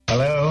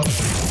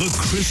The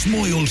Chris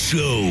Moyle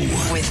Show.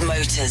 With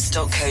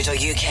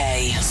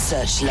motors.co.uk.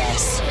 Search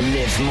less,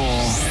 live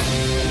more.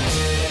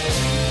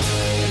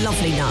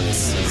 Lovely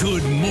nuts.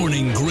 Good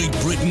morning, Great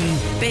Britain.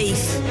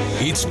 Beef.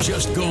 It's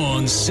just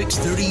gone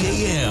 6:30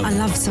 a.m. I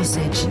love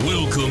sausage.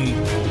 Welcome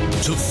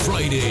to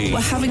Friday.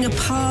 We're having a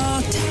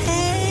party.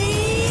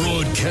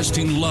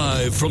 Broadcasting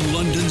live from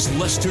London's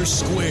Leicester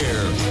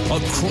Square,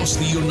 across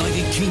the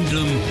United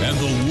Kingdom and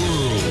the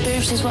world.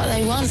 This is what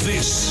they want.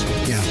 This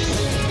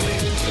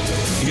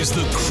is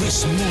the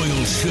Chris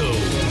Moyle Show.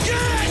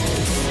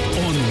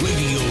 On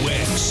Radio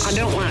X. I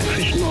don't like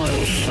Chris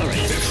Moyle, sorry.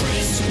 The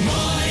Chris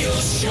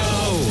Moyle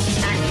Show.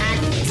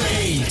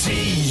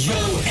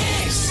 Radio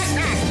X.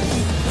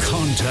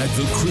 Contact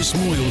the Chris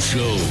Moyle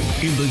Show.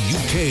 In the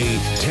UK,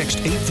 text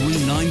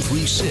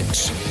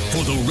 83936.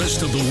 For the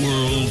rest of the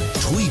world,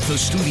 tweet the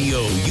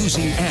studio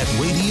using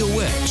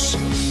 @RadioX.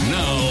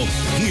 Now,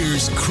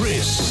 here's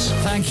Chris.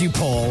 Thank you,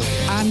 Paul.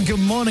 And good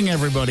morning,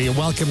 everybody, and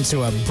welcome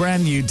to a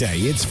brand new day.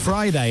 It's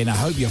Friday, and I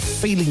hope you're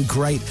feeling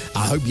great.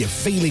 I hope you're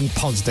feeling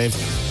positive.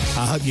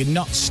 I hope you're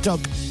not stuck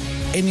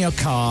in your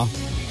car,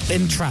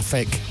 in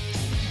traffic,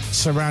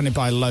 surrounded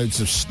by loads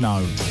of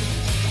snow.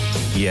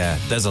 Yeah,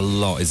 there's a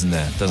lot, isn't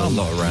there? There's a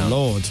lot around.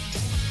 Lord.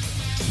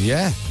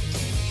 Yeah.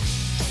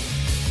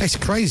 It's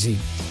crazy.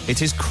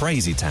 It is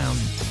crazy town.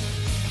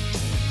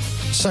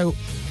 So,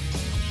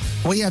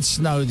 we had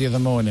snow the other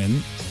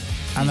morning,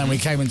 and then we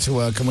came into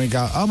work and we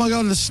go, oh my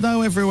God, there's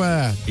snow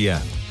everywhere.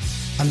 Yeah.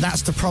 And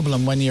that's the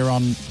problem when you're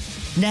on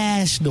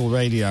national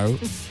radio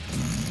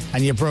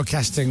and you're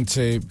broadcasting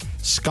to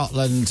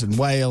Scotland and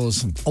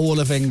Wales and all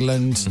of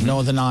England,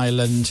 Northern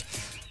Ireland,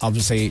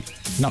 obviously,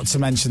 not to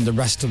mention the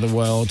rest of the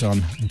world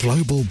on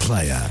Global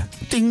Player.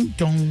 Ding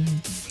dong.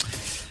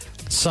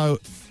 So,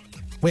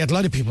 we had a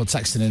load of people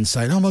texting in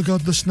saying, oh my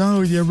God, the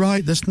snow, you're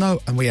right, the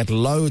snow. And we had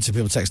loads of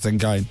people texting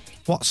going,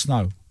 what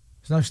snow?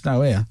 There's no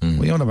snow here.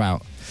 What are you on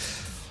about?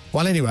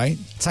 Well, anyway,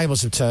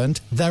 tables have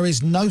turned. There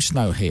is no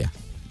snow here.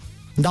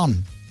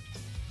 None.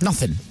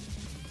 Nothing.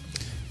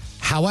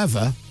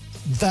 However,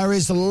 there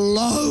is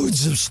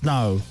loads of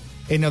snow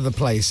in other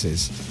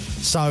places.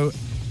 So,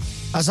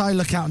 as I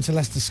look out into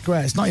Leicester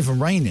Square, it's not even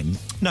raining.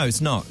 No,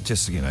 it's not.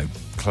 Just,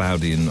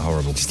 cloudy and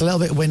horrible. Just a little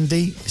bit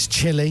windy. It's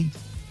chilly.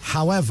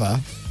 However,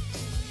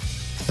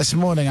 this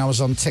morning I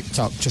was on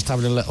TikTok just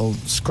having a little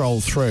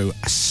scroll through.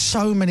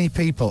 So many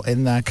people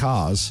in their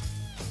cars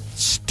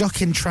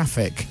stuck in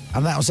traffic,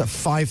 and that was at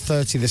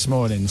 5:30 this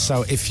morning.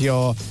 So if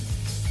you're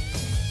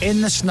in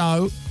the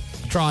snow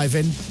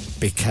driving,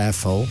 be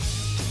careful.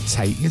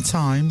 Take your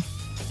time.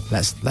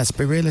 Let's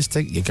be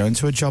realistic. You're going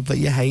to a job that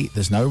you hate.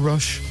 There's no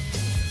rush.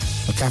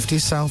 Look after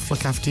yourself.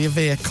 Look after your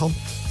vehicle.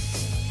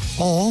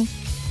 Or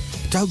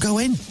don't go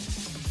in.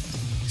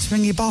 Just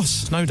ring your boss.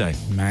 Snow day.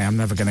 Mate, I'm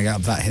never going to get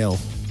up that hill.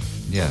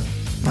 Yeah.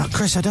 But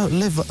Chris, I don't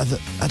live at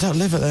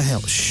the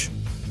hill. Shh.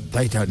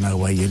 They don't know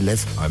where you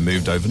live. I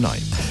moved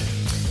overnight.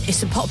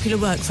 It's a popular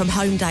work from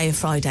home day of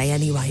Friday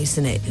anyway,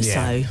 isn't it? Yeah.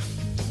 So.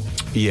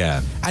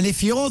 Yeah. And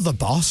if you're the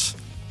boss,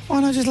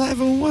 why not just let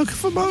everyone work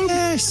from home?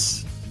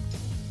 Yes.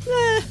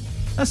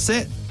 That's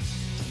it.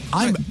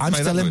 I'm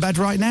still in bed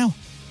right now.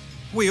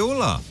 We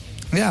all are.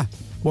 Yeah.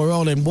 We're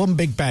all in one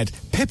big bed.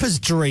 Pippa's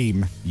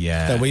dream.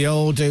 Yeah. That we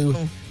all do.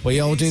 We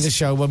all do the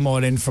show one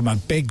morning from a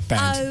big bed.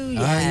 Oh,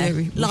 yeah.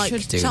 we like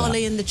should do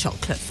Charlie that. and the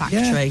Chocolate Factory.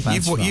 Yeah,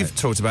 that's right. You've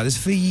talked about this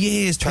for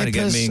years, trying to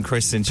get me and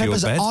Chris into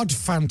Pippa's your bed. odd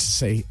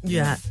fantasy.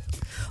 Yeah.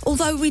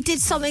 Although we did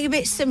something a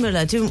bit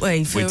similar, didn't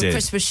we, for We a did.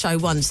 Christmas show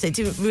once. It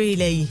didn't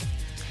really...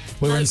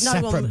 We were No, in no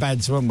separate one-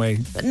 beds, weren't we?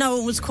 But no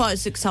one was quite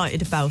as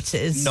excited about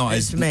it as, Not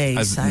as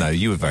me. so. No,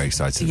 you were very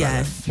excited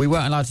Yeah. about it. We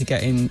weren't allowed to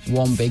get in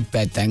one big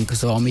bed then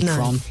because of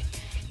Omicron. No.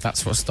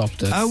 That's what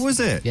stopped us. Oh, was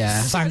it?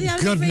 Yeah. Thank the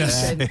only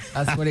goodness. reason?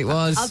 That's what it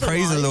was. Otherwise-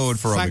 Praise the Lord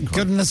for Thank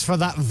Omicron. goodness for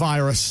that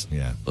virus.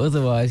 Yeah.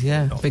 Otherwise,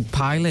 yeah. Big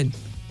piling.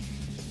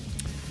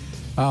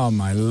 Oh,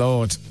 my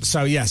Lord.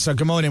 So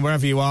good morning,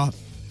 wherever you are.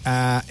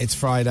 It's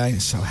Friday.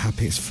 So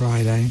happy it's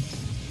Friday.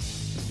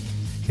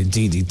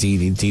 Indeed.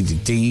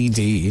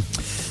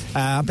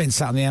 I've been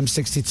sat on the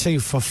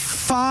M62 for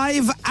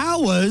 5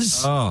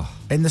 hours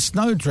in the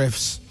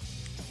snowdrifts,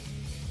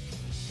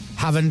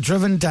 having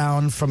driven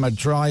down from a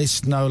dry,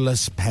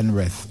 snowless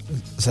Penrith,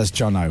 says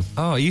Jono.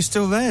 Oh, are you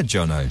still there,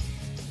 Jono?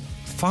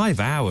 5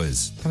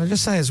 hours. Can I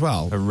just say as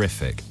well,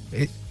 Horrific.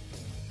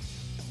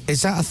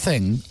 is that a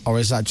thing, or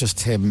is that just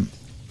him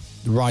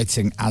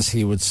writing as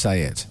he would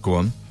say it? Go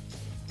on.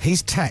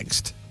 He's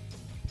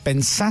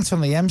been sat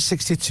on the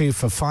M62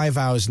 for 5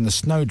 hours in the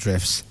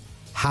snowdrifts,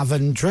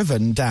 having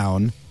driven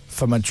down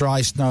from a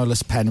dry,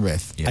 snowless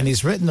Penrith. Yeah. And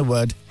he's written the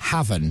word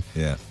haven.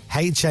 Yeah.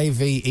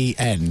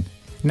 Haven.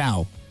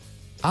 Now,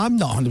 I'm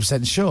not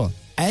 100% sure.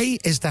 A,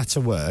 is that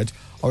a word?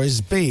 Or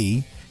is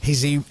B,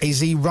 is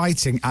he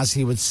writing as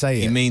he would say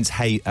it? He means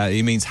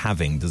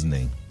having, doesn't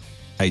he?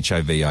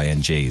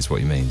 HOVING is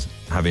what he means.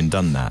 Having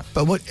done that.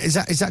 But what is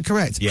that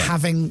correct? Yeah.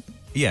 Having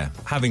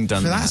Having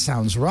done so that. that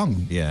sounds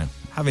wrong. Yeah.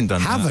 Having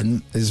done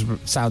Haven't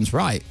sounds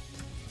right.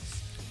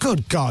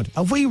 Good God,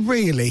 have we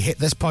really hit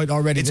this point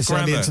already this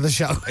early into the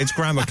show? It's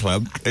Grammar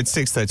Club. It's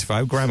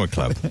 6:35, Grammar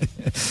Club.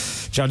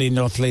 Johnny in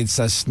North Leeds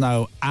says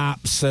snow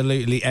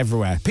absolutely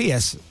everywhere.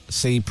 P.S.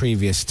 See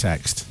previous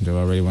text. Do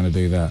I really want to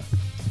do that?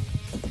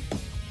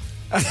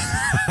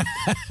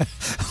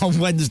 On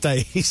Wednesday,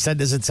 he sent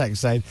us a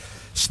text saying,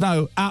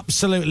 snow,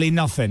 absolutely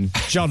nothing.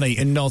 Johnny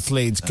in North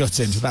Leeds,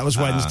 gutted. That was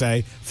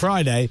Wednesday.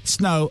 Friday,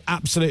 snow,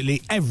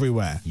 absolutely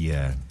everywhere.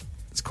 Yeah.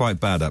 It's quite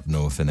bad up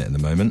north, isn't it, at the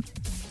moment?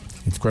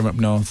 It's grim up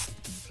north.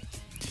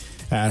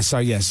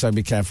 So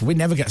be careful. We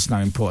never get snow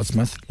in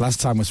Portsmouth. Last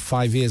time was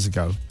 5 years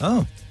ago.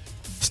 Oh.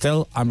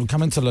 Still, I'm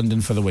coming to London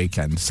for the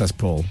weekend, says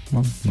Paul.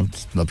 Well,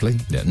 that's lovely.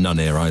 Yeah, none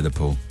here either,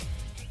 Paul.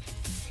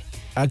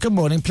 Good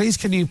morning. Please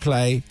can you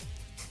play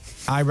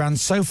I Ran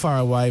So Far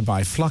Away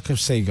by Flock of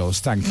Seagulls?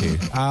 Thank you.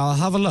 I'll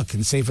have a look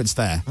and see if it's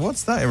there.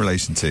 What's that in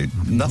relation to?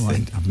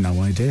 Nothing. I have no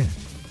idea.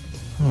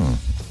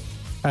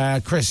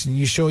 Chris,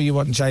 you sure you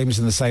want James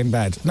in the same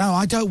bed? No,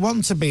 I don't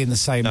want to be in the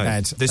same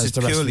bed this as is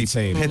the rest of purely the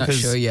team. Not Pippa's,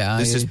 sure yet,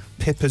 this are is you?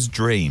 Pippa's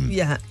dream.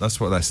 Yeah. That's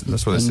what this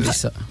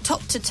is.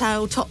 Top to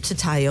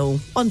tail.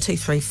 1, 2,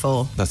 3,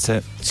 4. That's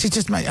it. She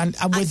just made, and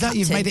with that,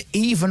 you've captain. made it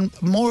even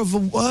more of a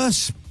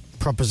worse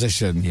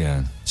proposition.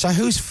 Yeah. So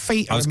whose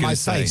feet I are was in my gonna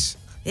say. face?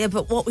 Yeah,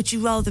 but what would you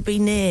rather be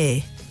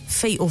near?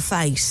 Feet or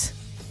face?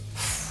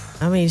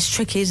 I mean, it's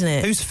tricky, isn't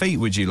it? Whose feet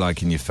would you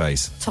like in your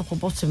face? Top or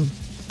bottom?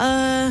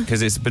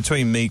 Because it's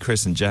between me,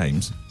 Chris, and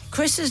James.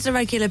 Chris is the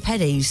regular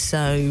pedis,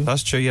 so...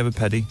 That's true. You have a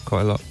peddy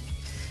quite a lot.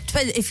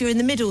 Depends, if you're in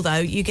the middle, though,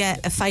 you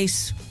get a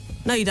face...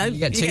 No, you don't. You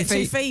get 2 feet.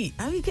 2 feet.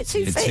 Oh, you get 2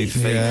 You get feet. 2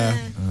 feet. Yeah.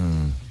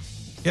 You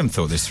haven't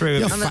thought this through.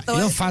 Your, have you? thought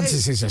your it-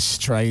 fantasies are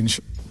strange.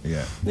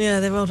 Yeah. Yeah,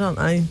 they're odd, aren't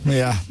they?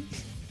 Yeah.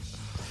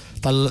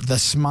 The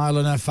smile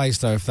on her face,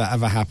 though, if that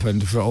ever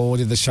happened, if we all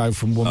did the show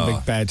from one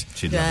big bed,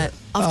 She'd Yeah, love it.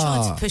 I've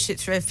tried to push it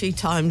through a few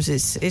times.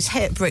 It's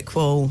hit a brick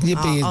wall.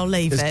 you'd be I'll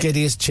leave as it.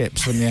 giddy as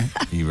chips, wouldn't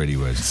you? You really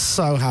would.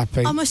 So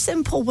happy. I'm a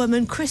simple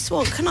woman, Chris.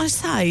 What can I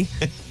say?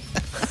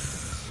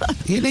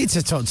 You need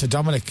to talk to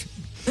Dominic.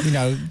 You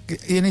know,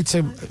 you need to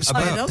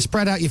About-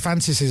 spread out your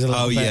fantasies a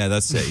little Oh, bit. yeah,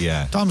 that's it,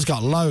 yeah. Dom's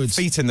got loads.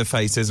 Feet in the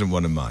face isn't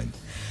one of mine.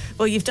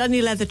 Well, you've done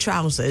your leather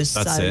trousers,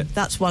 That's so it.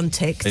 that's one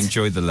ticked.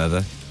 Enjoyed the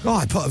leather. Oh,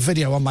 I put a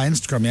video on my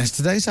Instagram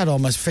yesterday. It's had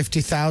almost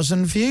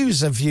 50,000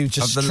 views of you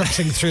just Of the-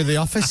 strutting through the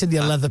office in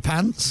your leather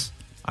pants.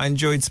 I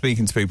enjoyed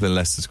speaking to people in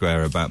Leicester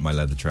Square about my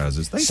leather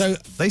trousers.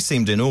 They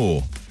seemed in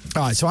awe.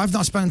 All right, so I've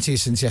not spoken to you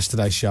since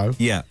yesterday's show.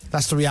 Yeah.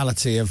 That's the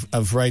reality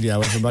of radio,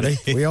 everybody.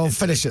 We all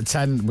finish at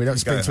 10. We don't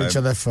speak Go to each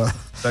home. other for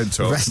Don't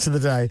talk. the rest of the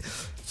day.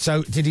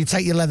 So, did you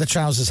take your leather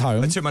trousers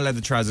home? I took my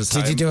leather trousers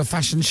home. Did you do a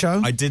fashion show?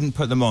 I didn't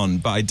put them on,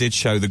 but I did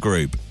show the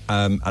group.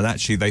 And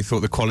actually, they thought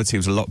the quality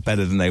was a lot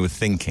better than they were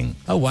thinking.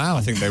 Oh, wow.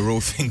 I think they were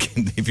all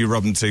thinking if you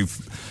rub them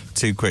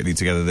too quickly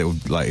together, they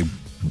would like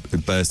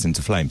burst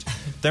into flames.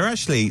 They're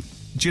actually.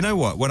 Do you know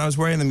what? When I was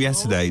wearing them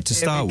yesterday, to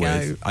here start we go.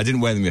 with, I didn't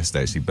wear them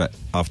yesterday actually, but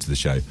after the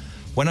show,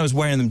 when I was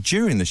wearing them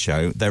during the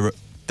show,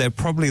 they're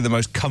probably the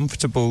most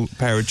comfortable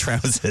pair of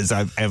trousers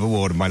I've ever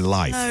worn in my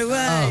life. No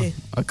way.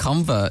 A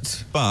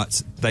convert.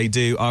 But they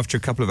do, after a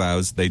couple of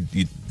hours,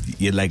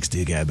 your legs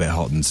do get a bit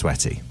hot and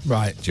sweaty.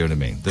 Right. Do you know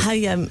what I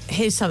mean? Hey,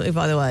 here's something,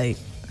 by the way.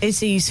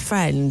 Izzy's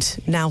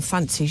friend now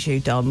fancies you,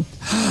 Dom.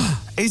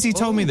 Izzy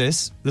told me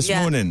this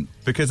Yeah. morning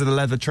because of the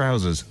leather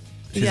trousers.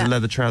 She's Yeah. a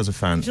leather trouser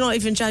fan. You're not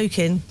even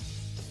joking.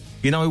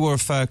 You know, I wore a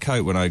fur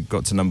coat when I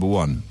got to number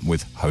 1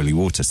 with Holy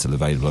Water still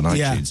available on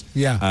iTunes.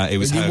 Yeah. It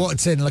was you her,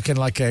 walked in looking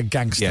like a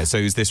gangster. yeah, so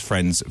it was this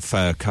friend's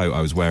fur coat I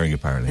was wearing,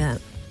 apparently. Yeah.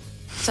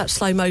 Such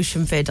slow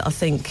motion vid, I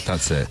think.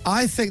 That's it.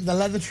 I think the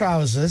leather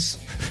trousers,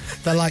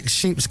 they're like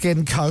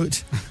sheepskin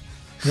coat,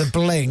 the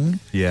bling.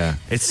 Yeah.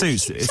 It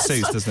suits,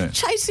 doesn't it?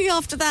 Chasing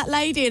after that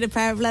lady in a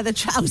pair of leather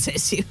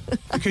trousers.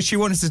 Because she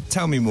wanted to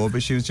tell me more,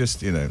 but she was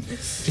just, you know.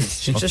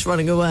 She's just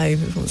running away.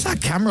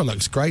 That camera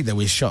looks great that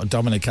we shot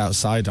Dominic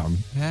outside on.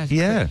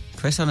 Yeah.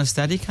 Chris on a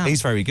steady cam.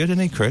 He's very good, isn't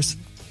he, Chris?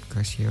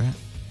 Chris Hewitt.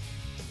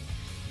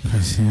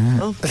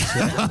 Oh,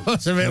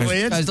 That's a bit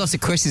weird. There's lots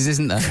of Chris's,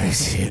 isn't there?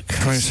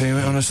 Chris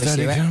Hewitt on a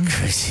steady Hewitt. cam.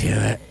 Chris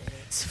Hewitt.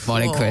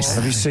 Morning, Chris.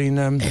 Have you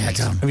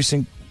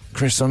seen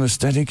Chris on a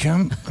steady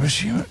cam? Chris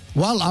Hewitt?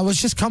 Well, I was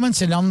just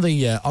commenting on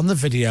the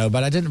video,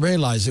 but I didn't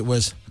realise it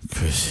was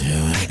Chris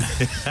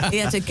Hewitt. he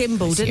had a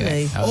gimbal, didn't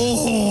he?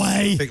 Oh,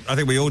 hey. I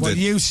think we all Will did.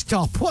 you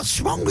stop?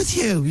 What's wrong with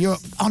you? You're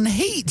on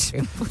heat.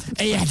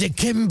 He had a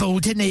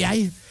gimbal, didn't he,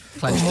 eh?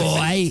 Close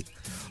Oh, hey.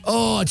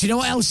 Oh, do you know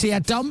what else he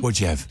had, Dom? What'd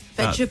you have?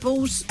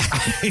 Vegetables.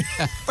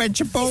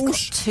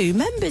 Vegetables. 2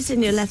 members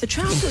in your leather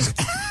trousers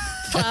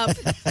club.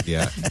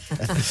 Yeah.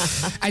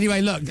 Anyway,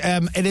 look,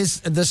 it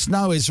is the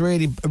snow is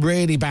really,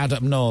 really bad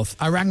up north.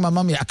 I rang my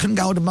mum. I couldn't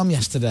get hold of mum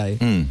yesterday.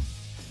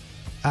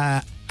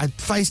 I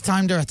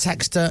FaceTimed her, I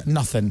texted her,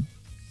 nothing.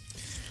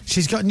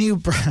 She's got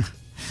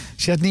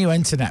she had new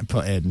internet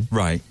put in.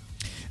 Right.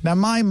 Now,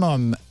 my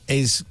mum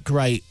is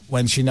great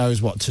when she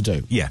knows what to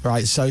do. Yeah.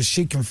 Right, so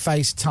she can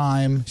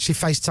FaceTime. She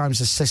FaceTimes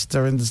her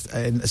sister and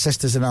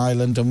sisters in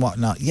Ireland and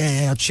whatnot.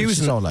 Yeah, She was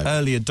she's an all over.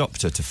 early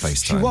adopter to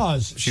FaceTime. She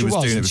was. She She was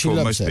was, doing it and she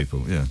before loves most it.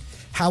 people, yeah.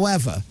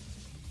 However,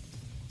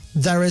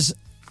 there is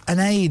an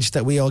age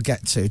that we all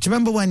get to. Do you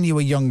remember when you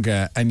were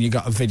younger and you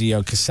got a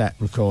video cassette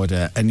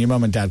recorder and your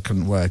mum and dad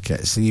couldn't work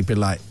it? So you'd be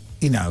like,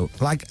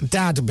 like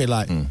Dad would be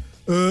like,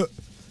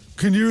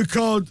 can you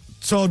record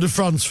Tour de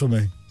France for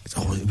me?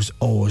 It was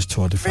always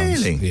Tour de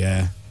France. Really?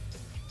 Yeah.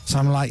 So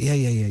I'm like, yeah.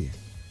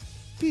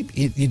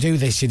 You do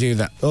this, you do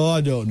that. Oh,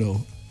 I don't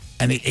know.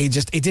 And he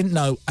didn't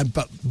know,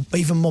 but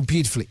even more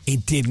beautifully, he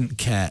didn't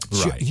care.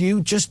 Right.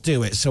 You just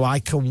do it so I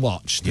can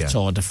watch the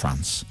Tour de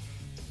France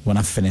when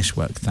I finish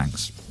work,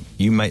 thanks.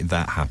 You make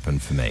that happen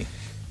for me.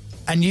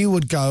 And you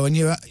would go, and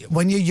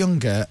when you're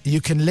younger,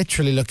 you can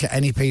literally look at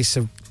any piece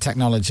of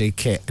technology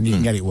kit and you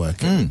can get it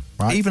working.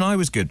 Right? Even I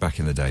was good back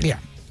in the day. Yeah.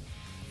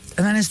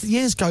 And then as the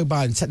years go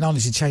by and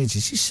technology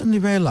changes, you suddenly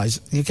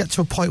realise, you get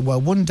to a point where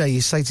one day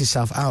you say to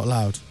yourself out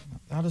loud,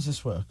 how does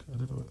this work?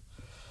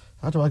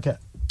 How do I get...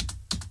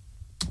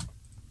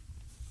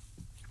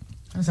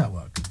 How does that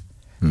work?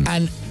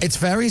 And it's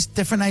various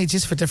different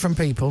ages for different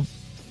people.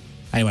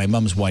 Anyway,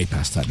 Mum's way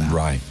past that now.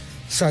 Right.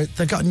 So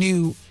they got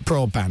new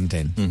broadband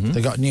in.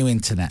 They got new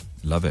internet.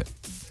 Love it.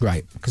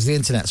 Right, because the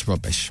internet's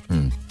rubbish.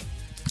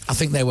 I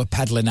think they were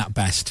peddling at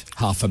best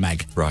half a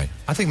meg. Right.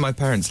 I think my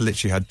parents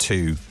literally had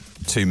two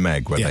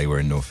meg when they were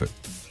in Norfolk.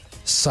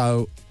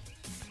 So,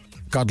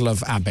 God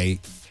love Abby.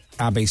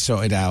 Abby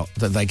sorted out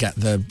that they get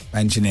the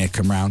engineer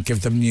come round,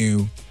 give them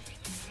new...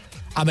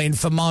 I mean,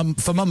 for mum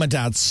and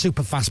dad,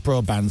 super fast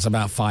broadband's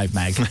about 5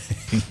 meg.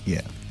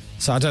 Yeah.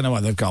 So I don't know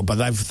what they've got,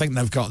 but I think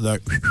they've got the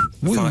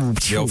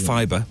old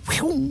fibre.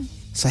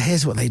 So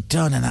here's what they've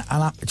done,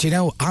 and do you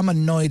know, I'm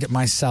annoyed at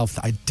myself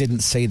that I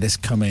didn't see this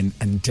coming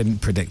and didn't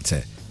predict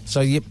it.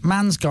 So your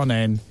man's gone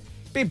in,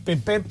 beep,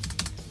 beep, beep.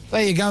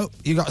 There you go.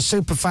 You got a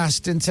super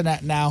fast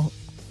internet now.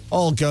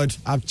 All good.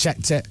 I've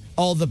checked it.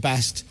 All the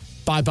best.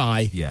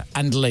 Bye-bye. Yeah.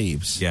 And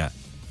leaves. Yeah.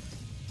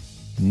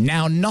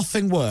 Now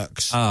nothing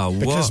works.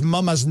 Because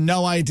Mum has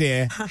no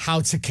idea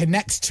how to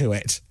connect to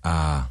it.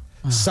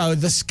 So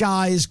the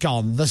Sky is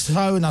gone. The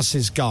Sonos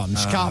is gone.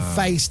 She can't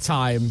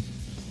FaceTime.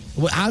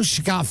 Well, how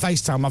she can't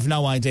FaceTime, I've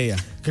no idea.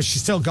 Because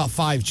she's still got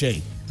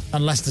 5G.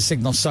 Unless the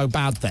signal's so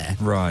bad there.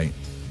 Right.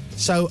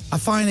 So I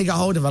finally got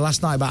hold of her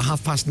last night about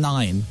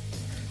 9:30.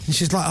 And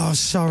she's like, oh,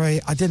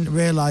 sorry, I didn't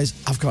realise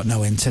I've got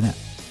no internet.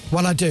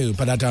 Well, I do,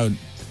 but I don't.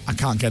 I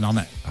can't get on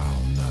it.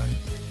 Oh, no.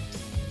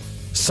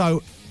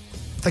 So...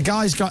 The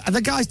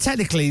guy's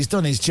technically, he's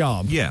done his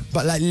job. Yeah.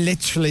 But, like,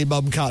 literally,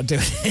 Mum can't do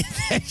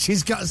it.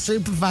 She's got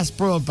super fast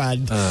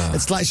broadband.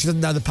 It's like she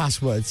doesn't know the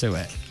password to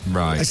it.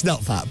 Right. It's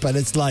not that, but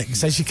it's like,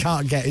 so she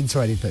can't get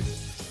into anything.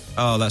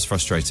 Oh, that's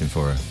frustrating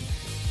for her.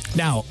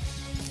 Now,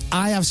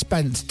 I have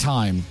spent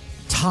time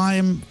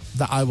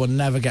that I will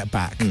never get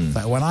back.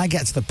 That when I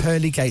get to the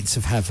pearly gates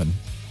of heaven,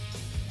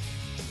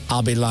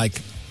 I'll be like,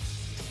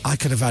 I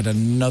could have had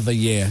another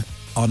year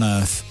on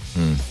Earth.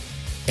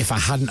 If I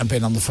hadn't have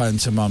been on the phone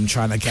to Mum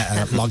trying to get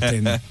her logged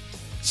in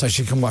so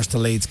she can watch the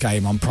Leeds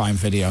game on Prime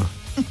Video.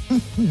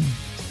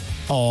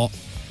 Or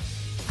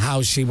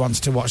how she wants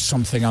to watch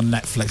something on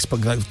Netflix,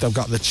 but they've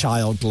got the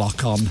child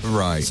lock on.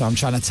 Right. So I'm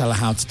trying to tell her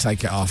how to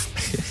take it off.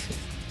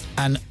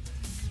 And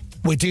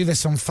we do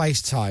this on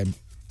FaceTime,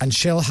 and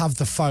she'll have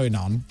the phone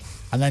on,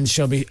 and then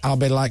I'll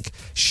be like,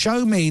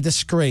 show me the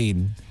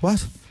screen.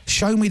 What?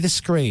 Show me the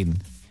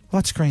screen.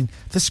 What screen?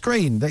 The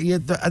screen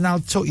and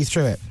I'll talk you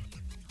through it.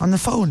 On the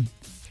phone.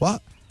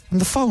 What? On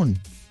the phone?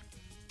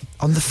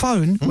 On the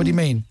phone? What do you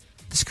mean?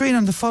 The screen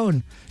on the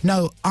phone.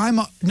 No, I'm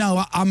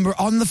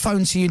on the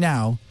phone to you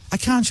now. I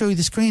can't show you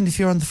the screen if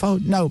you're on the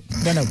phone. No.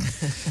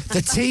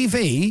 The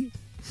TV,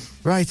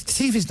 right, the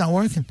TV's not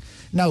working.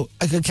 No,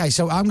 okay,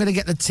 so I'm going to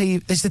get the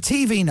TV. Is the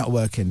TV not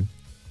working?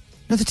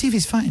 No, the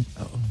TV's fine.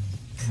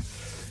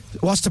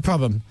 What's the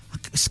problem?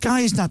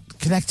 Sky is not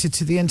connected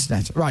to the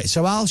internet. Right,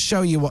 so I'll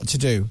show you what to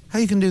do. How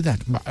you can do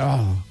that?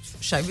 Oh.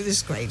 Show me the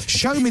screen.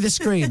 Show me the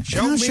screen.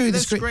 Show me the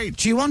screen.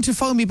 Do you want to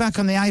phone me back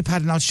on the iPad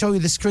and I'll show you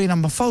the screen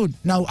on my phone?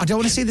 No, I don't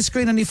want to see the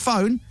screen on your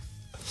phone.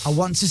 I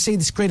want to see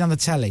the screen on the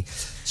telly.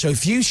 So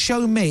if you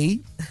show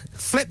me,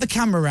 flip the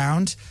camera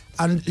around,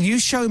 and you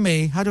show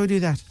me, how do I do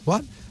that?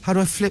 What? How do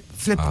I flip?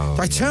 Oh,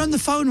 do I turn the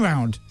phone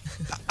round?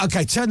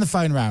 Okay, turn the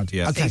phone round.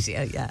 Yeah. Okay.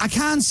 Easier, yeah. I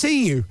can't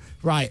see you.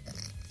 Right.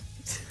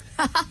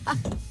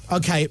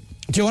 Okay.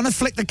 Do you want to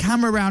flick the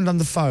camera around on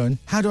the phone?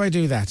 How do I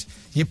do that?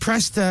 You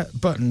press the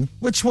button.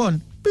 Which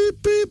one? Boop,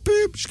 boop,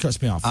 boop. She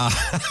cuts me off.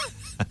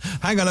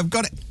 Hang on, I've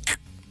got it.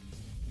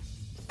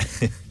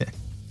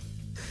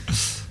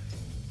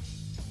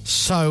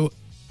 So,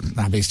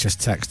 Abby's just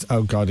texted,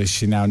 oh, God, is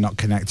she now not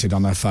connected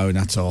on her phone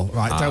at all?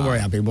 Right, don't worry,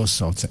 Abby, we'll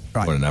sort it.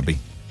 Right. What an Abby.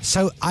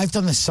 So, I've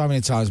done this so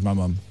many times with my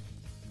mum.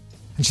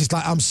 And she's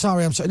like, I'm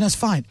sorry. No, it's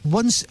fine.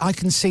 Once I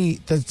can see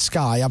the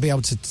Sky, I'll be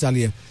able to tell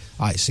you.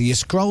 All right, so you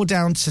scroll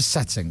down to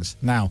settings.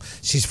 Now,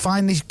 she's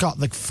finally got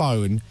the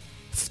phone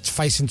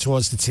facing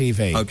towards the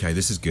TV. Okay,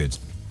 this is good.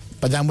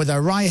 But then with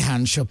her right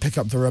hand, she'll pick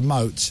up the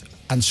remote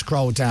and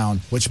scroll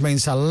down, which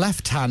means her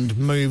left hand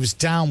moves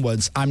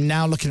downwards. I'm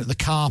now looking at the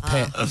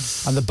carpet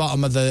and the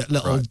bottom of the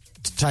little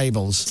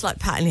tables. It's like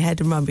patting your head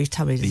and rubbing your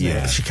tummy, doesn't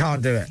it? She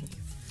can't do it.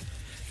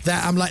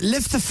 I'm like,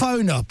 lift the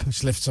phone up.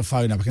 She lifts the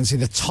phone up. I can see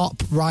the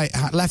top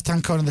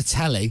left-hand corner of the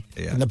telly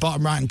and the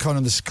bottom right-hand corner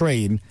of the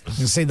screen. You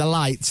can see the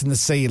lights in the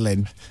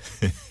ceiling.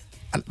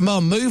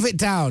 Mum, move it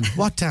down.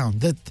 What down?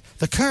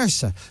 The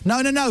cursor.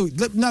 No,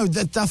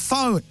 the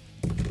phone.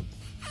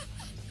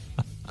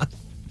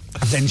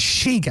 Then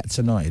she gets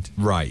annoyed.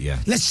 Right, yeah.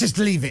 Let's just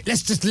leave it.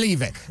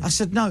 I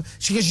said, no.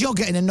 She goes, you're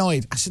getting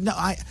annoyed. I said, no,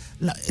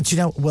 do you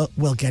know,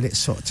 we'll get it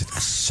sorted.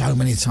 So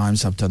many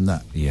times I've done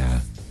that. Yeah.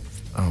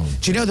 Oh.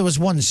 Do you know there was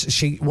once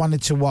she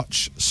wanted to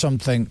watch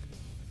something,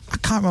 I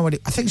can't remember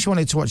I think she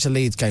wanted to watch the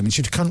Leeds game and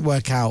she couldn't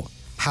work out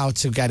how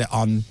to get it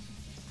on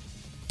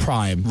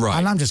Prime. Right.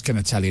 And I'm just going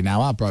to tell you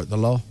now, I broke the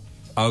law.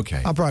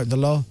 Okay. I broke the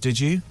law. Did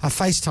you? I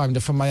FaceTimed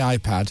her from my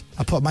iPad.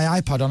 I put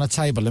my iPad on a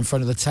table in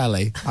front of the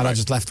telly and I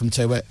just left them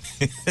to it.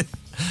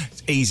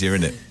 It's easier,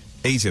 isn't it?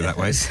 Easier that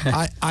way.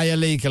 I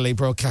illegally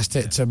broadcast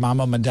it to my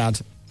mum and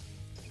dad.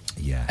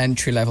 Yeah.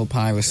 Entry-level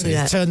piracy.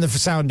 Yeah. Turned the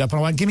sound up and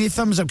I went, give me a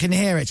thumbs up, can you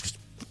hear it? She goes,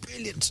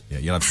 brilliant. Yeah,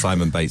 you'll have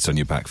Simon Bates on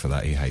your back for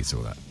that. He hates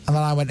all that. And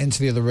then I went into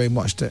the other room,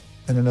 watched it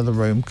in another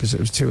room because it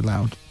was too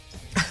loud.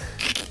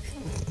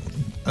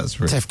 That's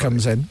really Tiff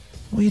comes in.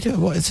 What are you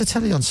doing? What? It's a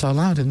telly on so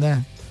loud in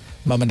there.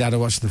 Mum and Dad are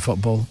watching the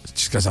football.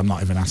 She goes, I'm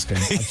not even asking.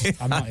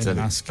 I'm not even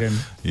asking.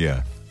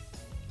 Yeah.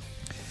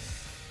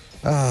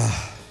 Do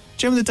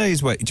you remember the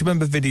days where... Do you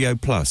remember Video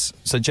Plus?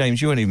 So,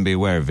 James, you won't even be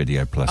aware of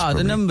Video Plus. Oh,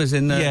 probably. the numbers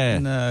in the...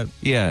 Yeah.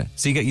 Yeah.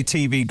 So you get your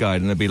TV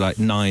guide and there'll be like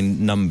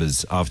 9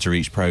 numbers after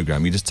each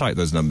programme. You just type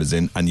those numbers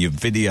in and your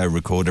video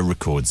recorder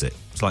records it.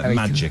 It's like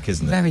magic,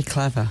 isn't it? Very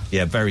clever.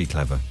 Yeah, very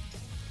clever.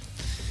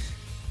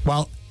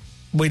 Well,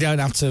 we don't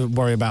have to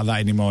worry about that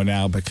anymore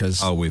now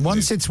because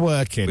once it's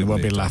working, we'll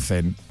be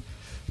laughing.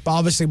 But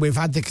obviously, we've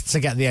had to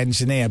get the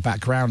engineer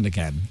back round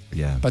again.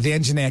 Yeah. But the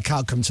engineer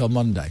can't come till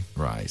Monday.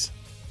 Right.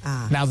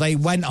 Now, they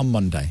went on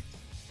Monday.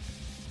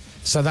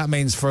 So that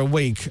means for a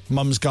week,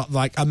 Mum's got,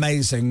 like,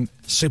 amazing,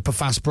 super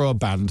fast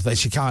broadband that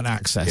she can't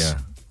access.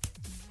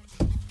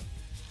 Yeah.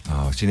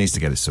 Oh, she needs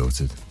to get it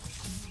sorted.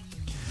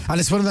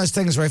 And it's one of those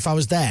things where if I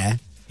was there,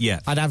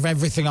 I'd have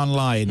everything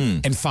online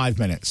in 5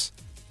 minutes.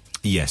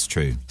 Yes,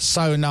 true.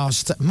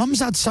 Sonos. Mum's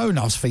had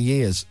Sonos for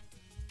years.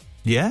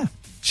 Yeah.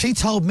 She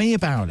told me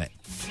about it.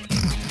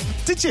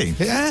 Did you?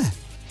 Yeah.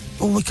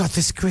 Oh, we got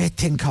this great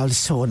thing called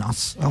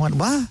Sonos. I went,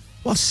 what?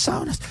 What's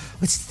Sonos?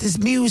 There's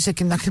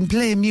music and I can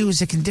play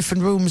music in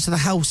different rooms of the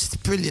house. It's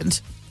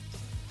brilliant.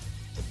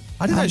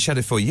 I didn't know she had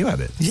it before you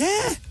had it.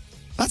 Yeah.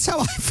 That's how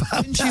I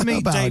found Didn't out you meet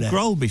about Dave it.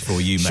 Grohl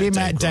before you met She Dave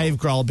met Grohl? Dave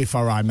Grohl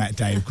before I met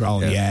Dave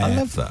Grohl, yeah. I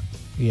love that.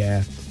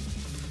 Yeah.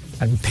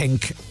 And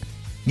Pink.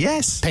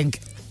 Yes. Pink,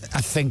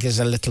 I think, is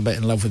a little bit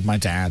in love with my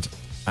dad.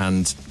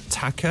 And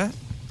Taka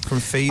from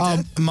Feeder.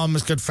 Oh, Mum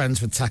was good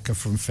friends with Taka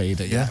from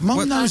Feeder, yeah. Mum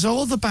Well, knows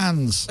all the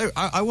bands.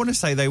 I want to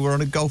say they were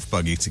on a golf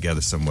buggy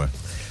together somewhere.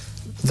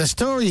 The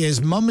story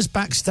is Mum's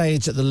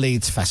backstage at the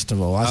Leeds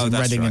Festival, as in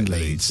that's Reading right, and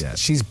Leeds, Leeds. yeah.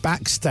 She's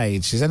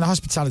backstage. She's in the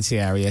hospitality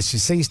area. She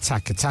sees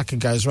Taka. Taka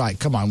goes, right,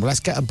 come on, well, let's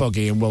get a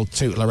buggy and we'll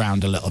tootle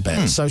around a little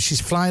bit. So she's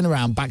flying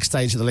around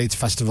backstage at the Leeds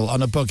Festival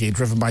on a buggy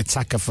driven by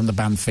Taka from the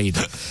band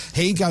Feeder.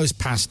 He goes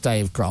past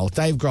Dave Grohl.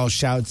 Dave Grohl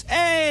shouts,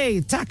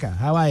 hey, Taka,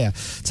 how are you?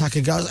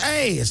 Taka goes,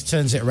 hey,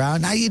 turns it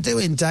around. How you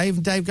doing, Dave?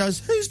 And Dave goes,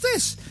 who's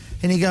this?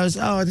 And he goes,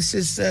 oh, this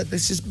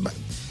is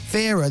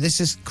Vera, this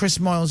is Chris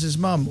Moyles'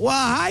 mum. Well,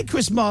 hi,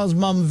 Chris Moyles'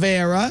 mum,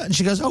 Vera. And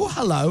she goes, oh,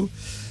 hello.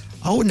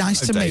 Oh,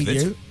 nice to meet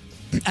David. you.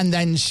 And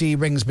then she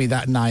rings me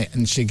that night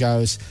and she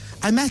goes,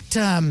 I met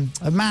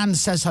a man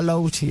says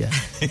hello to you.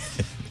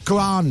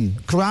 Gran,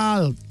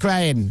 Grail,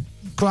 Grain,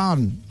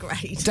 Gran.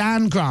 Great.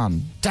 Dan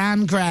Gran,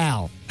 Dan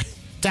Grail.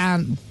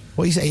 Dan,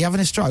 what are you saying? Are you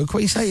having a stroke? What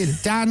are you saying?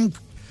 Dan,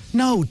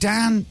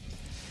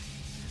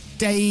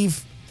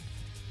 Dave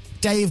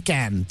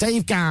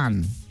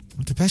Gann.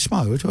 Depeche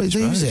Mode, what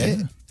is it?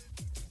 Yeah.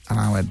 And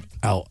I went,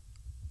 oh,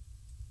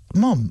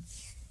 Mum,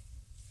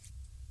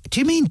 do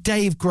you mean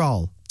Dave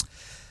Grohl?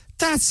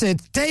 That's it.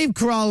 Dave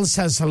Grohl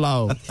says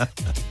hello.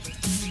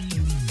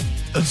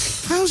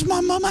 How's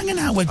my mum hanging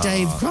out with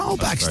Dave Grohl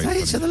that's very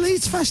backstage at funny. the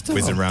Leeds Festival?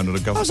 Whizzing around on a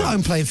golf I was at buggy.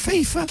 home playing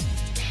FIFA.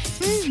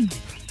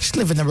 Just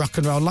living the rock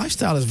and roll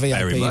lifestyle as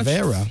Very VIP much.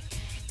 Vera.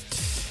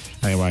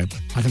 Anyway,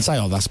 I can say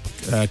all that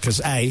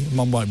because A,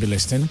 Mum won't be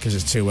listening because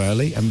it's too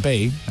early, and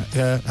B,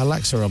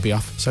 Alexa will be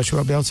off, so she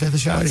won't be able to hear the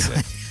show That's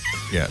anyway. it.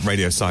 Yeah,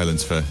 radio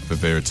silence for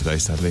Vera today,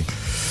 sadly.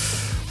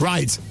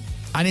 Right,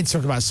 I need to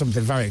talk about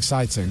something very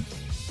exciting,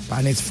 but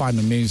I need to find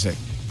the music.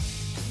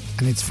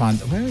 I need to find...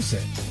 Where is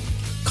it?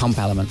 Comp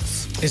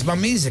Elements. Is my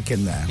music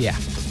in there? Yeah.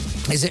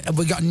 Is it? Have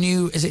we got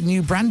new? Is it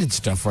new branded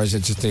stuff or is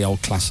it just the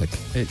old classic?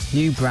 It's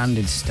new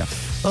branded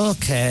stuff.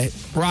 Okay,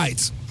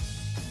 right.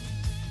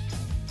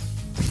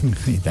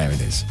 There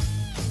it is.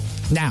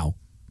 Now,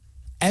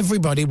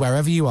 everybody,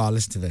 wherever you are,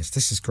 listen to this.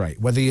 This is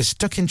great. Whether you're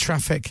stuck in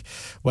traffic,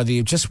 whether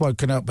you've just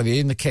woken up, whether you're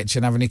in the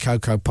kitchen having any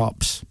Cocoa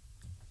Pops.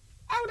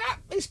 Hold up,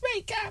 my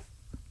speaker.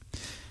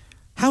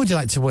 How would you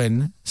like to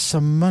win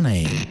some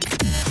money?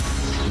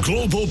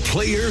 Global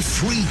Player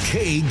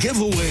 3K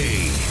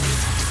giveaway.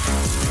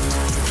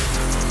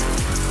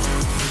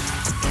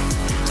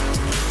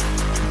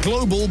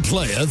 Global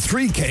Player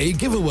 3K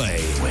giveaway.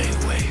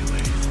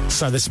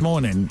 So this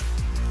morning,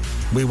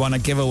 we want to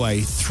give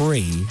away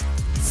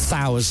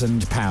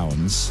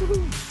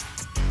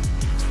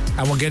 £3,000.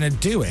 And we're going to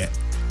do it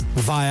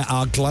via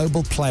our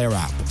Global Player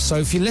app. So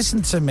if you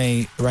listen to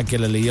me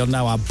regularly, you'll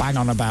know I bang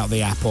on about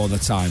the app all the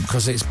time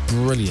because it's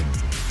brilliant.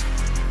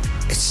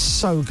 It's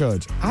so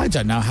good. I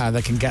don't know how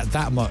they can get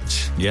that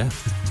much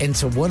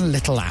into one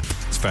little app.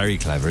 It's very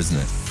clever, isn't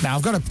it? Now,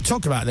 I've got to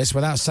talk about this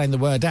without saying the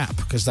word app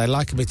because they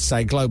like me to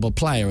say Global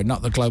Player and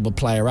not the Global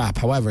Player app.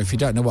 However, if you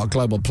don't know what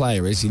Global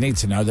Player is, you need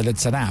to know that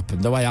it's an app.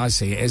 And the way I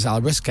see it is I'll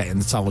risk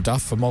getting told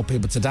off for more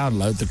people to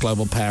download the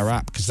Global Player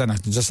app because then I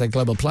can just say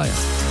Global Player.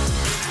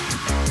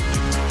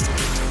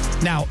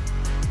 Now,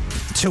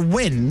 to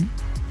win,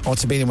 or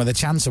to be in with a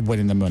chance of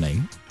winning the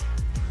money,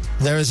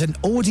 there is an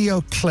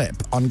audio clip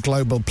on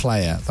Global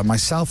Player that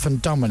myself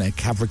and Dominic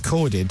have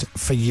recorded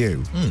for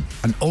you.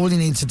 And all you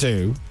need to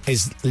do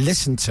is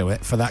listen to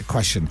it for that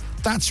question.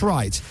 That's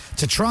right.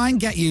 To try and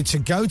get you to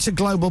go to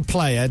Global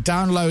Player,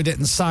 download it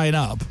and sign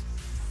up,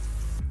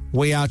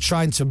 we are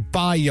trying to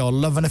buy your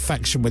love and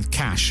affection with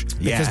cash.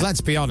 Because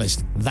let's be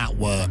honest, that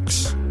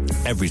works.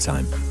 Every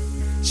time.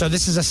 So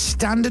this is a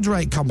standard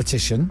rate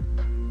competition.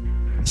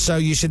 So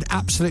you should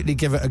absolutely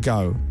give it a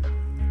go.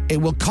 It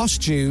will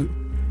cost you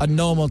a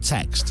normal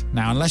text.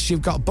 Now, unless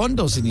you've got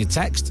bundles in your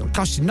text, it'll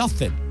cost you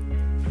nothing.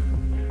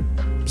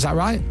 Is that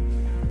right?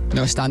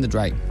 No, standard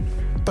rate.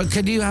 But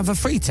can you have a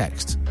free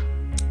text?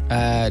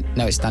 No,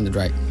 it's standard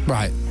rate.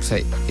 Right. So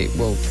it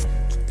will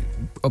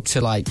up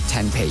to like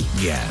 10p.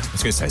 Yeah. I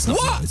was going to say, it's not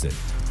What? is it?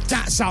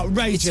 That's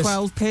outrageous.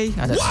 12p?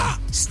 I don't What?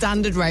 know.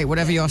 Standard rate,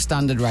 whatever your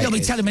standard rate You'll be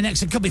is. telling me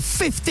next it could be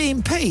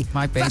 15p.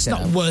 Might be, That's don't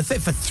not know. worth it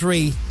for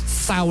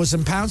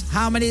 £3,000.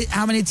 How many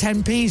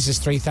 10p's is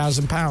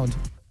 £3,000?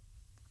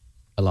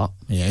 A lot.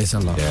 Yeah, it's a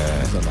lot.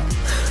 Yeah. It's a lot.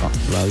 Oh,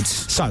 loads.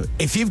 So,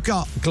 if you've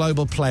got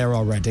Global Player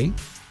already,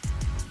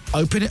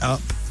 open it up,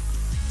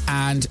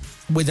 and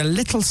with a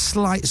little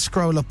slight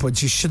scroll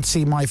upwards, you should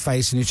see my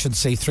face and you should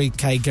see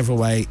 3K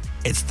giveaway.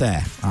 It's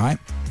there, all right?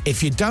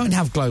 If you don't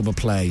have Global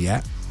Player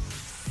yet,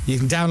 you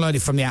can download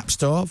it from the App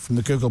Store, from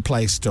the Google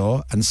Play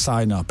Store, and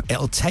sign up.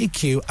 It'll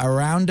take you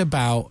around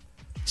about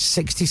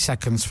 60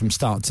 seconds from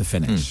start to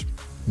finish,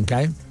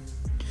 okay?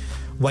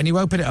 When you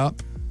open it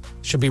up,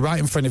 should be right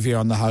in front of you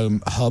on the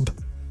home hub.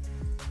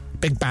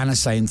 Big banner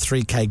saying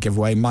 3K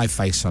giveaway, my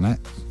face on it.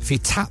 If you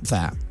tap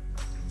that,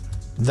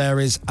 there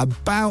is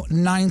about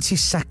 90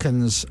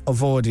 seconds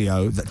of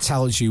audio that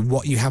tells you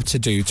what you have to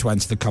do to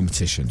enter the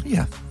competition.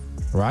 Yeah.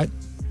 Right?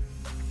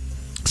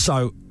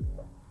 So,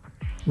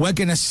 we're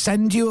going to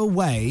send you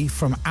away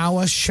from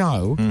our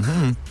show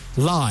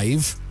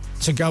live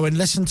to go and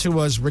listen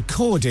to us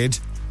recorded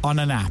on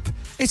an app.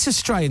 It's a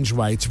strange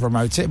way to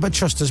promote it, but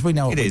trust us, we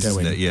know what It we're is, doing.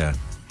 isn't it? Yeah.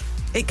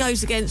 It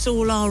goes against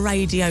all our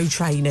radio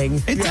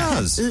training. It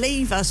does.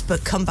 Leave us,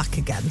 but come back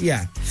again.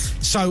 Yeah.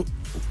 So,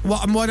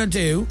 what I'm going to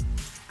do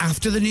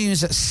after the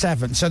news at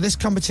 7. So, this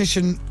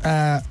competition,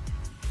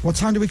 what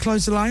time do we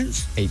close the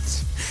lines? 8.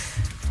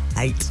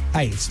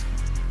 8.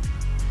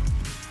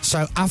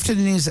 So, after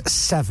the news at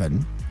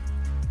 7,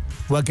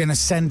 we're going to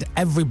send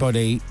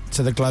everybody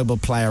to the Global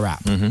Player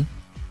app to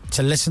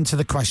listen to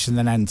the question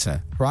and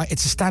enter. Right?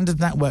 It's a standard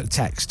network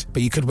text,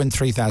 but you could win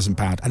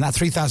 £3,000. And that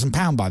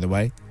 £3,000, by the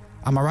way,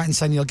 am I right in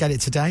saying you'll get it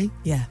today?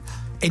 Yeah.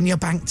 In your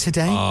bank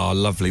today? Oh,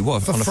 lovely.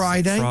 What? For on a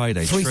Friday?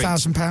 Friday.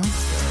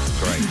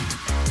 £3,000. Great.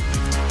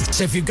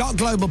 So if you've got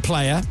Global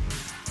Player,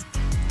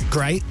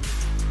 great.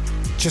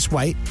 Just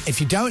wait. If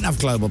you don't have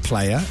Global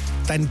Player,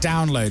 then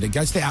download it.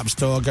 Go to the App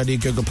Store, go to your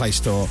Google Play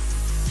Store,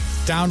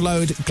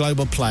 download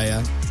Global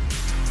Player,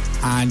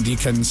 and you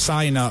can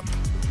sign up.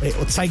 It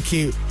will take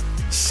you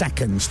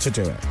seconds to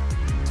do it.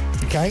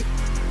 Okay?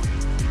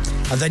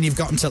 And then you've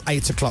got until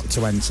 8 o'clock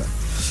to enter.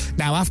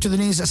 Now, after the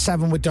news at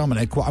 7 with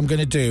Dominic, what I'm going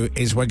to do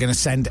is we're going to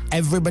send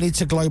everybody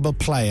to Global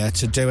Player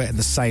to do it at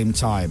the same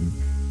time.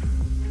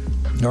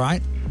 All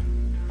right?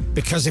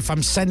 Because if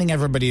I'm sending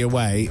everybody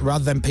away,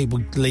 rather than people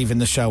leaving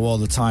the show all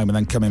the time and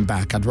then coming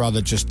back, I'd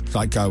rather just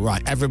go,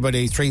 right,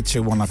 everybody, 3,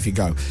 2, 1, off you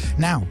go.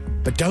 Now,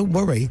 but don't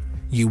worry,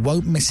 you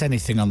won't miss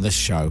anything on this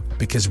show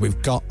because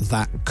we've got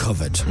that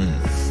covered.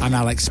 And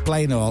I'll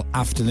explain all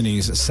after the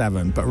news at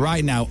 7. But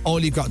right now,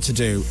 all you've got to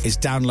do is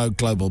download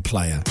Global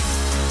Player.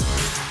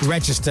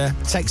 Register,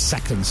 takes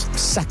seconds.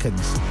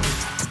 Seconds.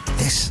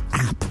 This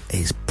app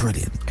is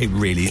brilliant. It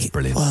really is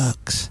brilliant. It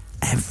works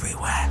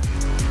everywhere.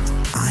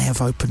 I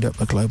have opened up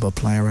the Global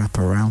Player app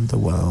around the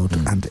world,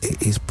 and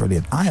it is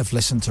brilliant. I have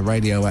listened to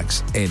Radio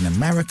X in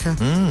America,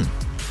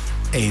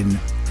 in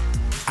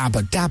Abu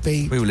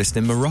Dhabi. We were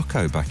listening in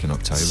Morocco back in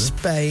October.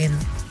 Spain.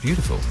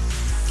 Beautiful.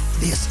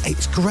 Yes,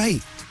 it's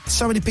great.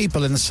 So many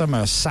people in the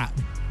summer sat...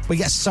 We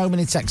get so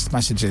many text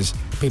messages.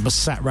 People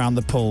sat round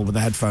the pool with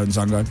their headphones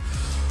on going,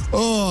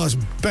 oh, it's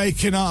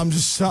baking up. I'm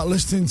just sat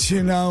listening to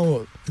you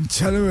now in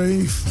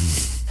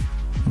Tenerife.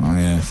 Oh,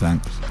 yeah,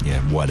 thanks. Yeah,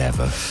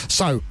 whatever.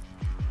 So,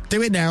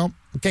 do it now.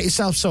 get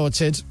yourself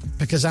sorted,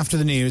 because after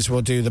the news,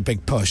 we'll do the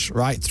big push,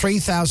 right?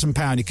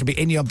 £3,000, it could be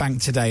in your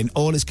bank today, and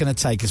all it's going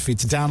to take is for you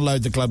to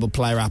download the Global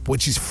Player app,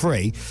 which is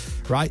free,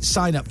 right?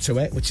 Sign up to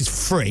it, which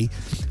is free,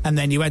 and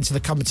then you enter the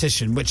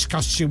competition, which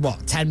costs you,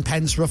 10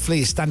 pence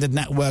roughly, a standard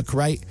network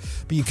rate,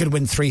 but you could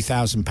win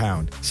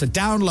 £3,000. So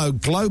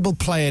download Global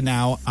Player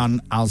now,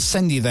 and I'll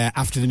send you there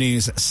after the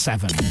news at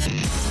 7.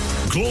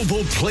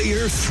 Global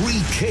Player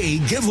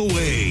 3K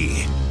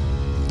giveaway.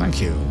 Thank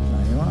you.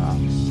 There you are.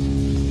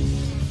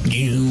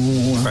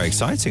 Very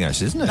exciting,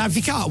 actually, isn't it? Now, if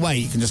you can't wait,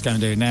 you can just go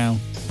and do it now.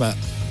 But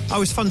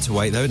it's fun to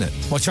wait, though, isn't it?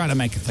 we're trying to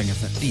make a thing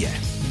of it. Yeah.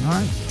 All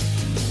right.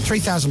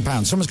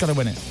 £3,000. Someone's got to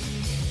win it.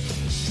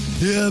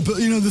 Yeah, but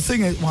the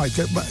thing is,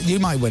 but you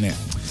might win it.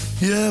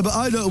 Yeah, but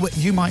I don't.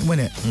 You might win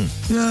it.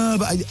 Yeah,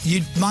 but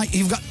you might.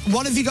 You've got.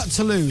 What have you got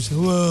to lose?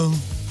 Well,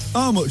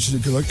 how much is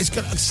it? It's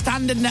got a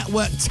standard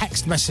network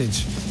text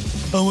message.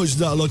 How much is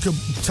that? Like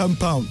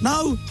 £10?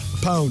 No,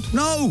 £1.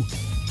 No.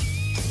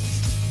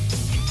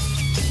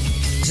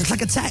 It's just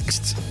like a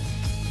text.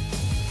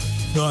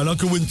 Right, I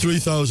can win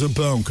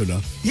 £3,000, can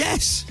I?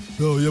 Yes.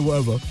 Oh yeah,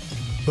 whatever.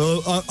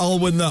 I'll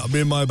win that. Be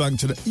in my bank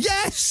today.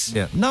 Yes.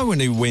 Yeah. No one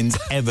who wins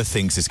ever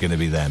thinks it's going to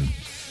be them.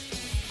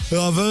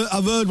 I've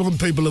heard when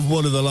people have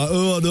won, they're like,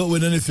 I don't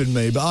win anything,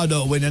 me, but I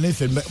don't win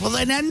anything. But, well,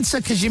 then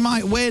enter, because you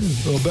might win.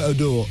 Oh, I better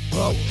do it.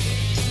 Well,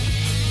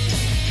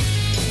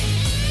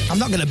 I'm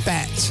not going to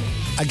bet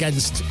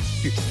against...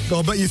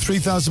 I'll bet you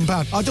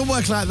 £3,000. I don't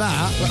work like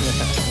that.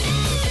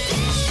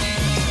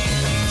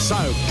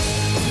 So...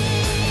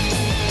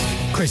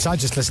 Chris, I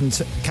just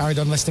carried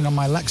on listening on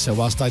my Alexa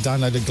whilst I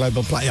downloaded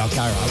Global Play. Oh,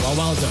 carry on.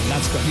 Well done.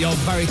 That's good. You're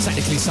very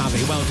technically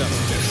savvy. Well done.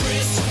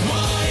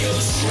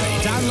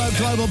 Download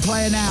Global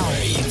Player now.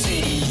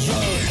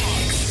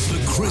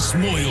 The Chris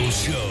Moyle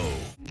Show.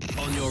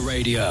 On your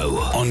radio,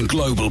 on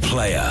Global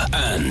Player,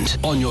 and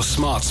on your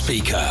smart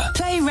speaker.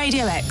 Play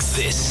Radio X.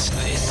 This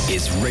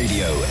is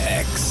Radio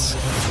X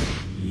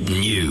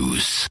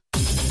News.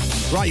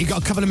 Right, you've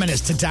got a couple of minutes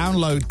to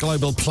download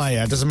Global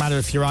Player. Doesn't matter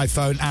if you're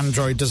iPhone,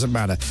 Android, doesn't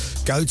matter.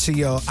 Go to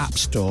your app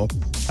store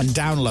and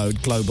download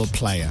Global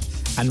Player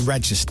and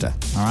register,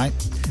 all right?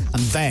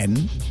 And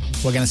then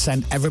we're going to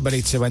send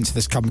everybody to enter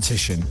this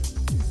competition.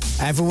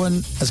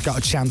 Everyone has got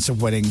a chance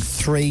of winning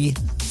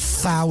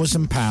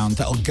 £3,000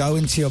 that'll go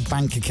into your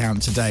bank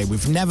account today.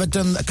 We've never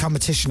done a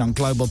competition on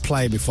Global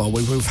Play before.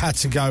 We've had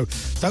to go,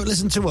 don't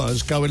listen to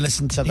us, go and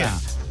listen to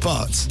that.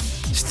 But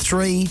it's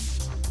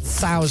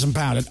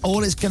 £3,000, and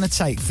all it's going to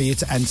take for you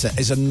to enter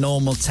is a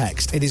normal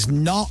text. It is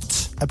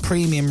not a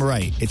premium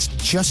rate. It's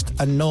just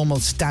a normal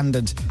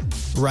standard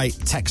rate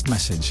text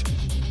message.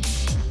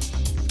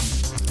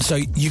 So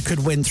you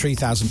could win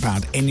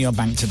 £3,000 in your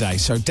bank today.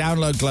 So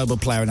download Global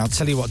Player, and I'll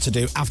tell you what to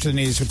do after the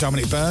news with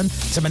Dominic Byrne.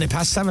 It's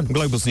 7:10.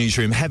 Global's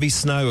newsroom. Heavy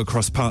snow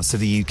across parts of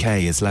the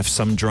UK has left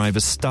some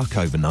drivers stuck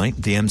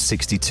overnight. The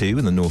M62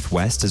 in the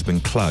northwest has been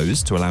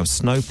closed to allow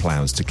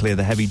snowplows to clear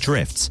the heavy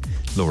drifts.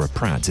 Laura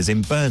Pratt is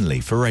in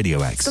Burnley for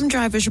Radio X. Some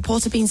drivers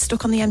reported being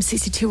stuck on the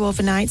M62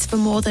 overnight for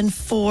more than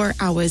 4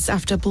 hours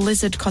after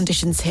blizzard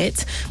conditions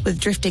hit, with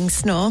drifting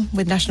snow,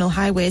 with National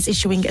Highways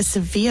issuing a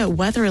severe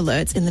weather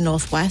alert in the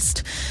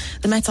northwest.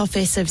 The Met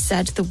Office have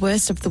said the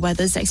worst of the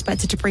weather is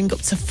expected to bring up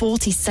to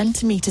 40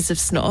 centimetres of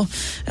snow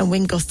and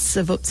wind gusts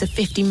of up to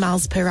 50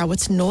 miles per hour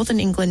to northern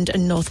England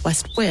and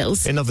northwest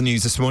Wales. In other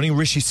news this morning,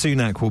 Rishi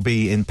Sunak will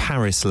be in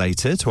Paris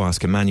later to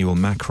ask Emmanuel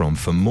Macron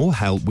for more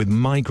help with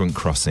migrant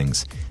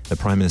crossings. The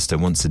Prime Minister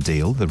wants a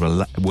deal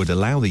that would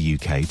allow the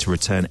UK to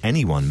return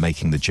anyone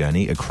making the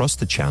journey across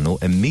the Channel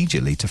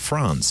immediately to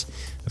France.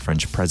 The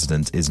French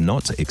President is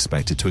not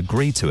expected to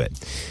agree to it.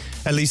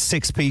 At least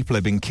 6 people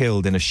have been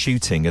killed in a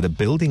shooting at a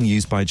building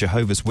used by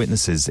Jehovah's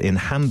Witnesses in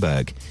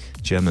Hamburg.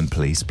 German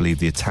police believe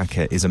the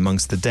attacker is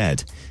amongst the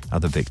dead.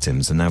 Other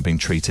victims are now being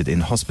treated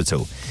in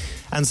hospital.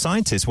 And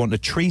scientists want a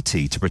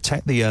treaty to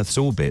protect the Earth's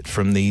orbit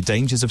from the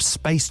dangers of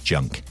space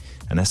junk.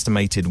 An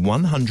estimated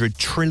 100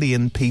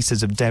 trillion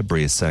pieces of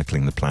debris are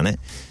circling the planet.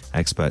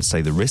 Experts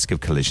say the risk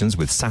of collisions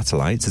with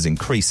satellites is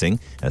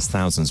increasing as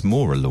thousands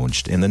more are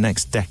launched in the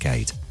next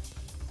decade.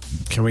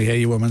 Can we hear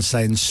you, woman,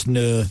 saying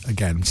snur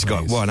again? It's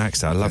got what an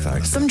accent. I love that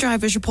accent. Some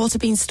drivers reported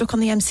being stuck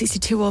on the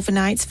M62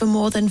 overnight for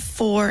more than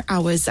 4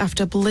 hours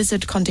after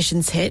blizzard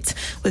conditions hit,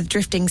 with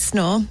drifting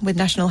snow, with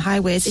National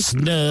Highways.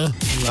 Snur.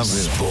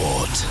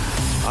 Sport.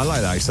 I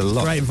like that. It's a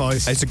lot. Great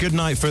voice. It's a good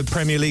night for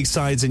Premier League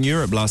sides in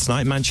Europe last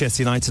night.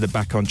 Manchester United are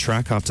back on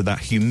track after that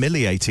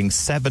humiliating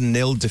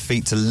 7-0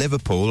 defeat to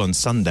Liverpool on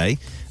Sunday.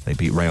 They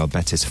beat Real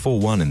Betis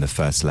 4-1 in the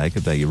first leg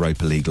of their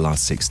Europa League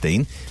last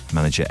 16.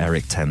 Manager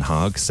Erik ten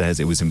Hag says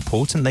it was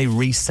important they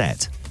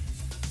reset.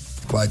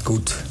 Quite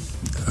good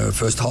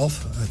first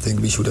half. I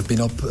think we should have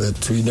been up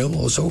 3-0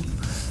 or so.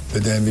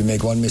 But then we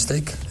make one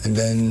mistake. And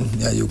then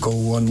you go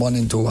 1-1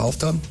 into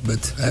halftime.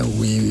 But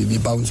we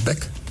bounce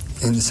back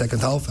in the second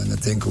half, and I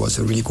think it was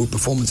a really good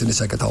performance in the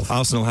second half.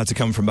 Arsenal had to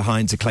come from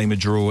behind to claim a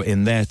draw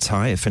in their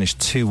tie. It finished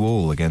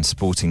 2-2 against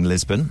Sporting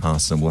Lisbon.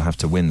 Arsenal will have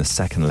to win the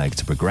second leg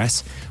to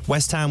progress.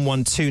 West Ham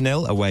won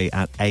 2-0 away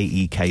at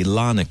AEK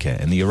Larnaca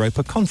in the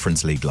Europa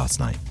Conference League last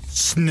night.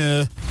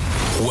 Snur.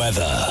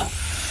 Weather.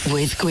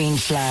 With Green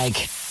Flag.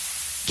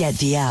 Get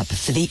the app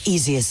for the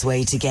easiest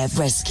way to get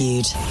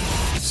rescued.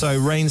 So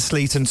rain,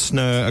 sleet and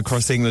snow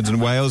across England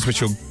and Wales,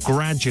 which will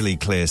gradually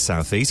clear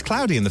southeast.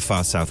 Cloudy in the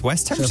far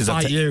southwest. Temperatures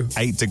up to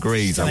 8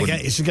 degrees.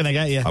 She's going to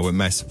get you. I wouldn't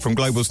mess. From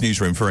Global's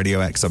newsroom for Radio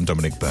X, I'm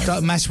Dominic Byrne.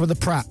 Don't mess with the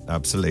Pratt.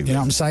 Absolutely. You know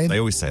what I'm saying? They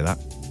always say that.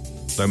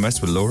 Don't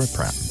mess with Laura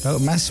Pratt.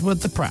 Don't mess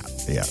with the Pratt.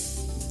 Yeah.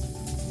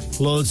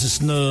 Loads of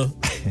snow.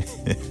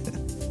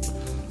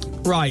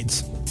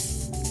 Right.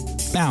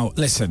 Now,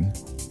 listen.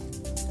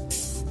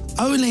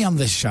 Only on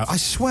this show. I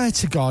swear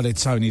to God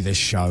it's only this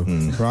show,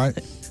 right?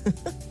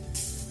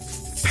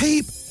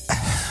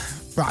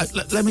 Right,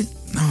 let me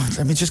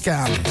just get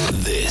out of it.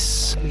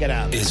 This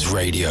is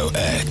Radio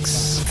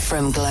X.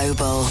 From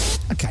Global.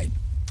 Okay.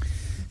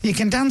 You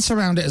can dance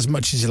around it as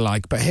much as you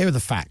like, but here are the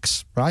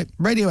facts, right?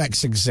 Radio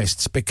X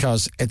exists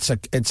because it's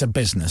a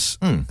business.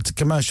 It's a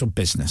commercial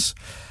business.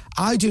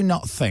 I do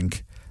not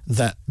think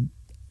that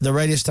the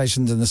radio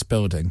stations in this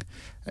building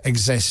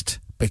exist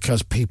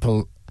because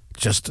the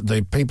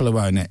people who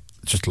own it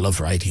just love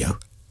radio.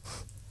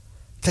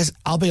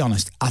 I'll be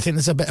honest, I think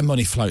there's a bit of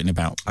money floating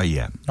about. Oh,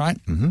 yeah. Right?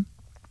 Mm-hmm.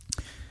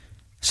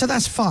 So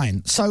that's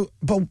fine.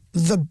 But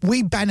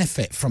we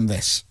benefit from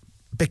this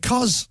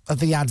because of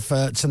the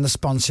adverts and the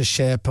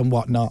sponsorship and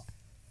whatnot.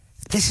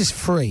 This is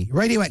free.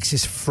 Radio X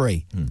is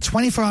free.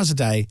 24 hours a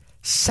day,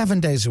 7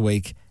 days a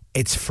week,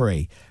 it's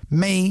free.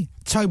 Me,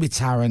 Toby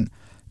Tarrant,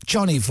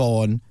 Johnny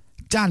Vaughan,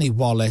 Danny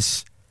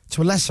Wallace,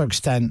 to a lesser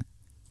extent,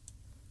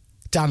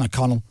 Dan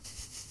O'Connell.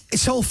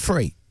 It's all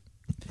free.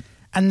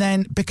 And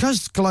then,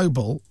 because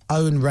Global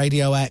own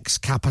Radio X,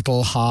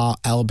 Capital,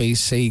 Heart,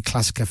 LBC,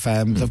 Classic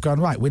FM, they've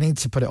gone, right, we need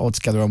to put it all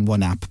together on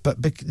one app. But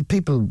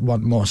people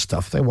want more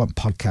stuff. They want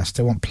podcasts,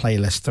 they want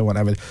playlists, they want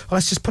everything. Well,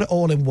 let's just put it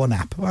all in one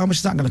app. Well, how much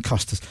is that going to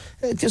cost us?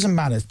 It doesn't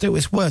matter.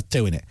 It's worth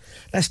doing it.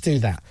 Let's do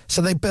that.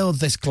 So they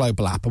build this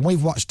Global app, and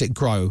we've watched it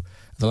grow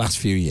the last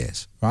few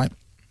years, right?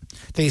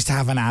 They used to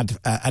have an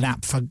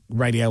app for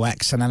Radio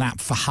X and an app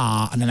for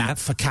Heart and an app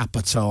for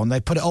Capital, and they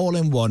put it all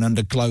in one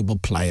under Global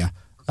Player.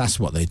 That's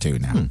what they do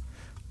now.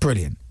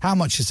 Brilliant. How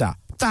much is that?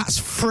 That's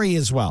free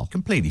as well.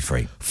 Completely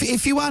free.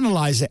 If you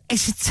analyse it,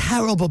 it's a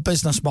terrible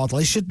business model.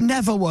 It should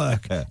never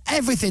work.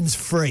 Everything's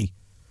free.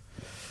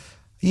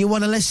 You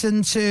want to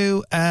listen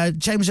to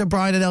James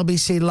O'Brien and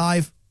LBC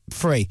live?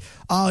 Free.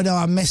 Oh, no,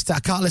 I missed that. I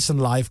can't listen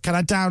live. Can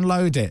I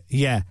download it?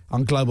 Yeah,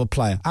 on Global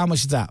Player. How much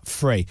is that?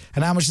 Free.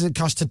 And how much does it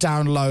cost to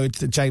download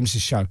the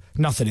James's show?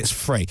 Nothing. It's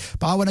free.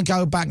 But I want to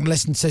go back and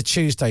listen to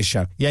Tuesday's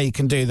show. Yeah, you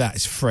can do that.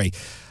 It's free.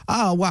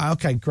 Oh, wow.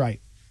 Okay, great.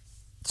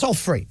 It's all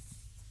free.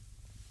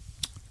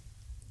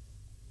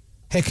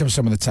 Here comes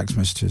some of the text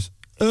messages.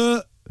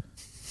 Do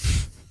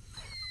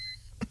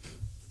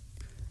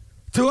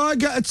I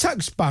get a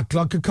text back,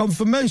 like a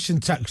confirmation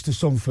text or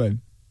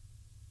something?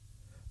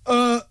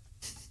 I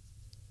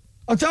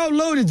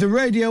downloaded the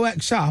Radio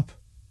X app.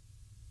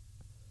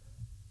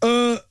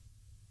 I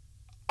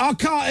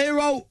can't hear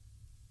out.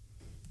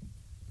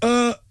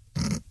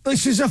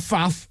 This is a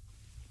faff.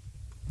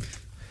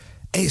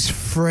 It's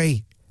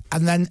free.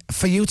 And then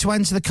for you to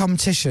enter the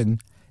competition,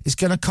 it's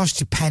going to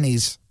cost you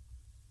pennies,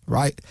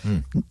 right?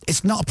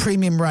 It's not a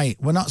premium rate.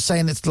 We're not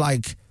saying it's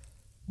like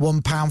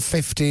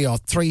 £1.50 or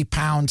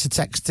 £3 to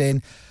text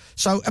in.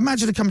 So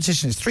imagine a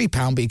competition is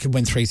 £3, but you can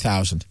win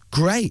 3,000.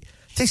 Great.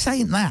 This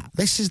ain't that.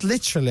 This is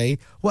literally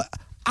what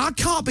I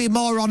can't be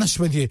more honest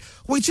with you.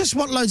 We just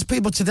want loads of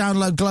people to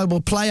download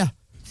Global Player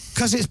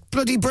because it's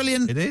bloody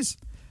brilliant. It is.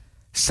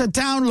 So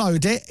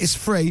download it. It's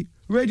free.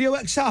 Radio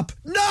X app.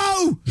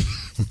 No!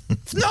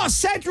 It's not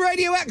said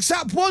Radio X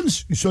app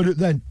once. You said it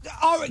then.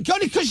 All right,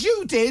 only because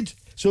you did.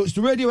 So it's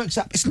the Radio X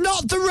app. It's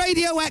not the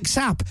Radio X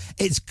app.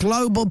 It's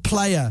Global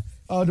Player.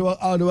 How do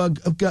I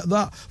get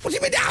that? What do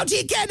you mean, how do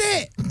you get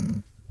it?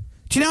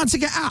 Do you know how to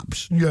get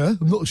apps? Yeah,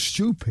 I'm not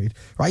stupid.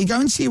 Right, you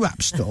go into your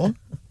app store.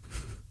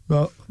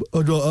 Right,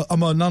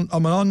 I'm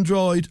an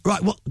Android.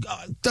 Right, well,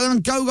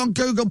 go on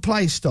Google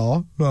Play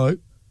Store. Right.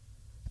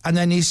 And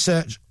then you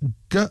search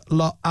I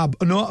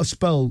know how to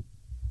spell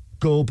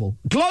Global.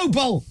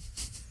 Global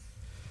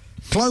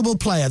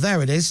Player,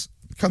 there it is.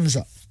 Comes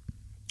up.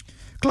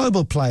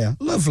 Global Player,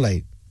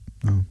 lovely.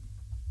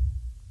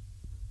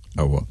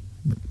 Oh, what?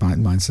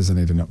 Mine says I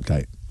need an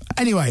update.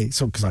 Anyway,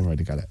 so because I've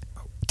already got it.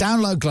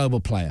 Download Global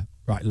Player.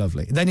 Right,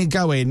 lovely. Then you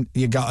go in,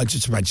 you got to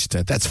just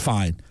register. That's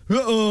fine. I've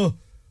got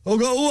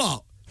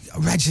what?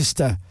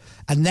 Register.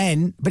 And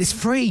then, but it's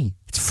free.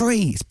 It's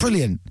free. It's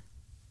brilliant.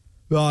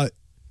 Right.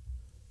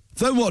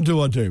 Then what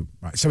do I do?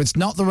 Right, so it's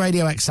not the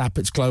Radio X app,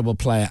 it's Global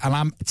Player. And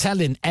I'm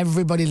telling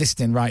everybody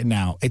listening right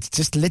now, it's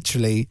just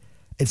literally,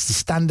 it's the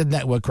standard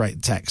network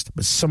rate text,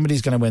 but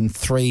somebody's going to win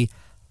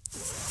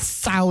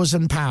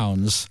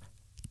 £3,000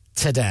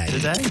 today.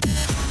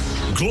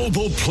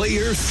 Global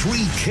Player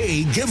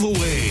 3K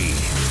giveaway.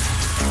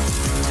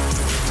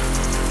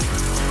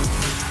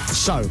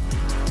 So,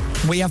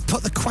 we have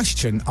put the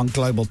question on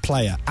Global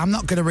Player. I'm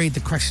not going to read the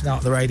question out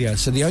of the radio,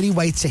 so the only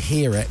way to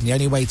hear it and the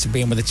only way to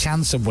be in with a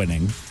chance of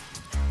winning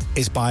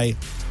is by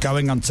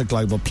going onto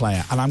Global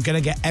Player. And I'm going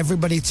to get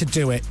everybody to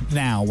do it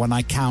now when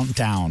I count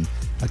down.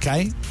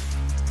 Okay?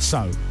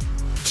 So,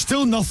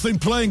 still nothing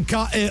playing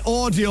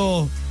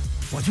audio.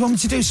 What do you want me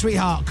to do,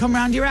 sweetheart? Come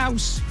round your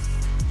house.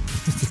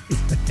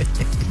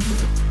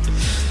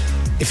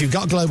 If you've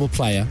got Global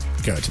Player,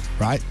 good,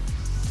 right?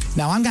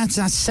 Now, I'm going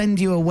to send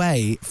you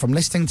away from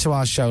listening to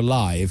our show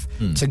live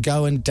to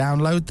go and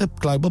download the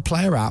Global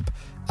Player app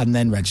and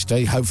then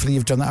register. Hopefully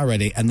you've done that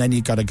already, and then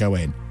you've got to go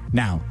in.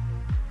 Now,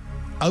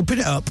 open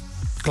it up,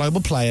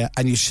 Global Player,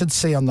 and you should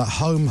see on the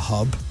home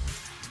hub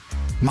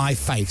my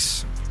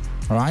face,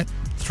 all right?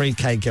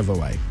 3K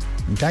giveaway,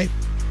 okay?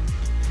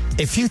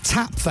 If you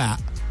tap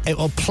that, it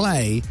will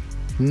play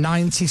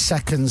 90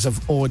 seconds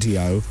of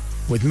audio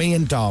with me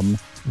and Dom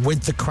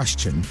with the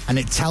question, and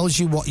it tells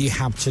you what you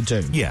have to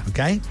do. Yeah.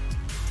 Okay?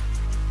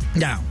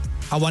 Now,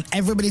 I want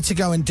everybody to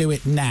go and do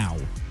it now.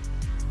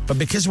 But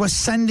because we're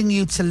sending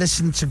you to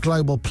listen to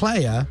Global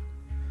Player,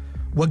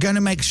 we're going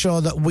to make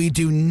sure that we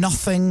do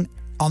nothing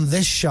on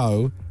this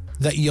show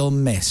that you'll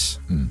miss.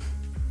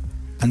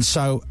 And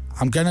so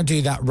I'm going to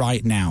do that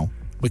right now.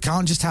 We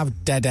can't just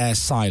have dead air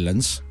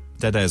silence.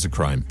 Dead air's a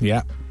crime.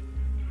 Yeah.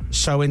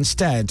 So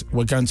instead,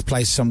 we're going to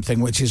play something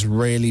which is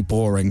really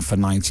boring for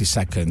 90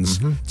 seconds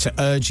to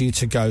urge you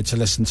to go to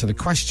listen to the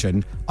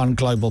question on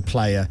Global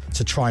Player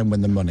to try and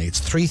win the money.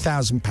 It's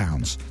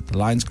 £3,000. The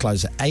lines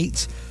close at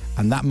 8,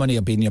 and that money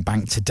will be in your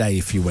bank today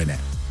if you win it.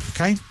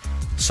 Okay?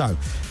 So,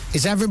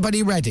 is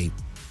everybody ready?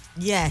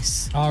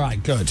 Yes. All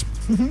right, good.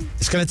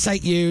 It's going to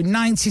take you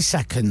 90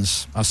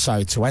 seconds or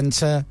so to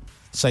enter,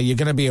 so you're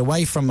going to be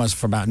away from us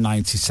for about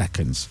 90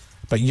 seconds.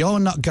 But you're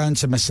not going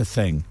to miss a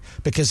thing,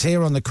 because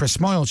here on the Chris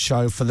Moyle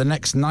Show for the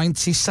next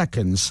 90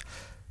 seconds,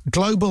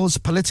 Global's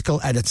political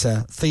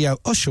editor, Theo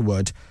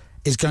Usherwood,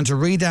 is going to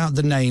read out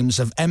the names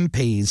of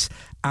MPs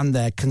and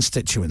their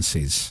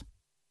constituencies.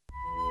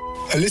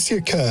 Alicia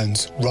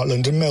Kearns,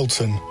 Rutland and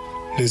Melton.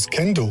 Liz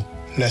Kendall,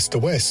 Leicester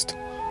West.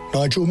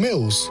 Nigel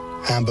Mills,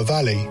 Amber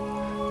Valley.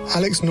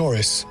 Alex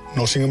Norris,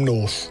 Nottingham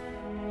North.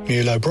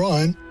 Neil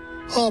O'Brien,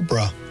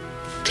 Harborough.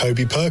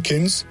 Toby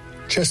Perkins,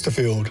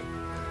 Chesterfield.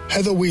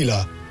 Heather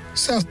Wheeler,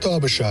 South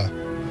Derbyshire.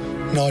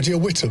 Nadia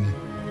Whittam,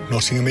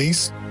 Nottingham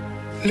East.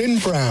 Lynn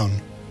Brown,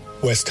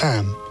 West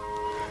Ham.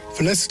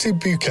 Felicity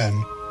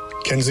Buchan,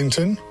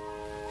 Kensington.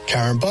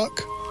 Karen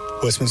Buck,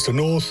 Westminster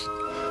North.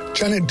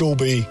 Janet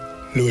Dalby,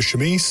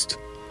 Lewisham East.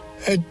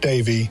 Ed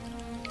Davey,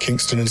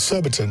 Kingston and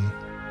Surbiton.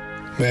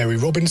 Mary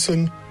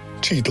Robinson,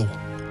 Cheadle.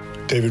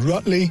 David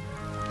Rutley,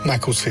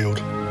 Macclesfield.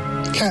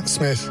 Cat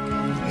Smith,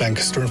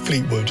 Lancaster and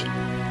Fleetwood.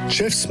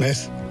 Jeff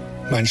Smith,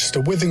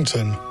 Manchester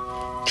Withington.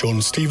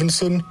 John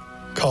Stevenson,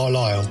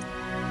 Carlisle.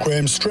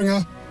 Graham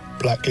Stringer,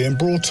 Blackley and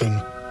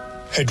Broughton.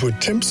 Edward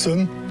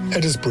Timpson,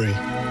 Edisbury.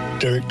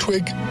 Derek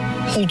Twigg,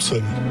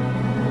 Halton.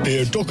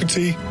 Leo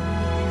Doherty,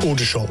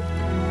 Aldershot.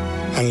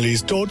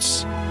 Annalise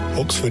Dodds,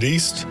 Oxford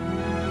East.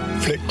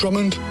 Flick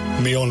Drummond,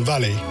 Meon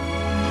Valley.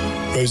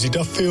 Rosie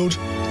Duffield,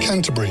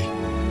 Canterbury.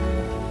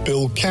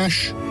 Bill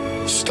Cash,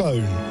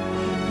 Stone.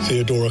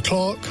 Theodora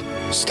Clark,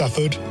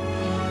 Stafford.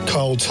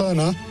 Carl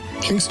Turner,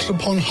 Kingston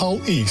upon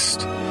Hull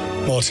East.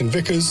 Martin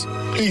Vickers,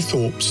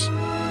 Cleethorpes.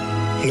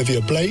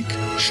 Olivia Blake,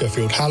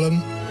 Sheffield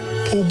Hallam.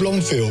 Paul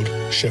Blomfield,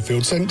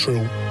 Sheffield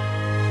Central.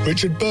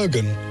 Richard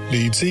Bergen,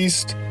 Leeds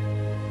East.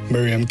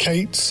 Miriam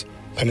Cates,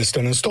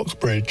 Penistone and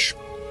Stocksbridge.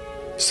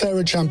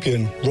 Sarah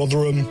Champion,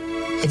 Rotherham.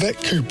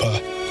 Yvette Cooper,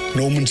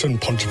 Normanton,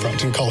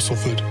 Pontefract and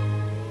Castleford.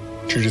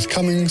 Judith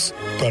Cummings,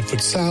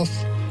 Bradford South.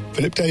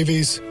 Philip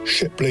Davies,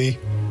 Shipley.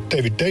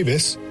 David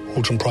Davis,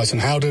 Horton Price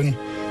and Howden.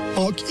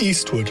 Mark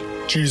Eastwood,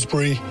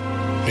 Dewsbury.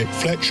 Nick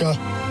Fletcher,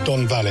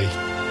 Don Valley.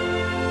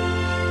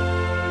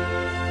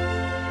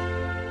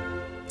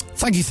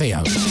 Thank you, Theo.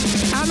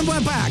 And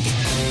we're back.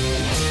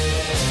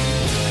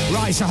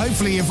 Right, so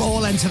hopefully you've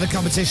all entered the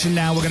competition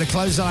now. We're going to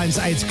close the lines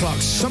at 8 o'clock.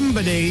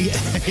 Somebody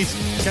is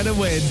going to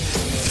win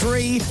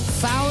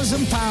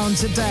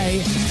 £3,000 a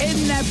day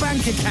in their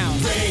bank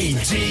account.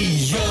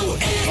 Radio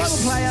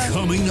X. Player.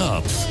 Coming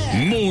up,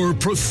 more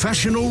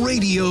professional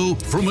radio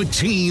from a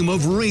team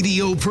of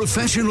radio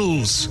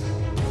professionals.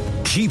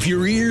 Keep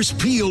your ears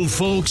peeled,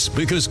 folks,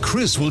 because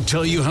Chris will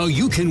tell you how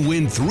you can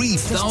win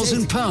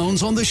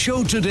 £3,000 on the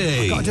show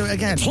today. I've got to do it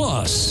again.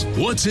 Plus,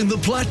 what's in the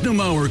Platinum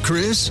Hour,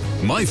 Chris?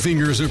 My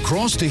fingers are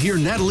crossed to hear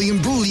Natalie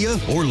Imbruglia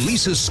or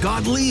Lisa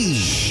Scott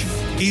Lee.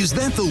 Is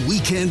that the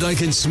weekend I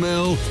can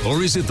smell,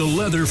 or is it the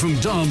leather from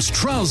Dom's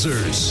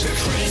trousers? The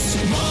Chris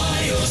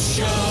Miles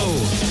Show.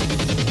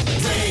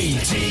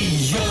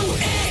 Radio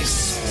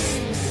X.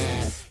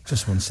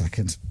 Just 1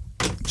 second.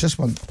 Just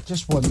one.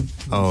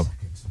 Oh.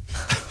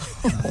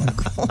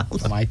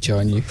 I might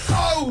join you.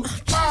 Oh,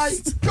 my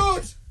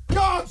good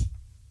God!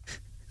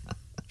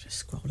 Just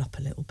scroll up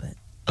a little bit.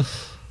 I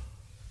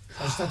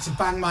just had to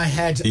bang my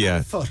head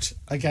and foot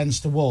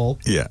against the wall.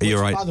 Yeah, which,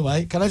 you're right. By the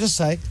way, can I just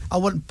say, I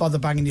wouldn't bother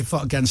banging your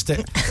foot against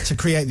it to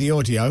create the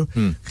audio,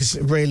 because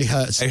it really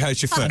hurts. It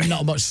hurts your foot. And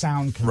not much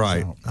sound comes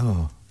out.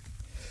 Oh.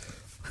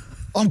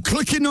 I'm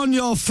clicking on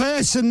your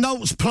face and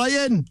notes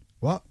playing.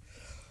 What?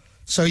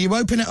 So you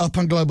open it up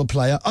on Global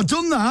Player. I've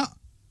done that.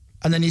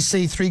 And then you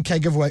see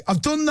 3K giveaway.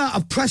 I've done that.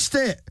 I've pressed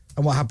it.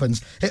 And what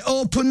happens? It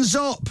opens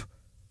up.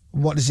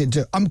 What does it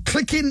do? I'm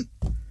clicking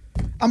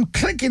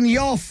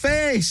your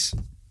face.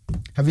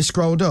 Have you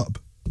scrolled up?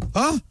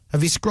 Huh?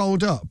 Have you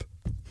scrolled up?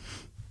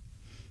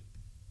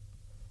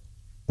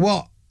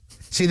 What?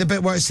 See the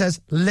bit where it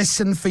says,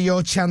 listen for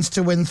your chance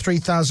to win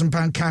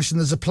 £3,000 cash and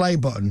there's a play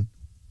button?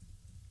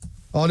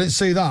 Oh, I didn't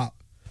see that.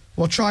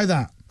 Well, try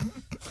that.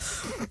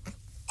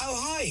 Oh,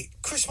 hi.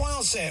 Chris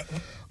Miles here.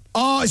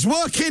 Oh, it's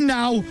working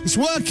now. It's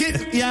working.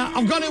 Yeah,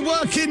 I've got it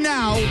working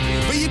now.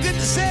 But you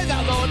didn't say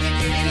that, though, did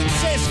you? You didn't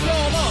say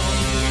scroll up.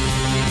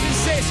 You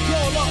didn't say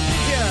scroll up,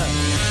 did you?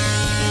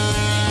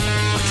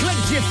 I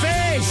clicked your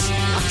face.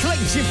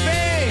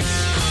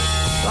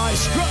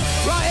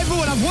 Right,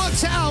 everyone, I've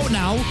worked it out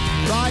now.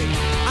 Right,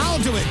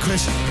 I'll do it,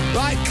 Chris.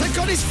 Right, click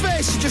on his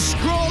face and just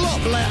scroll up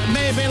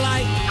maybe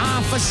like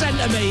half a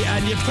centimetre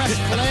and you press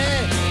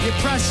play.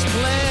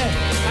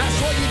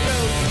 That's what you do.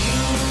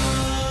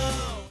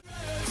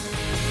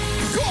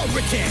 Go on,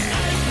 Ricky.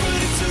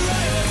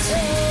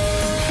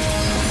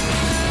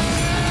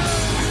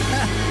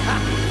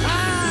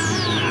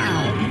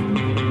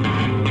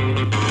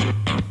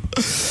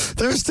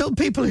 There are still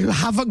people who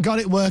haven't got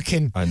it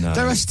working. I know.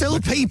 There are still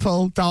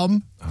people,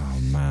 Dom. Oh,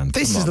 man.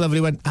 This is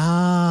lovely when...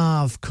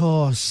 Ah, of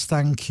course.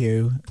 Thank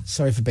you.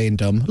 Sorry for being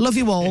dumb. Love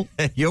you all.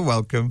 You're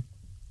welcome.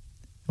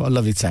 What a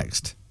lovely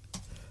text.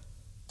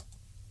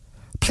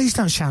 Please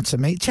don't shout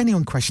at me.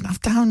 Genuine question. I've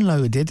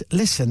downloaded,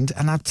 listened,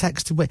 and I've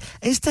texted with...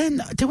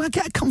 Do I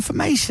get a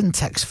confirmation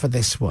text for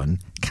this one?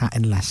 Cat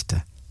in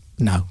Leicester.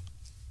 No.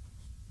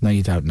 No,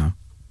 you don't know.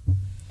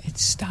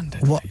 It's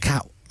standard. What,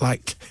 Cat?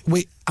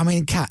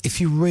 Kat, if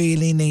you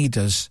really need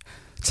us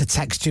to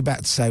text you back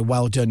to say,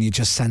 well done, you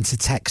just sent a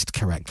text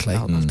correctly.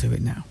 I'll do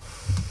it now.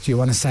 Do you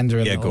want to send her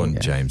a go on,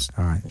 James.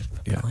 All right.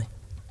 Yeah.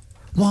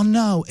 Well,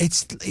 no,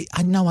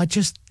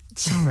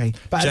 sorry.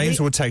 But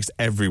James will text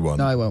everyone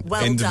No, I won't.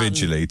 Well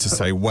individually to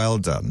say, well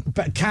done.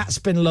 But Kat's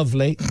been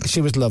lovely. She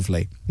was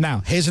lovely.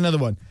 Now, here's another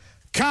one.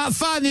 Can't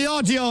find the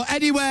audio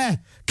anywhere.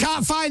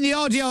 Can't find the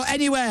audio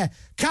anywhere.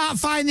 Can't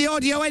find the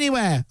audio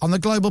anywhere on the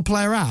Global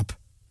Player app.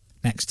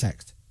 Next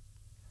text.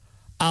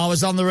 I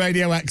was on the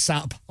Radio X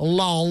app.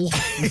 Lol.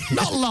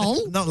 Not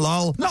lol. Not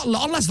lol. Not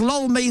lol, unless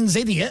lol means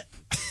idiot.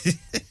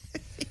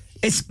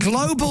 It's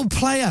Global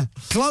Player.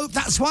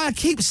 That's why I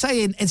keep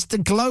saying it's the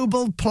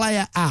Global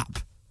Player app.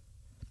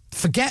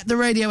 Forget the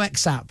Radio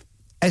X app.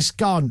 It's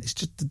gone.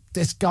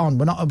 It's gone.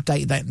 We're not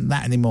updating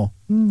that anymore.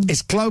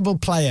 It's Global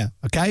Player,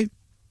 okay?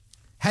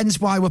 Hence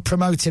why we're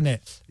promoting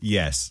it.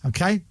 Yes.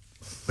 Okay?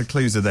 The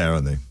clues are there,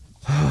 aren't they?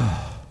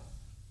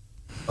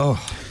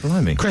 Oh,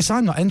 blimey. Chris,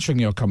 I'm not entering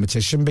your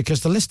competition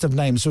because the list of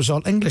names was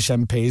all English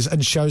MPs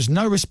and shows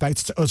no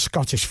respect to us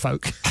Scottish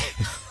folk.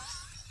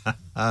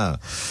 By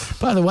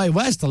the way,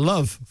 where's the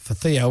love for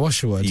Theo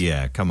Usherwood?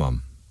 Yeah, come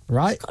on.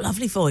 Right? Got a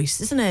lovely voice,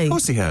 isn't he? Of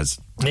course he has.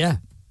 Yeah.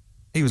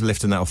 He was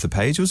lifting that off the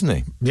page, wasn't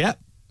he? Yeah.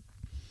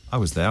 I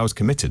was there. I was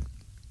committed.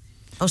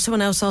 Oh,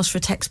 someone else asked for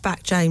a text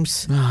back,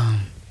 James.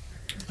 Oh.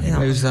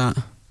 Who's that?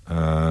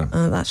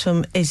 That's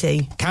from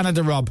Izzy.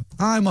 Canada Rob.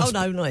 No,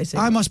 not Izzy.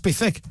 I must be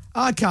thick.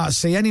 I can't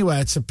see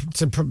anywhere to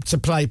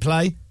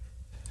play.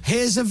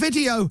 Here's a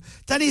video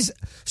that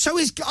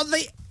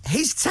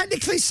he's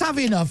technically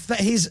savvy enough that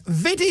he's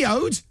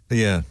videoed,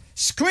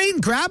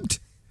 screen grabbed,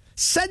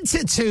 sent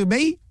it to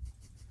me.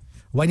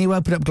 When you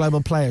open up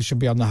Global Player, it should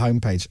be on the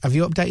homepage. Have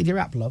you updated your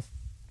app, love?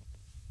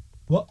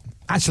 What?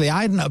 Actually,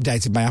 I hadn't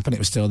updated my app and it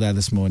was still there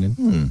this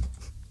morning.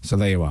 So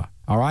there you are.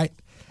 All right.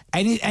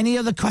 Any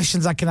other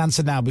questions I can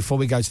answer now before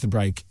we go to the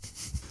break?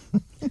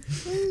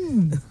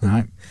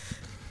 Right.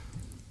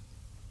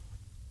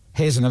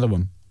 Here's another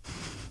one.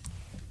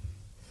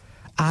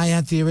 I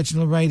had the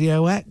original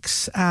Radio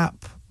X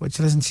app,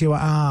 which I listened to you.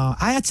 I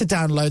had to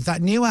download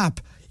that new app.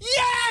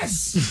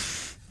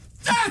 Yes!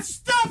 That's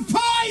the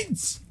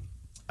point!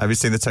 Have you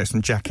seen the text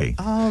from Jackie?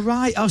 Oh,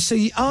 right. So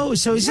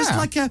is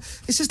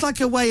this like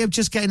a way of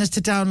just getting us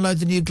to download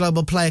the new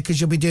Global Player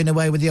because you'll be doing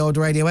away with the old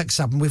Radio X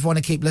app and we want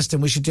to keep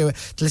listening, we should do it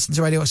to listen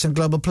to Radio X and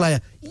Global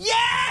Player.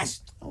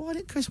 Yes! Oh,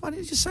 Chris, why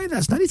didn't you just say that?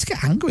 There's no need to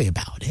get angry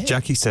about it.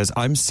 Jackie says,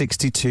 I'm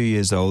 62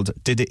 years old,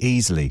 did it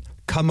easily.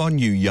 Come on,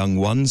 you young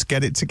ones,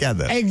 get it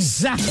together.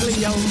 Exactly,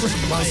 young.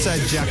 Well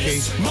said,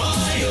 Jackie.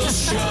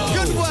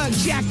 Good work,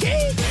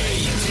 Jackie.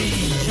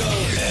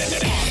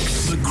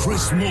 The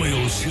Chris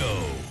Moyle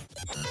Show.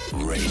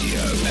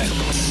 Radio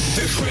X.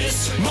 The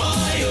Chris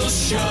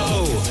Miles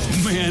Show.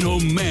 Man, oh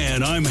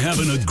man, I'm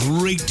having a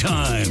great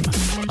time.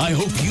 I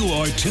hope you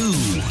are too.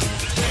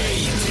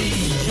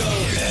 Radio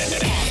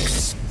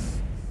X.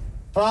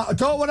 I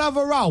don't want to have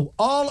a row.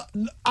 All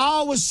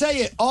I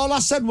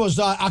said was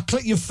I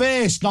clicked your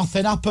face,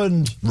 nothing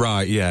happened.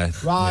 Right, yeah.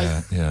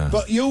 Right. Yeah.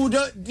 But you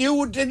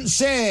didn't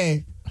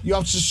say you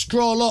have to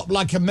scroll up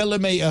like a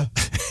millimetre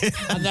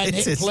and then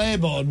hit play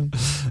button.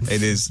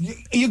 It is.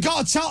 You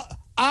got to tell...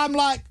 I'm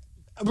like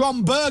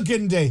Ron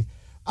Burgundy.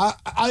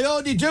 I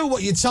only do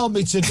what you tell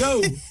me to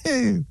do.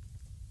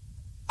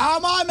 How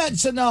am I meant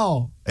to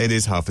know? It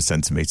is half a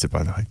centimetre,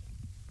 by the way.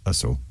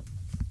 That's all.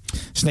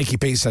 Sneaky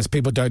Pete says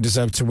people don't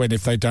deserve to win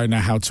if they don't know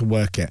how to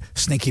work it.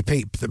 Sneaky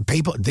Pete,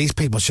 these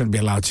people shouldn't be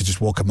allowed to just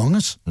walk among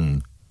us.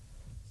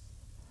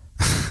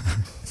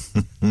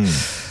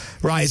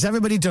 Right, has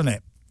everybody done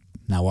it?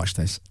 Now watch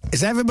this.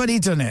 Has everybody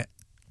done it?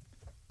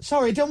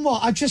 Sorry, done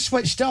what? I just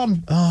switched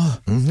on. Oh,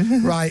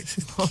 right.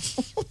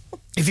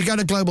 If you go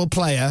to Global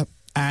Player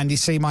and you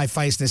see my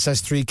face and it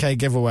says 3K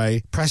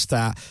giveaway, press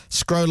that,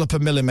 scroll up a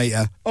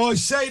millimetre. Oh,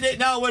 he's saying it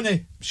now, isn't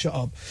he? Shut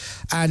up.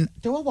 And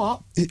do a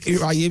what?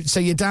 Right, so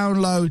you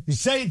download... You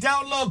say you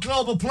download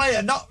Global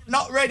Player, not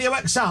Radio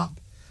X app.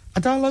 I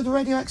download the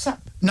Radio X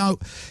app? No.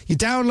 You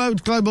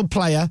download Global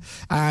Player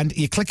and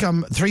you click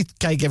on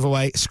 3K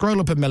giveaway, scroll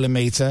up a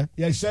millimetre.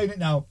 Yeah, he's saying it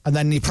now. And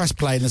then you press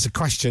play and there's a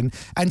question.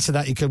 Enter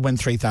that, you could win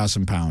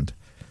 £3,000.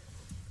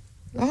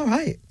 All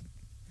right.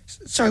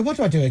 Sorry, what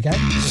do I do again?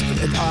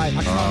 I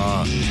can't.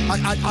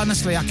 I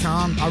honestly, I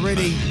can't. I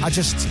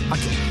can't,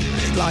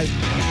 like...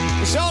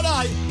 It's all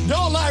right.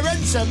 Don't let her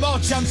enter. More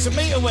chance of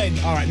me to win.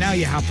 All right, now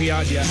you're happy,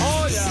 aren't you?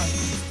 Oh, yeah.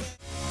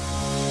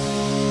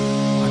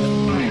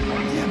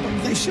 Yeah,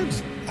 but they should.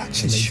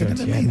 Actually, they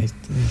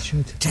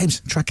should.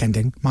 James, track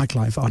ending. Mike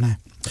Live on air.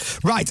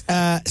 Right,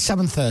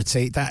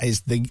 7:30. That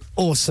is the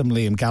awesome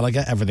Liam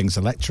Gallagher. Everything's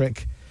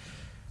electric.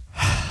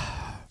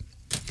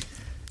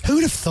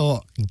 Who'd have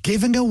thought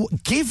giving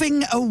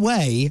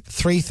away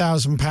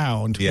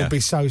 £3,000 would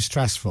be so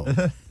stressful?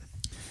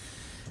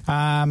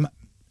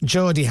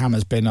 Geordie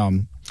Hammer's been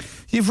on.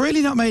 You've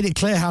really not made it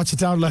clear how to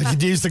download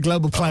and use the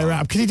Global Player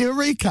app. Can you do a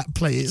recap,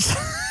 please?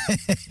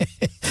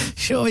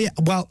 Sure, yeah.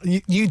 Well,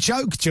 you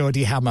joke,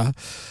 Geordie Hammer,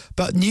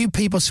 but new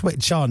people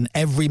switch on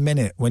every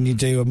minute when you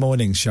do a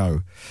morning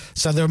show.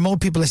 So there are more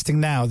people listening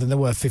now than there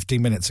were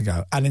 15 minutes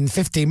ago. And in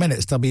 15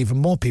 minutes, there'll be even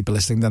more people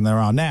listening than there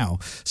are now.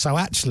 So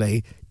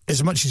actually...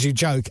 as much as you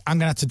joke, I'm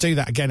going to have to do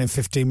that again in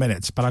 15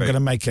 minutes, but I'm going to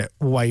make it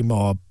way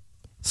more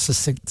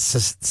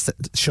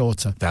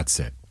shorter. That's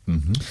it.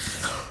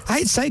 I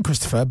hate to say it,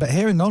 Christopher, but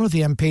hearing all of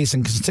the MPs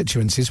and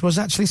constituencies was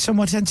actually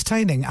somewhat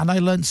entertaining, and I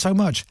learnt so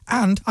much.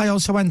 And I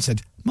also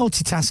entered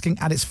multitasking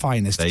at its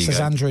finest, says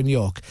Andrew in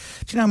York.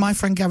 Do you know, my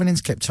friend Gavin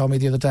Inskip told me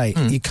the other day,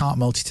 you can't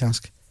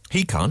multitask.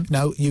 He can't?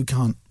 No, you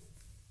can't.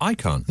 I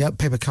can't? Yep,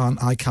 Pippa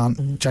can't, I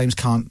can't, James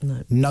can't.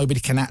 No.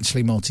 Nobody can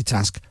actually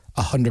multitask.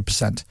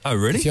 100%. Oh,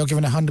 really? If you're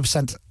given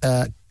 100%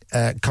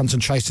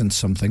 concentration to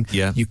something,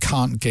 you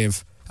can't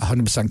give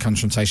 100%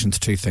 concentration to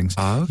two things.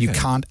 Oh, okay. You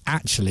can't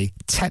actually,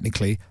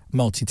 technically,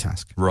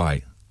 multitask.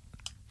 Right.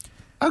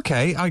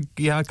 Okay, I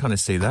kind of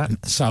see that.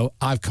 So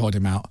I've called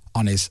him out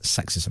on his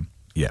sexism.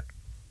 Yeah,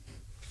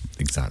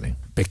 exactly.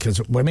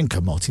 Because women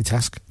can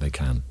multitask. They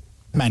can.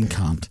 Men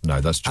can't. No,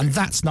 that's true. And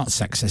that's not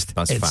sexist.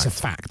 It's a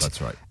fact. That's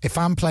right. If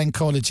I'm playing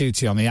Call of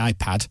Duty on the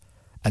iPad...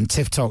 and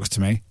Tiff talks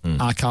to me,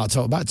 I can't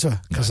talk back to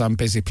her because I'm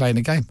busy playing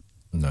a game.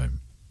 No.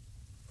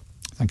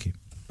 Thank you.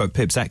 But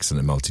Pip's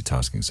excellent at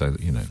multitasking, so,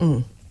 you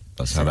know,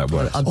 that's how that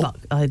works.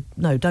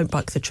 No, don't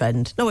buck the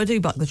trend. No, I do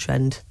buck the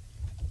trend.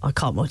 I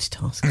can't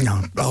multitask.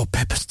 No. Oh,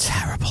 Pippa's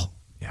terrible.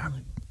 Yeah.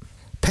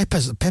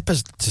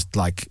 Pippa's just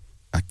like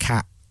a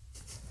cat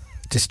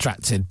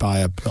distracted by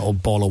a little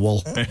ball of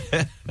wool.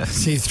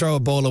 So you throw a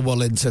ball of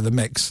wool into the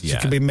mix. She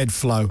can be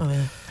mid-flow. Oh,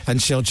 yeah. And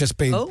she'll just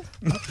be... Oh.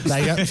 There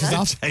you go. She's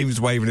off.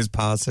 James waving his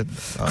parson.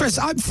 Chris,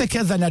 I'm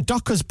thicker than a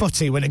Docker's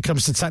butty when it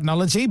comes to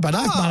technology, but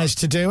I've managed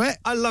to do it.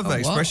 I love that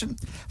expression.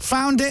 What?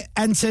 Found it,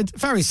 entered,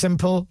 very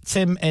simple,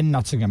 Tim in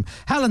Nottingham.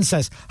 Helen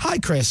says, hi,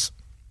 Chris.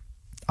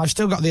 I've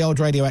still got the old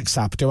Radio X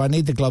app. Do I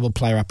need the Global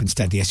Player app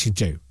instead? Yes, you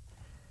do.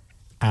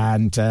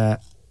 And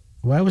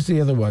where was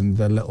the other one,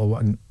 the little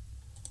one?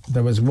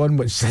 There was one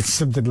which said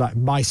something like,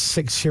 my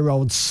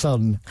 6-year-old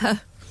son...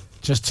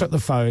 just took the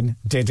phone,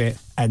 did it,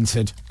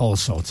 entered, all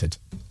sorted.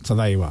 So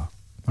there you are.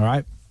 All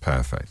right?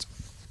 Perfect.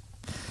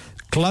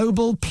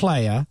 Global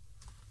Player,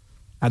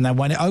 and then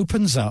when it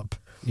opens up,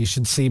 you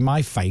should see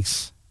my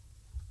face,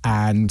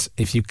 and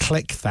if you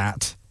click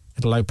that,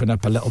 it'll open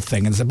up a little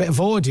thing, and there's a bit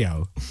of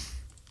audio.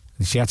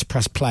 And she had to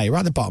press play right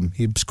at the bottom.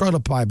 You scroll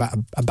up by about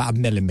a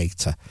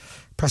millimetre,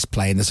 press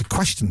play, and there's a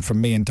question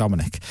from me and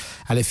Dominic.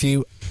 And if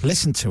you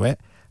listen to it,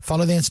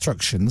 follow the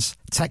instructions,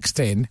 text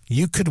in,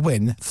 you could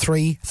win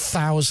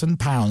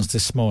 £3,000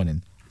 this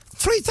morning.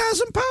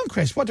 £3,000,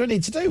 Chris? What do I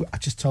need to do? I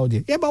just told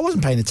you. Yeah, but I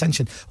wasn't paying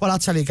attention. Well, I'll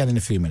tell you again in a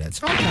few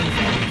minutes. Okay.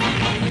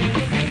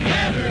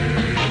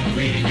 Letters,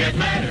 we get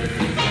letters.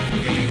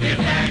 We get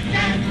back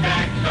and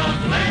back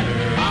the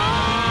letters.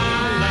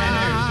 Ah,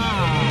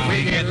 letters.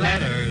 We get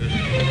letters.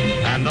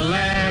 And the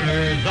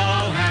letters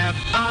all have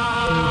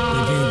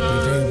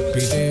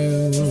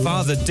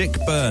Father Dick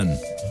Byrne.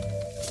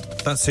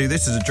 That's who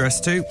this is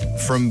addressed to.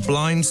 From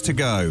Blinds to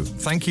Go.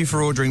 Thank you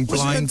for ordering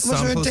blind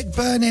samples. Was there a Dick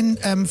Byrne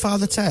in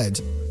Father Ted?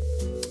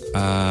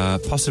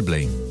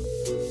 Possibly.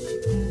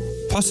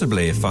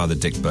 Possibly a Father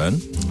Dick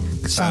Byrne.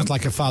 Sounds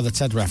like a Father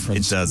Ted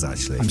reference. It does,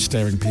 actually. I'm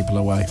steering people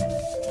away.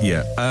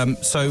 Yeah.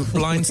 So,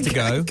 Blinds to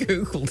Go. I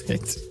Googled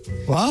it.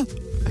 What?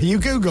 You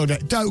Googled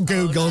it. Don't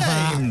Google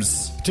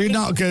that. Do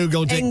not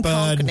Google Dick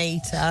Byrne.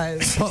 Incognito.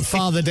 Put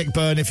Father Dick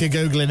Byrne if you're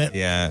Googling it.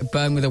 Yeah.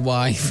 Byrne with a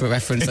Y for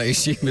reference, I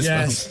assume, as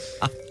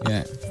well.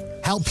 Yeah.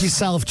 Help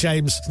yourself,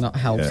 James. It's not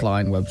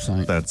helpline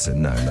website. That's it.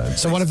 No.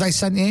 So what have they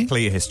sent you?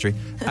 Clear history.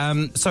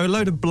 So a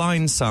load of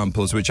blind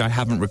samples, which I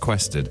haven't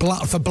requested.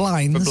 For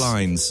blinds? For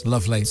blinds.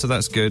 Lovely. So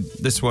that's good.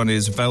 This one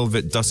is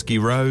Velvet Dusky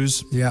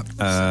Rose. Yep.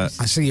 I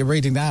see you're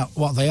reading out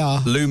what they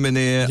are.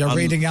 Lumineer. You're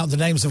reading out the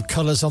names of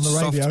colours on the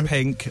radio. Soft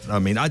pink. I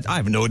mean, I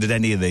haven't ordered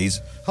any of these.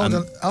 Hold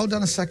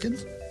on a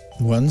second.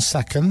 1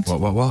 second.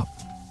 What?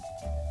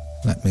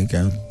 Let me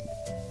go.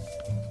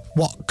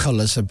 What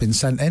colours have been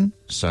sent in?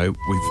 So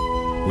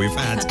we've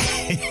had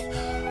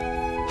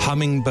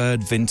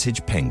Hummingbird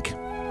Vintage Pink,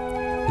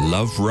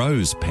 Love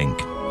Rose Pink,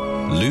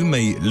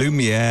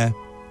 Lumiere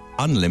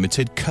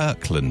Unlimited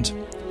Kirkland,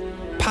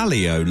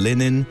 Paleo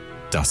Linen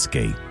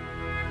Dusky.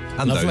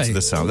 And Lovely. those are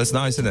the sound. That's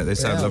nice, isn't it? They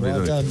sound lovely.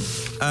 Well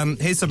done.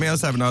 Here's something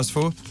else I haven't asked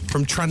for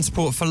from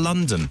Transport for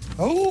London.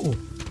 Oh.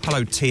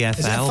 Hello, TFL.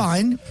 Is that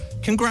fine?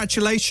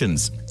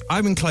 Congratulations.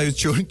 I've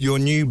enclosed your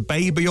new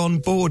Baby on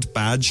Board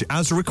badge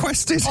as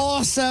requested.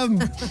 Awesome.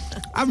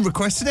 I haven't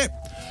requested it.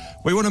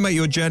 We want to make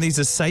your journeys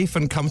as safe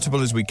and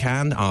comfortable as we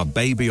can. Our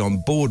Baby on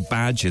Board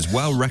badge is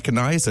well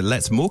recognised and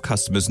lets more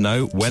customers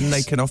know when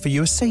they can offer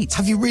you a seat.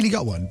 Have you really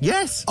got one?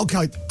 Yes.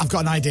 Okay, I've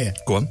got an idea.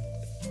 Go on.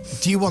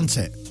 Do you want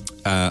it?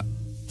 I'm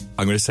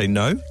going to say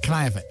no. Can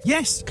I have it?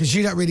 Yes. Because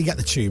you don't really get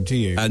the tube, do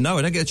you? No,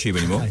 I don't get the tube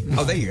anymore.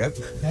 Oh, there you go.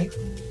 Okay.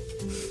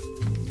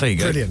 There you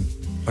go. Brilliant.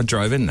 I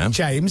drive in now.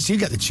 James, you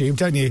get the tube,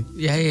 don't you?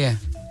 Yeah.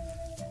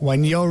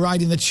 When you're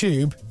riding the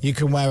tube, you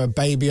can wear a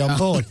baby on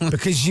board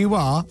because you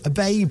are a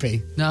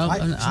baby. No,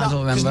 right? I don't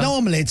remember. Because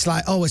normally it's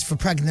like, it's for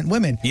pregnant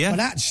women. Yeah.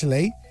 But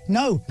actually,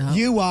 no,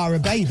 you are a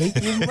baby. You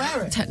can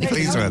wear it. Technically,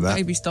 Please wear that.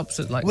 Baby stops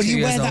at like Will 2 you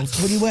years wear old.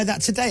 that? Will you wear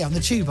that today on the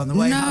tube on the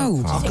way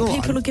home? I think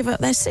people will give up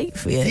their seat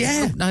for you.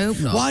 Yeah, I hope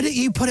not. Why don't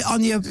you put it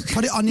on your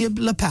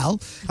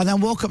lapel and then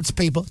walk up to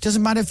people?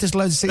 Doesn't matter if there's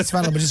loads of seats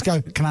available. Just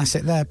go. Can I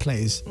sit there,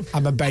 please?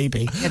 I'm a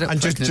baby. And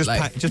just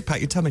pat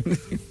your tummy.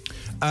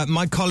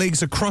 My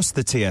colleagues across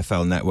the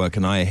TFL network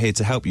and I are here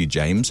to help you,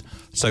 James.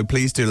 So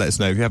please do let us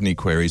know if you have any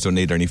queries or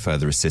need any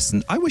further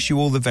assistance. I wish you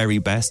all the very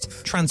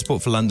best.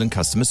 Transport for London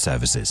Customer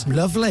Services.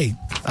 Lovely.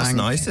 That's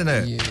nice, isn't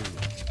it? Do you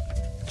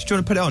want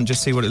to put it on,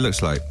 just see what it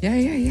looks like?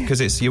 Yeah.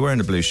 Because you're wearing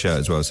a blue shirt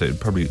as well, so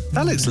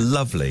that looks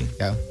lovely.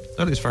 Yeah.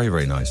 That looks very,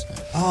 very nice.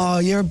 Oh,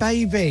 you're a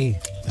baby.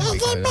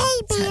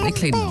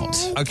 Technically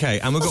not. Okay,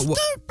 and we've got what?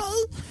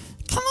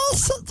 Can I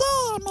sit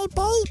down, my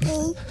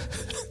baby?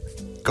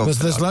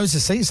 There's loads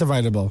of seats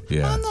available.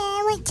 Yeah. I know,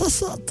 I want to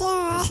sit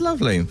down. That's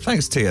lovely.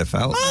 Thanks,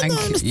 TFL. My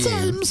name's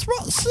James.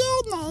 What's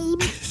your name?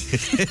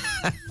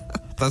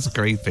 That's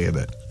creepy, isn't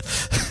it?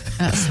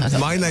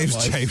 My name's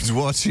James.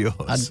 What's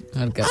yours?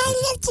 I'd get,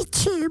 I love the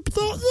tube,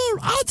 don't you?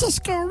 I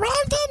just go round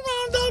and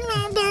round and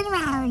round and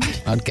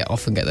round. I'd get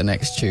off and get the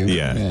next tube.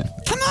 Yeah.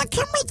 Can I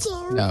come with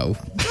you? No.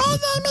 My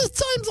name is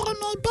James. I'm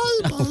a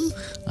baby.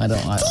 I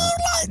don't like Do you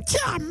like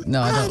jam?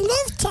 No, I don't.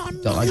 love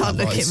jam. Don't like Can't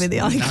that look voice. at me in the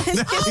eye.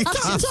 I've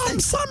got jam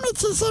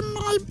sandwiches in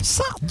my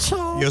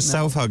satchel. You're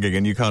self-hugging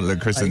and you can't look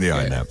Chris in the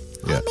eye now.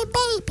 Yeah. I'm a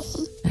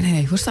baby.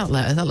 Hey, what's that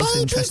letter? That looks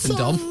interesting,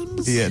 Dom.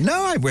 Yeah.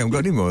 No, we haven't got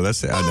any more.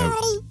 That's it. I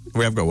know.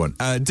 We have got one.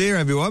 Dear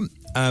everyone,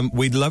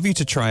 we'd love you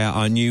to try out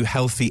our new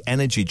healthy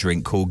energy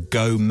drink called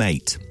Go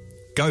Mate.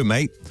 Go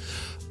Mate.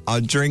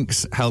 Our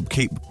drinks help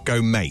keep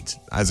Go Mate,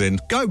 as in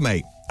Go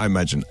Mate, I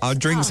imagine. Our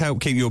drinks help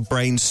keep your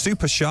brain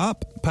super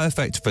sharp,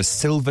 perfect for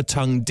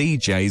silver-tongued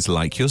DJs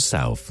like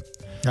yourself.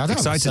 I don't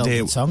have a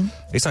silver tongue.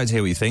 Excited to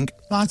hear what you think.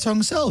 My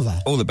tongue's silver.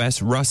 All the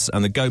best, Russ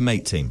and the Go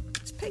Mate team.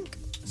 It's pink.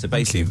 So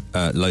basically,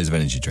 loads of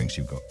energy drinks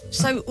you've got.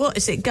 So what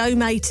is it? Go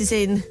mate is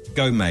in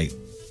Go Mate.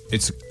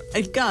 It's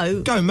a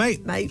go. Go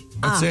Mate. Mate.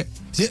 That's it.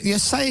 You're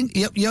saying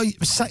you're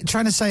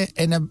trying to say it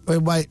in a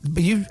way,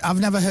 but I've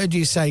never heard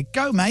you say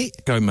 "Go, mate."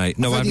 Go Mate.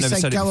 No, I've you never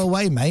say said it. "Go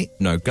away, mate."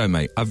 No, Go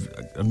Mate.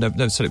 I've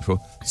never said it before.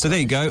 So there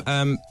you go.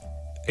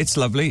 It's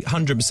lovely.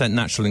 100%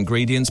 natural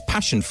ingredients.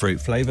 Passion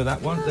fruit flavour,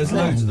 that one. There's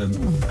loads of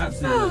them.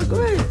 Absolutely.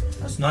 Great.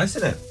 That's nice,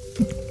 isn't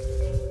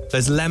it?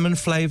 There's lemon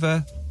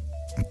flavour.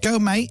 Go,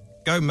 mate.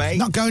 Go Mate.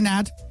 Not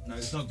gonad. No,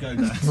 it's not go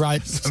now.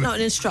 Right. It's not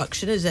an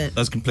instruction, is it?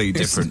 That's completely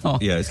different.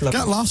 not. Yeah, it's lovely.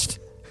 Get lost.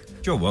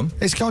 Do you want one?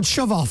 It's called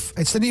Shove Off.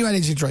 It's the new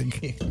energy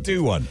drink.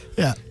 Do one.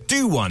 Yeah.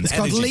 Do one. It's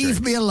called energy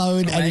Leave drink. Me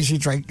Alone Energy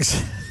Drinks.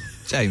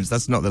 James,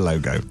 that's not the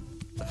logo.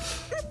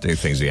 Do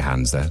things with your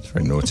hands there. It's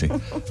very naughty.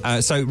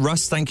 So,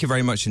 Russ, thank you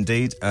very much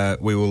indeed.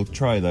 We will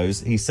try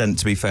those.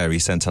 To be fair, he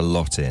sent a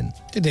lot in.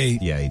 Did he?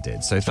 Yeah, he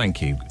did. So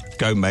thank you.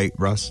 Go, mate,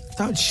 Russ.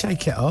 Don't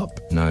shake it up.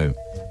 No.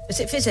 Is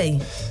it fizzy?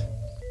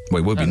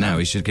 Well, it will be now.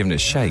 He should have given it a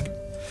shake.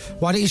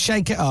 Why don't you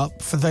shake it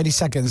up for 30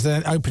 seconds,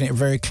 then open it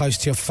very close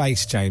to your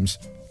face, James?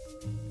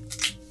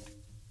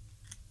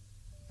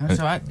 That's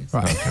all right.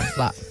 Right.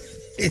 Flat.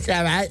 It's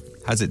all right.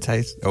 How's it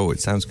taste? Oh, it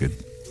sounds good.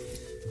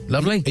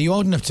 Lovely. Are you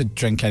old enough to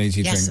drink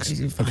energy Yes, drinks?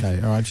 I'm fine.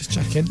 Okay, all right, just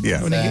checking.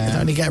 Yeah. Don't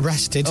only get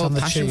arrested on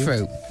the passion tube.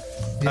 fruit.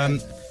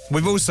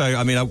 We've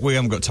also, we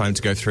haven't got time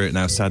to go through it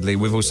now, sadly.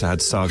 We've also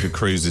had Saga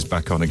Cruises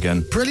back on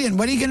again. Brilliant.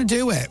 When are you going to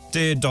do it?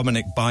 Dear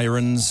Dominic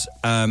Byron's,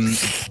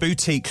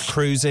 boutique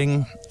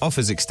cruising,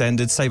 offers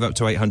extended, save up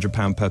to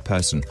 £800 per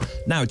person.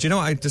 Now, do you know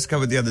what I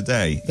discovered the other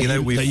day?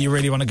 That you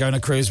really want to go on a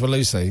cruise with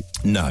Lucy?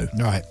 No.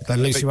 Right,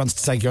 then Lucy wants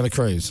to take you on a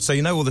cruise. So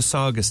you know all the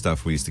Saga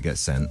stuff we used to get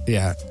sent?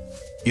 Yeah.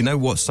 You know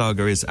what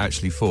Saga is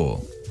actually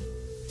for?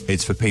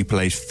 It's for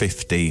people aged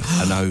 50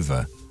 and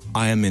over.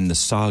 I am in the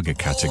Saga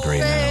category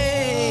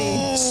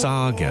now.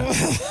 Saga.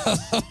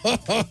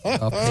 So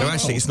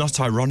actually, it's not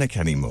ironic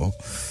anymore.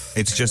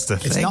 It's just a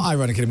thing. It's not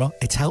ironic anymore.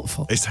 It's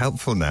helpful. It's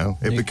helpful now.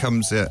 It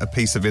becomes a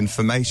piece of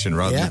information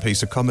rather than a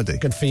piece of comedy.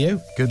 Good for you.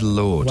 Good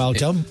Lord. Well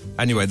done.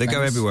 Anyway, they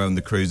go everywhere on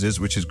the cruises,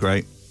 which is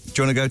great.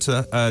 Do you want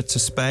to go to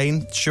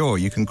Spain? Sure,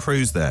 you can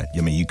cruise there.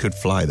 You could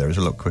fly there. It's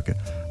a lot quicker.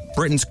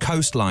 Britain's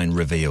coastline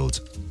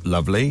revealed.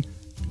 Lovely.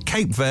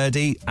 Cape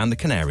Verde and the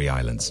Canary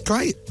Islands.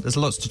 Great. There's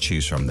lots to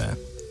choose from there.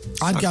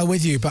 I'd go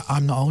with you, but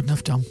I'm not old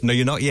enough, Dom. No,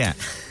 you're not yet.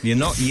 You're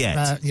not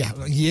yet.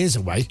 Years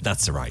away.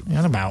 That's all right.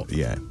 And about.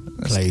 Yeah.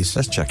 Please.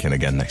 Let's check in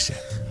again next year.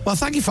 Well,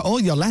 thank you for all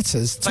your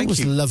letters. It's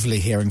always lovely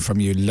hearing from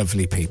you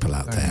lovely people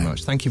out there. Very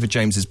much. Thank you for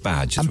James's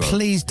badge as well. And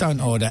please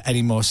don't order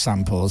any more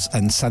samples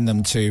and send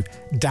them to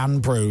Dan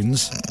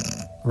Bruns,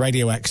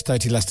 Radio X,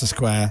 30 Leicester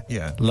Square,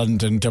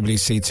 London,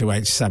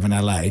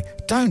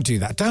 WC2H7LA. Don't do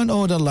that. Don't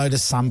order a load of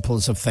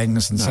samples of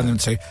things and send them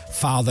to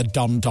Father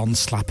Don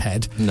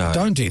Slaphead. No.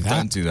 Don't do that.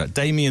 Don't do that.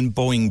 Damien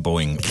Boing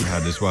Boing we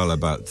had as well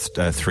about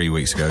 3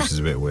 weeks ago, which is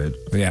a bit weird.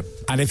 Yeah.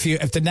 And if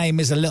the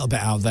name is a little bit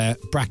out there,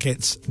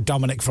 brackets,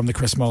 Dominic from the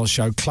Chris Moyle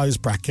Show, close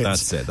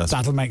brackets. That's it.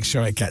 That'll make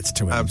sure it gets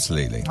to him.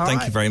 Absolutely.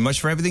 Thank you very much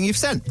for everything you've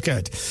sent.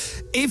 Good.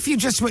 If you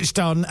just switched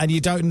on and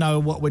you don't know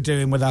what we're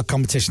doing with our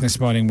competition this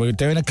morning, we're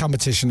doing a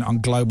competition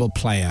on Global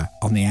Player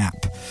on the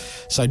app.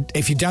 So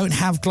if you don't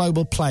have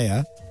Global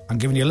Player, I'm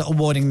giving you a little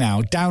warning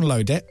now.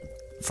 Download it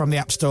from the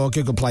App Store,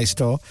 Google Play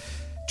Store.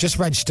 Just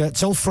register.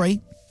 It's all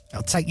free.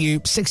 It'll take you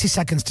 60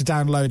 seconds to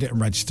download it and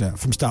register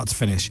from start to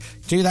finish.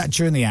 Do that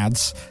during the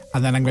ads,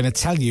 and then I'm going to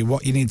tell you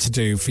what you need to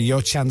do for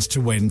your chance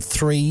to win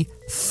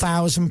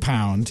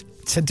 £3,000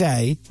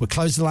 today. We'll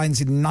close the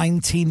lines in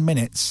 19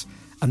 minutes,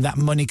 and that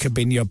money could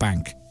be in your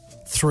bank.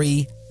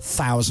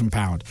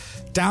 £3,000.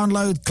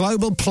 Download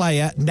Global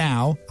Player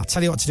now. I'll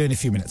tell you what to do in a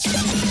few minutes.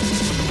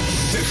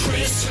 The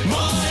Chris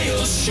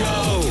Miles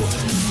Show.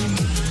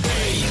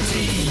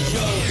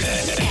 Radio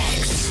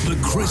X. The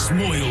Chris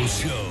Moyle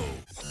Show.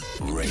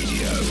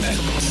 Radio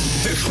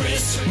X. The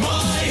Chris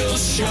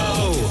Miles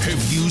Show.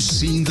 Have you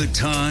seen the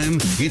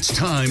time? It's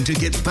time to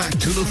get back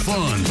to the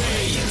fun.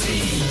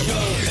 Radio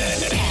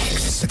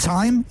X. The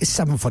time is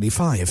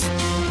 7:45.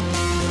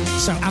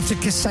 So after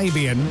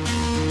Kasabian,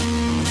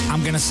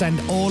 I'm going to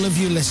send all of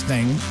you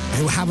listening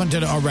who haven't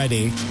done it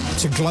already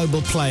to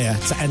Global Player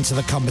to enter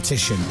the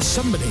competition.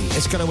 Somebody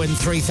is going to win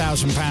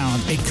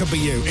 £3,000. It could be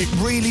you. It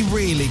really,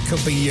 really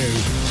could be you.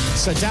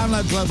 So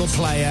download Global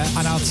Player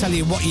and I'll tell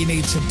you what you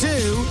need to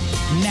do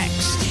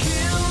next.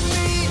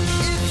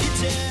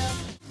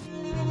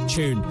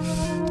 Tune.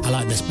 I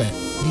like this bit.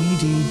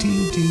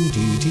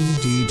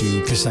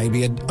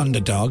 Kasabian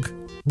Underdog.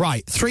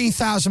 Right,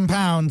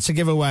 £3,000 to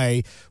give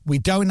away. We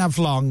don't have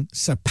long,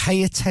 so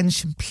pay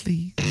attention,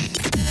 please.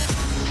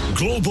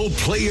 Global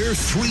Player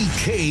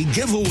 3K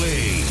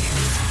giveaway.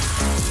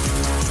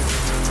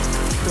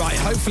 Right,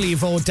 hopefully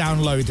you've all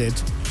downloaded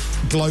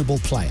Global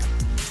Player.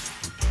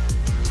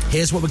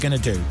 Here's what we're going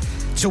to do.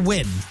 To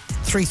win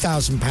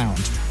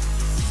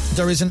 £3,000,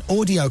 there is an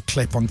audio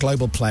clip on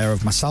Global Player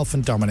of myself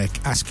and Dominic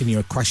asking you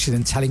a question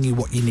and telling you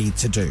what you need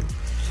to do.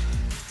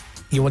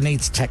 You will need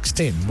to text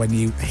in when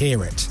you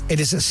hear it. It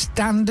is a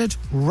standard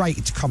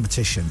rate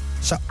competition.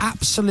 So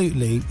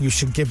absolutely you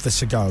should give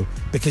this a go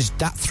because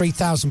that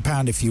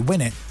 £3,000, if you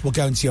win it, will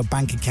go into your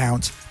bank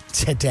account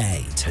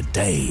today.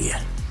 Today.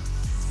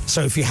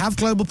 So if you have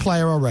Global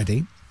Player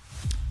already,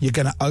 you're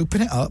going to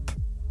open it up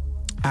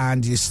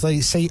and you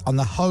see on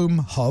the home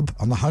hub,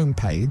 on the home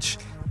page,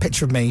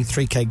 picture of me,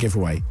 3K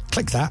giveaway.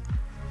 Click that.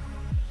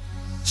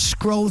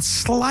 Scroll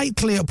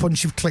slightly up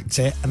once you've clicked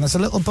it and there's a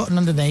little button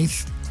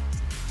underneath.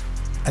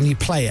 And you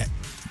play it.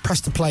 Press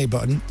the play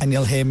button and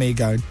you'll hear me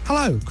going,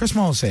 hello, Chris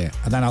Moyle's here.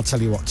 And then I'll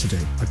tell you what to do,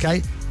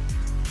 okay?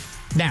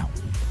 Now,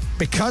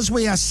 because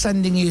we are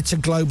sending you to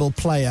Global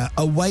Player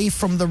away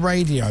from the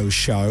radio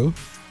show,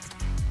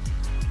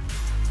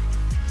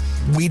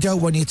 we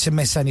don't want you to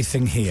miss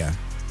anything here.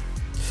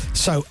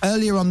 So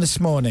earlier on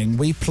this morning,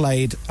 we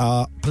played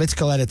our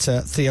political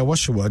editor, Theo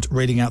Washerwood,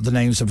 reading out the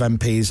names of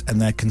MPs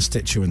and their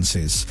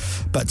constituencies.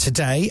 But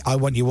today, I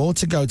want you all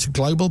to go to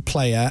Global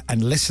Player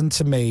and listen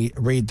to me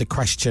read the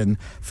question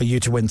for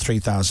you to win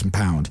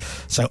 £3,000.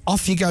 So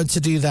off you go to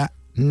do that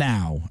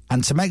now.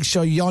 And to make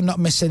sure you're not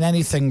missing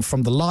anything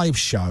from the live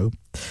show,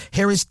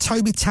 here is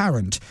Toby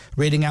Tarrant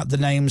reading out the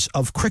names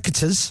of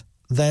cricketers,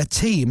 their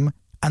team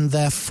and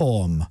their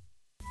form.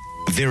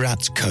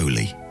 Virat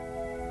Kohli,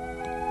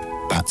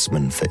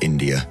 batsman for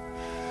India,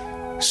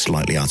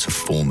 slightly out of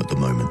form at the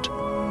moment.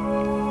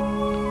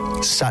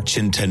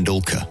 Sachin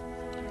Tendulkar,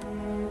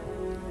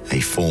 a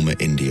former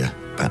India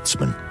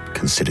batsman,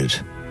 considered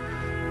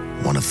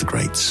one of the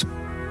greats.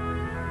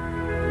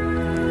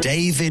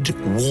 David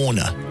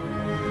Warner,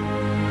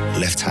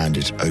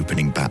 left-handed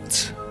opening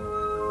bat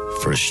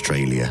for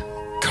Australia,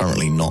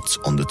 currently not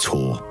on the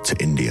tour to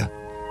India.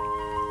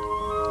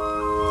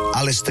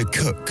 Alistair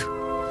Cook,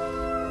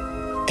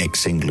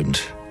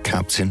 ex-England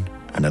captain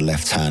and a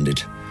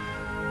left-handed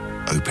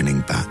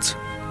opening bat.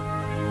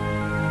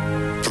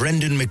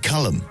 Brendan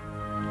McCullum,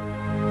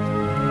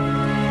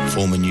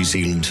 former New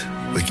Zealand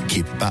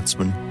wicketkeeper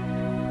batsman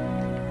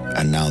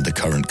and now the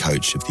current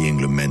coach of the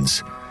England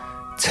men's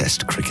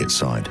Test cricket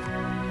side.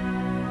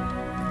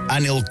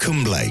 Anil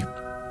Kumble,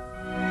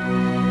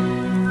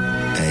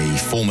 a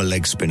former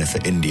leg spinner for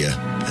India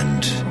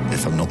and,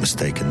 if I'm not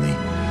mistaken, the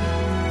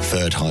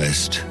third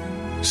highest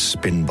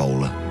spin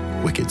bowler,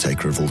 wicket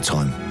taker of all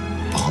time,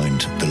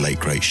 behind the late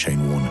great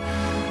Shane Warne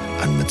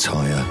and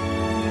Mattaya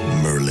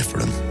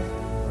Muralitharan.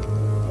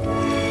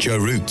 Joe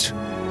Root,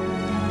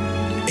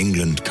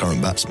 England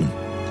current batsman,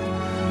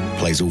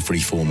 plays all three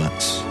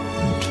formats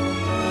and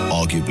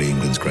arguably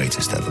England's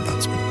greatest ever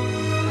batsman.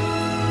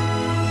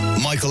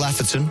 Michael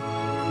Atherton,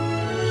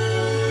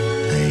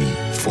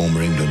 a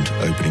former England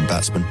opening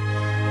batsman,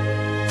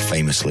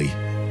 famously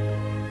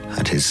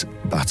had his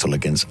battle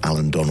against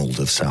Alan Donald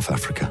of South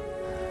Africa.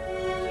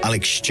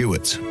 Alex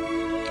Stewart,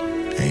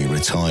 a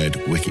retired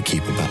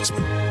wicketkeeper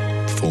batsman,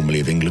 formerly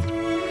of England.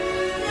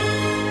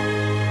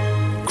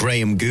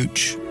 Graham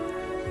Gooch,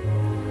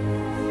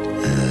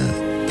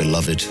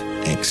 beloved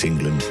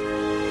ex-England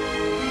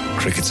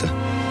cricketer,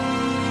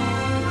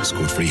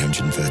 scored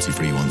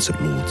 333 once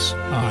at Lord's. All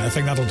right, I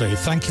think that'll do.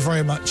 Thank you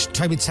very much,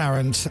 Toby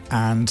Tarrant,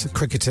 and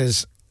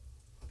cricketers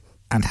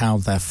and how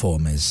their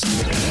form is.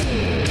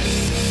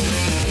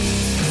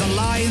 The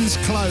lines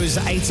close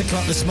at 8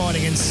 o'clock this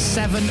morning in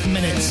 7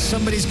 minutes.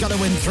 Somebody's got to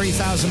win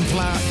 £3,000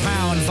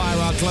 via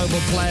our Global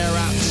Player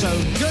app, so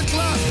good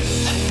luck.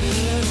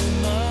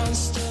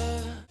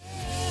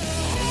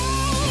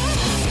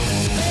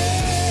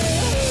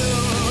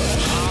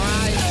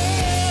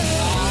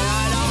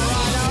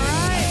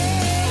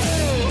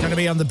 Going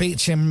to be on the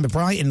beach in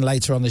Brighton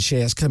later on this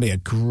year. It's going to be a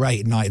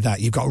great night, that.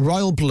 You've got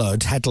Royal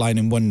Blood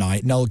headlining one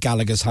night, Noel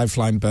Gallagher's High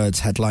Flying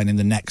Birds headlining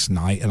the next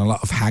night, and a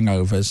lot of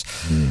hangovers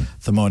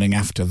the morning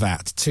after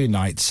that. 2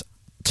 nights,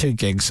 2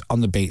 gigs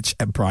on the beach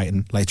at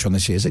Brighton later on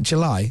this year. Is it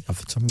July, off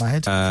the top of my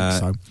head? I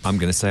think so. I'm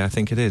going to say I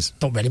think it is.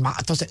 Don't really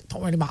matter, does it?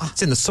 Don't really matter.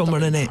 It's in the summer,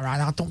 innit? All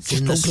right, I don't it's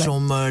in the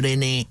summer,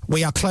 innit?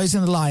 We are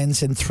closing the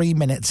lines in 3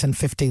 minutes and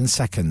 15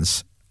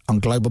 seconds on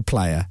Global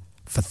Player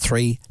for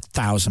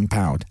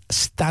 £3,000.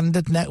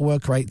 Standard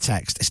network rate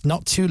text. It's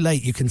not too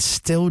late. You can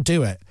still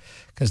do it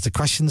because the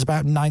question's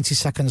about 90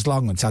 seconds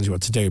long and tells you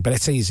what to do, but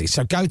it's easy.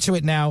 So go to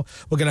it now.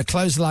 We're going to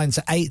close the lines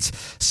at 8.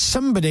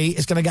 Somebody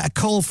is going to get a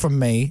call from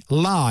me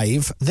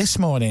live this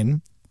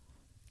morning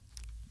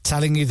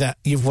telling you that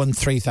you've won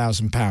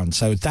 £3,000.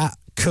 So that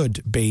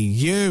could be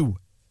you.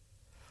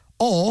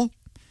 Or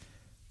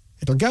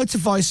it'll go to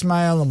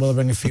voicemail and we'll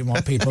bring a few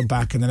more people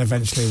back, and then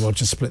eventually we'll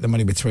just split the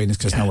money between us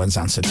because no one's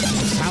answered.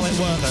 That's how it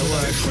works.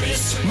 The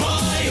Chris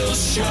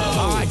Miles Show.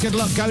 All right, good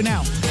luck. Go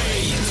now.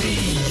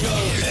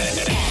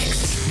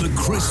 The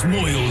Chris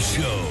Moyle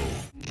Show.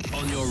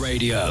 On your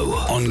radio,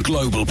 on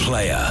Global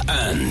Player,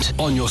 and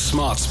on your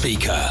smart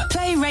speaker.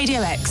 Play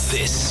Radio X.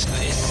 This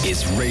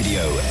is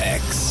Radio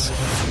X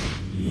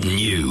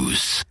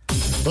News.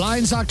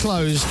 Blinds are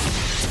closed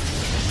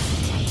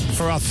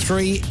for our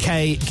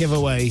 3K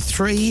giveaway.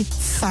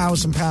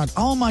 £3,000.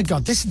 Oh, my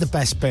God, this is the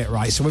best bit,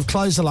 right? So we've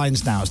closed the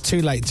lines now. It's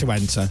too late to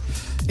enter.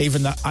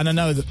 Even though, and I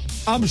know that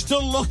I'm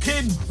still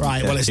looking.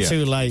 Right, well, it's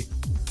too late.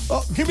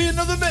 Oh, give me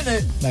another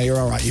minute. No, you're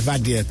all right. You've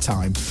had your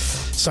time.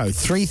 So,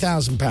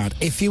 £3,000.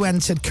 If you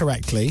entered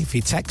correctly, if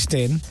you text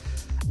in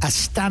a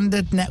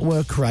standard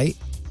network rate,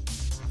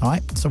 all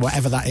right, so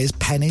whatever that is,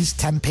 pennies,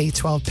 10p,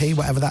 12p,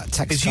 whatever that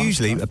text It's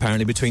usually,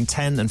 apparently, between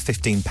 10 and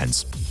 15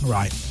 pence.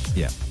 Right.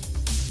 Yeah.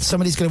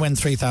 Somebody's going to win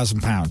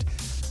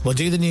 £3,000. We'll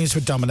do the news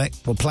with Dominic,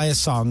 we'll play a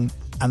song,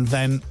 and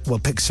then we'll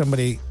pick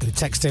somebody who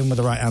texts in with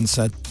the right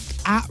answer.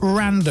 At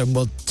random,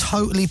 we'll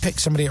totally pick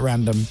somebody at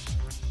random,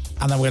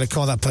 and then we're going to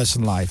call that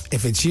person live.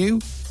 If it's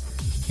you,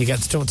 you get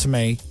to talk to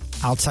me.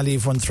 I'll tell you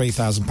you've won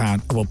 £3,000,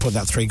 and we'll put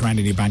that £3,000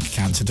 in your bank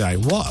account today.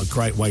 What a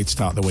great way to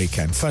start the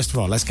weekend. First of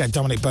all, let's get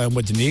Dominic Byrne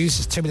with the news.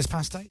 It's 2 minutes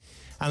past 8.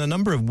 And a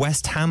number of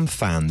West Ham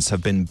fans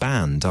have been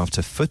banned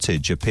after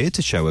footage appeared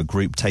to show a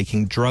group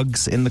taking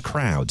drugs in the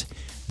crowd.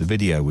 The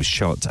video was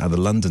shot at the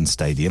London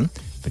Stadium.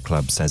 The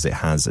club says it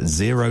has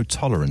zero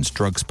tolerance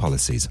drugs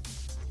policies.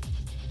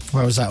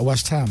 Where was that,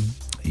 West Ham?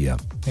 Yeah.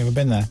 You ever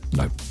been there?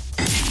 No.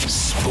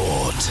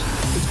 Sport.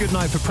 It's a good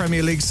night for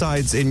Premier League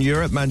sides in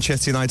Europe.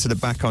 Manchester United are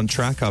back on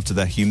track after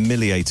their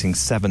humiliating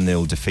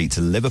 7-0 defeat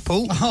to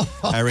Liverpool.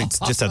 Eric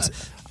just had...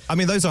 I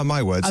mean, those aren't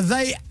my words. Are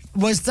they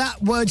Was that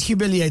word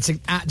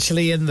humiliating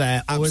actually in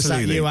there, or was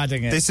that you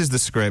adding it? This is the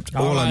script.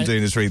 All right. I'm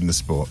doing is reading the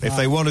sport. If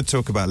they want to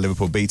talk about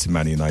Liverpool beating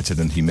Man United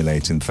and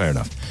humiliating, fair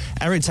enough.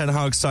 Erik ten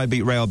Hag's side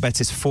beat Real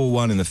Betis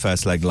 4-1 in the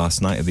first leg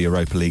last night of the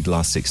Europa League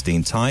last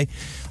 16 tie.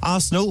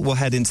 Arsenal will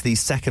head into the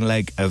second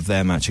leg of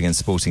their match against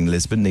Sporting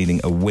Lisbon, needing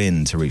a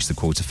win to reach the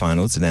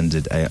quarter-finals. It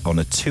ended on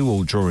a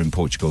 2-2 draw in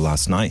Portugal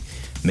last night.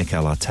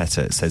 Mikel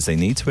Arteta says they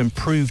need to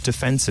improve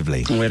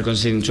defensively. We are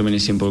conceding too many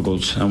simple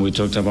goals, and we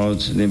talked about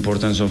the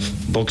importance of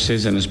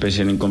boxes, and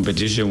especially in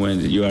competition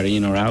when you are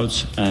in or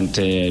out. And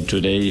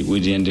today we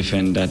didn't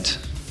defend that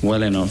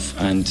well enough,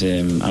 and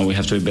we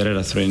have to be better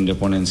at threatening the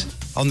opponents.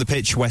 On the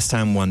pitch, West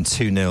Ham won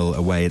 2-0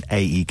 away at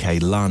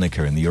AEK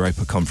Larnaca in the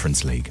Europa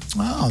Conference League.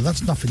 Oh,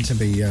 that's nothing to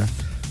be...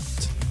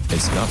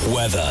 It's not.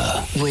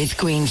 Weather. With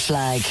Green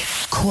Flag.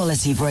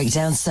 Quality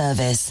breakdown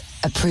service.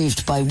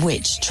 Approved by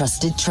which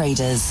trusted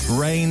traders?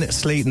 Rain,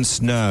 sleet and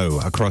snow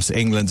across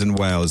England and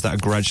Wales.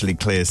 That gradually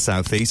clears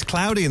southeast.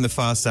 Cloudy in the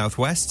far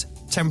southwest.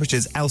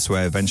 Temperatures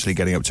elsewhere eventually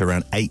getting up to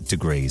around 8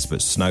 degrees,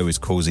 but snow is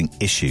causing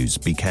issues.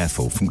 Be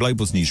careful. From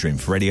Global's newsroom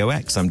for Radio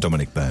X, I'm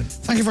Dominic Byrne.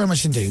 Thank you very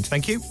much indeed.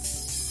 Thank you.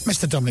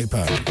 Mr. Dominic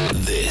Byrne.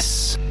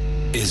 This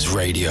is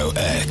Radio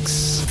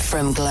X.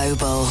 From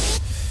Global.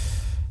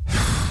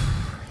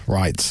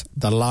 Right,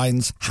 the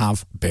lines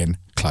have been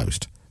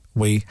closed.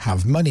 We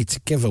have money to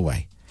give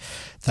away.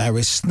 There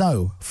is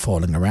snow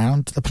falling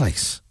around the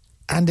place,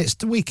 and it's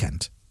the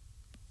weekend.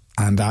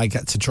 And I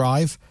get to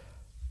drive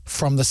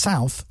from the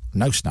south,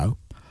 no snow,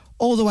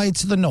 all the way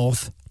to the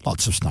north,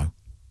 lots of snow,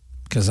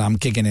 because I'm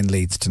gigging in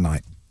Leeds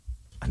tonight.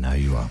 I know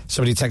you are.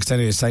 Somebody texted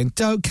earlier saying,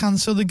 don't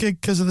cancel the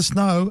gig because of the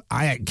snow.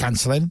 I ain't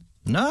cancelling.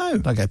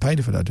 No. I get paid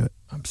if I don't do it.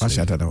 Absolutely.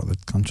 Actually, I don't know what the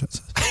contract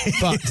says.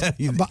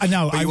 But I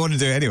know. But you want to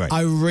do it anyway.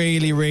 I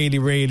really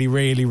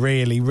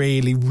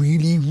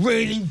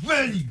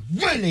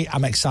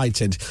am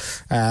excited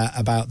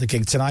about the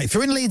gig tonight. If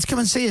you're in Leeds, come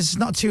and see us. It's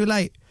not too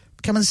late.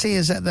 Come and see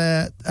us at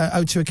the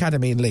O2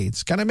 Academy in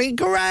Leeds. Going to be a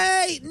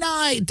great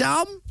night,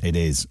 Dom. It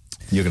is.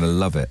 You're going to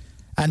love it.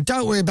 And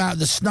don't worry about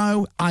the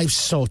snow. I've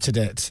sorted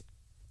it.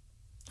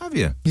 Have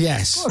you?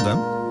 Yes. Well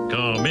done.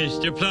 Call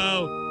Mr.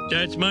 Plow.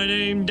 That's my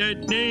name.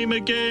 That name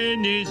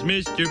again is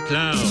Mr.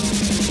 Plow.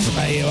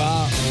 There you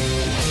are.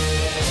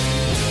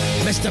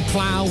 Mr.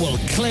 Plow will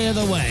clear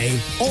the way,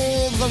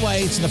 all the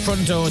way to the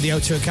front door of the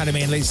O2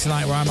 Academy in Leeds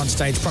tonight, where I'm on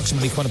stage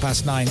approximately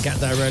 9:15. Get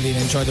there early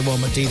and enjoy the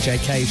warm at DJ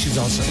K. She's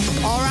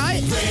awesome. All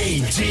right.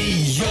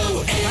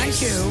 Radio X.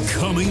 Thank you.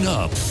 Coming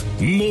up,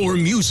 more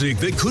music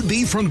that could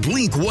be from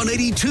Blink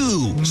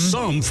 182,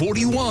 Psalm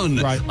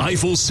 41,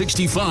 Eiffel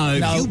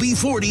 65,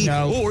 UB40,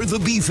 or the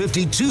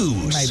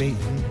B-52s. Maybe.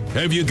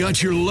 Have you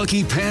got your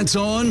lucky pants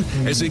on?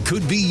 As it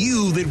could be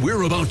you that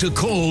we're about to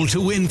call to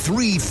win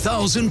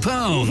 £3,000.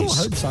 Oh, I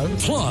hope so.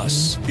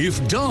 Plus,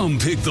 if Dom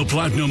picked the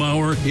Platinum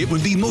Hour, it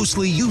would be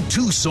mostly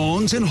U2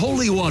 songs and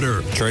Holy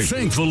Water. True.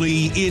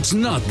 Thankfully, it's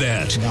not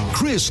that. No.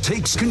 Chris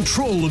takes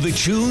control of the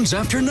tunes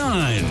after 9.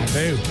 I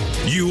do.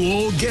 You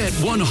all get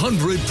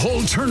 100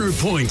 Paul Turner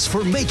points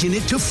for making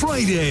it to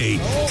Friday.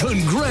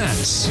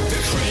 Congrats.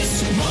 The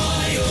Chris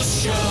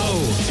Miles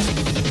Show.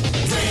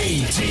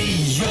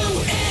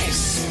 Radio X.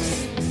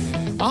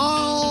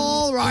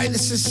 All right,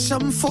 this is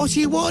some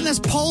 41 as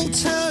Paul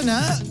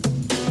Turner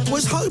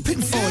was hoping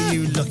for,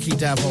 you lucky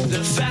devil.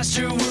 The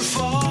faster we're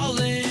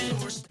falling.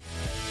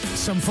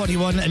 Some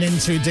 41 and In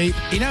Too Deep.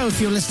 You know, if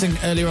you were listening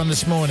earlier on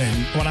this morning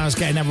when I was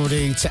getting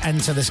everybody to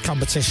enter this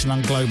competition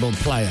on Global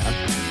Player,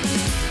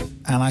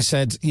 and I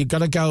said, you've got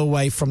to go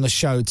away from the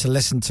show to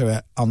listen to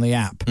it on the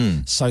app.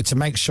 So to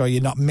make sure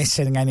you're not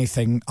missing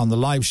anything on the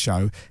live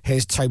show,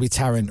 here's Toby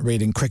Tarrant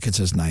reading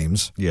cricketers'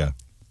 names. Yeah.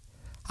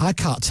 I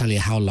can't tell you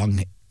how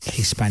long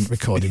he spent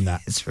recording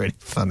that. It's really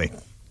funny.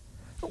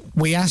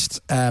 We asked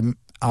our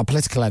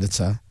political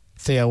editor,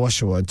 Theo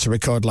Washerwood, to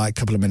record like a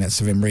couple of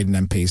minutes of him reading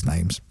MPs'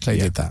 names. So he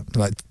did that,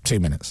 like 2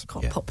 minutes.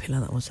 Quite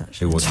popular that was,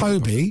 actually.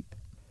 Toby,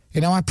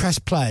 you know, I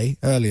pressed play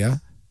earlier.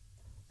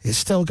 It's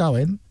still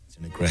going. It's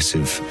an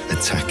aggressive,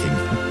 attacking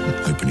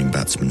opening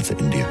batsman for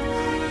India.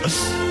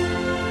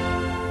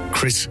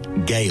 Chris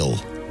Gale,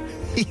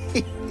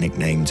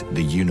 nicknamed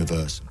the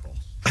Universe.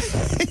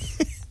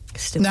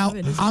 Now,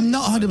 I'm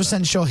not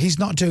 100% sure he's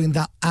not doing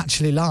that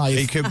actually live.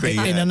 He could be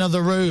in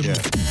another room. Yeah.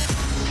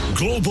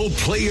 Global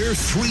Player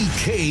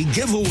 3K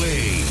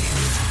giveaway.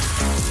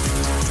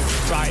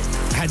 Right,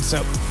 heads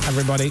up,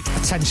 everybody.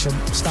 Attention,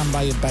 stand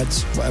by your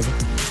beds, whatever.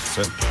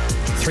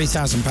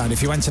 £3,000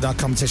 if you entered our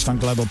competition on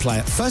Global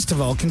Player. First of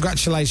all,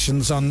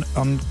 congratulations on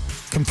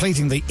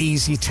completing the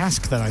easy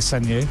task that I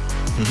sent you.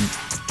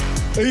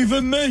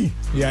 Even me.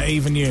 Yeah,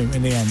 even you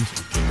in the end.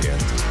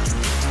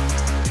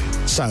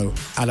 So,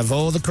 out of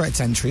all the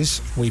correct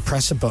entries, we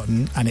press a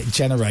button and it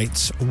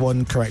generates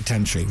one correct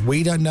entry.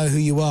 We don't know who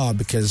you are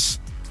because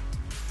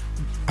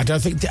I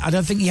don't think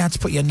you had to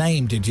put your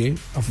name, did you?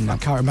 I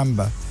can't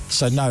remember.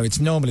 So no, it's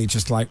normally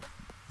just like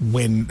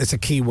win. It's a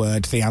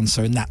keyword, the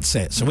answer, and that's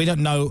it. So we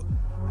don't know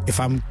if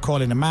I'm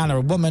calling a man or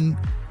a woman,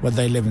 whether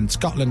they live in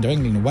Scotland or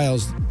England or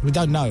Wales. We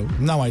don't know.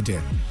 No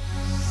idea.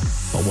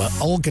 But we're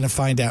all going to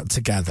find out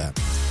together.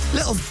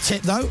 Little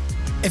tip, though.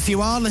 If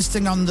you are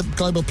listening on the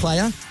Global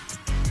Player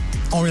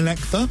or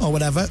Alexa or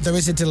whatever, there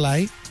is a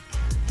delay.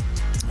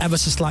 Ever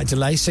so slight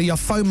delay. So your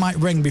phone might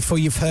ring before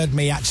you've heard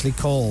me actually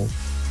call.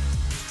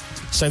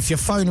 So if your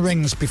phone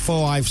rings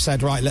before I've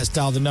said, right, let's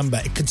dial the number,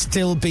 it could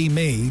still be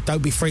me.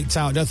 Don't be freaked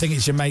out. Don't think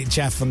it's your mate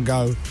Jeff and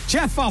go,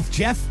 Jeff off,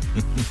 Jeff.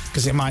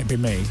 Because it might be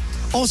me.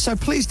 Also,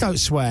 please don't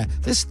swear.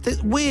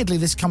 Weirdly,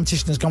 this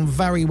competition has gone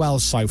very well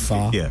so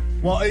far. Yeah.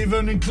 What,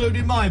 even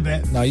including my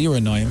bit? No, you're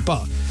annoying.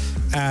 But,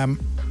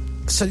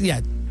 so yeah,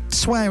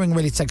 swearing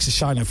really takes a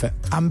shine off it.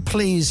 And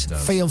please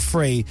feel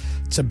free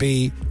to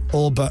be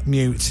all but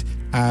mute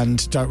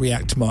and don't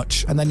react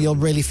much. And then you'll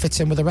really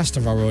fit in with the rest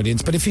of our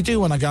audience. But if you do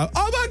want to go,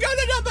 oh my God,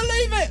 I don't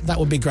believe it, that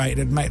would be great.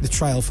 It'd make the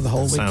trail for the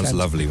whole weekend. Sounds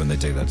lovely when they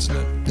do that, doesn't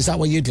it? Is that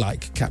what you'd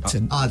like,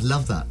 Captain? I'd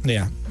love that.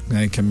 Yeah.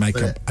 And you can make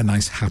a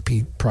nice,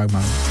 happy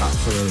promo.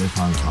 Absolutely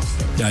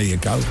fantastic. There you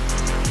go.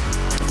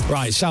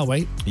 Right, shall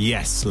we?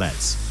 Yes,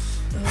 let's.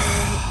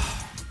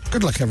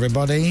 Good luck,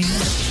 everybody.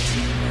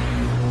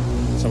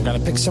 So I'm going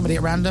to pick somebody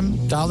at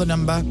random, dial the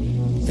number.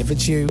 If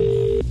it's you,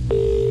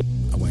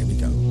 away we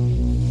go.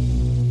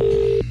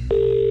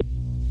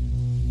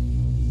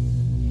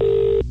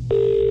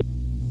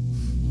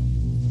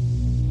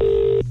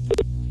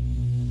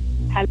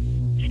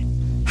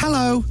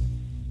 Hello.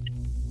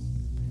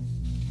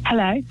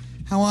 Hello.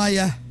 How are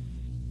you?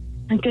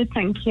 I'm good,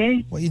 thank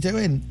you. What are you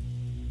doing?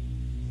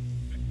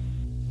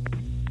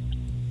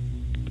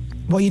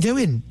 What are you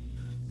doing?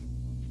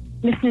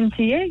 Listening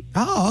to you.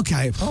 Oh,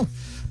 okay. Oh,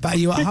 but are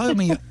you at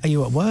home? Are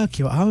you at work?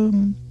 You at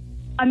home?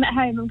 I'm at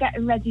home. I'm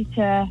getting ready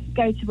to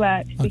go to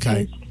work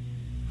because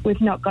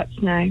we've not got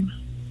snow.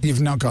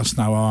 You've not got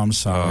snow. Oh, I'm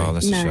sorry. Oh,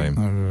 that's a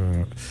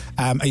shame.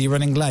 Are you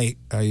running late?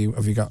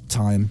 Have you got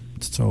time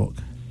to talk?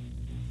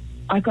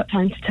 I've got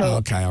time to talk. Oh,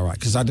 okay, all right.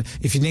 Because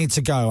if you need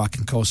to go, I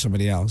can call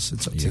somebody else.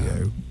 It's up to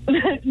you.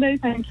 No,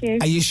 thank you.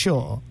 Are you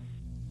sure?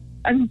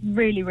 I'm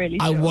really, really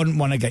sure. I wouldn't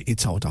want to get you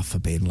told off for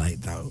being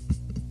late, though.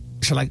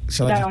 Shall I?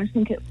 No, I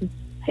think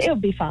it'll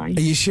be fine.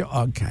 Are you sure?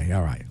 Okay,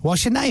 all right.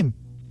 What's your name?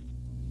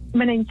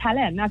 My name's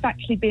Helen. I've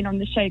actually been on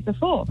the show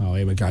before. Oh,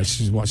 here we go.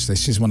 Watch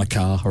this. She's won a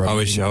car. Oh,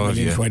 is she? Oh, have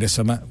you? Quid or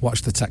something.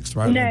 Watch the text,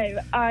 right?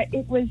 No,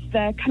 it was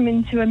the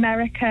Coming to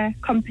America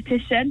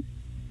competition.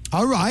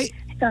 All right.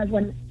 So I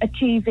won a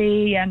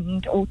TV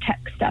and all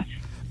tech stuff.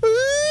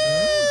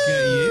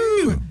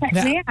 Check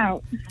me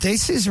out.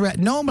 This is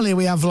normally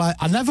we have I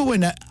never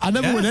win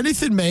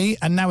anything, me,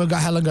 and now we've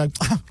got Helen going.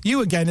 You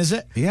again, is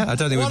it? Yeah, I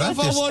don't think what we've had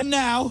have this. I won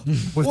now?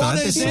 We've not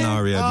had this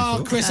scenario before.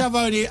 Oh, Chris, I've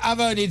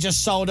only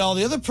just sold all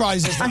the other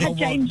prizes. I had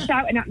James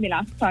shouting at me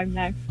last time,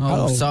 though.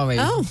 Oh, sorry.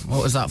 Oh.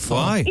 What was that for?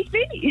 Why? It's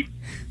me.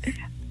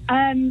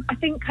 I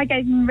think I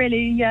gave him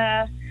really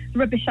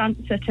rubbish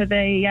answer to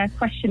the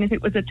question if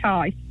it was a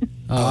tie.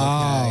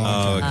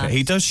 Okay.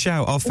 He does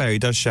shout. Off air, he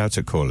does shout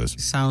at callers.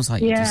 Sounds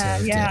like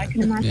Yeah, I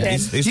can imagine.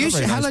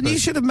 Helen, you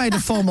should have made a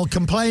formal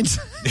complaint.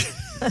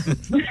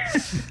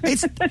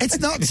 It's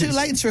not too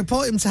late to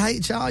report him to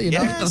HR, you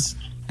know. Yes.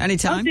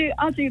 Anytime.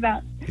 I'll do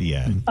that.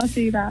 Yeah. I'll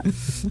do that.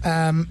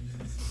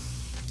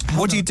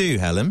 What do you do,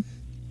 Helen?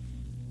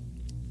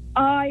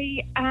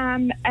 I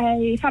am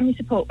a family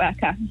support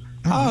worker.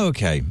 Oh,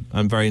 okay.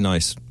 And very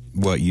nice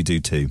work you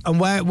do too. And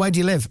where do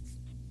you live?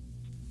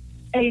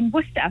 In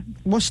Worcester.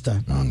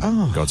 Worcester.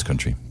 Oh, God's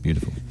country.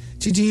 Beautiful.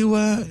 Did you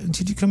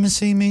come and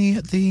see me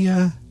at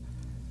the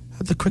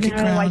cricket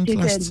ground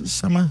last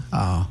summer?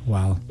 Oh,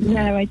 well.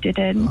 No, I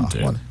didn't.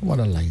 Oh, what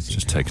a lazy.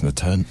 Just taking a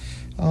turn.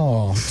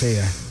 Oh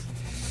dear.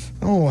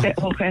 Oh, a bit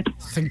awkward. I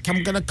think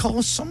I'm going to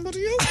call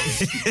somebody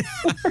else.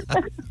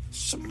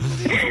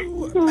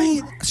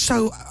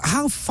 So,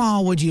 how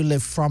far would you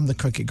live from the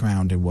cricket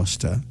ground in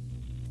Worcester?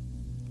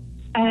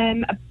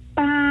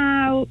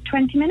 About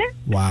 20 minutes.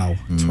 Wow,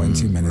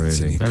 20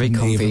 minutes. Really? Very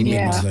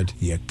convenient.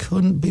 You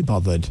couldn't be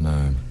bothered.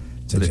 No.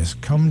 To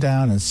just come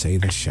down and see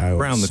the show.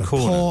 Round the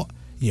corner. Support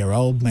your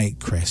old mate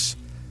Chris.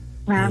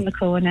 Round the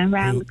corner.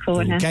 Who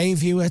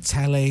gave you a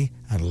telly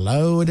and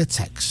load of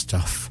tech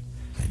stuff,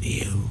 and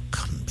you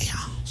couldn't be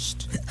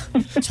asked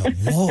to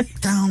walk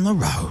down the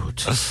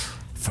road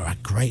for a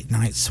great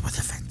night's worth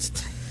of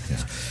entertainment.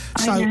 Yeah.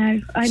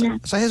 I know.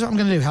 So here's what I'm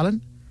going to do,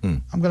 Helen.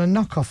 I'm going to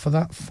knock off for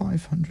that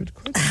 500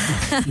 quid.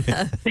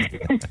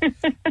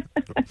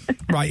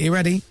 Right, you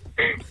ready?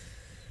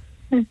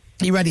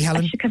 You ready,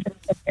 Helen?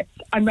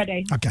 I'm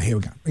ready. Okay, here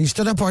we go. Are you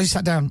stood up or are you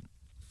sat down?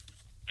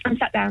 I'm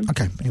sat down.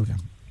 Okay, here we go.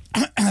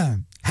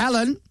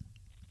 Helen?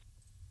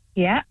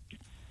 Yeah?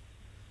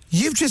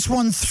 You've just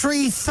won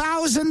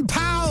 £3,000!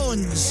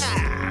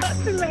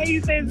 That's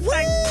amazing.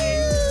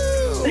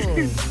 Thank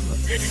you.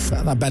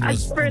 That bed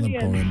was on the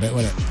brilliant. boring bit,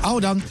 wasn't it?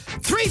 Hold on.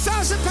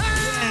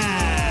 £3,000!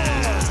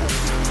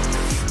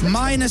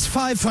 Minus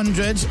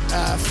 500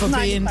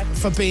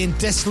 for being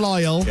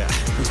disloyal. Yeah.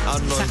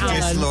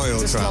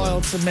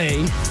 Disloyal to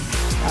me.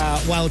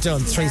 Well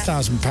done,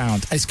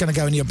 £3,000. It's going to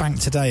go in your bank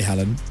today,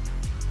 Helen.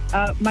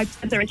 My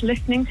brother is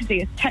listening because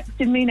he is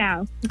texting me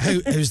now.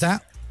 Who's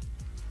that?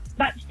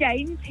 That's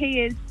James.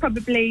 He is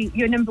probably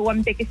your number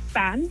one biggest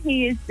fan.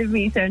 He is the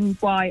reason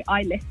why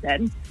I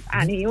listen.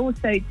 And he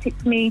also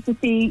took me to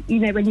see, you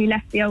know, when you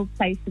left the old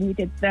place and you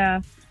did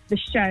the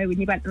show and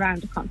you went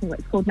around, I can't think what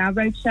it's called now,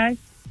 Roadshow.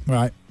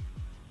 Right.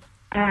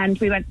 And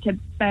we went to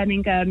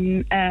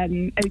Birmingham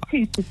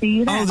O2 to see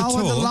you there.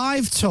 Oh, the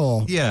live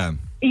tour. Yeah.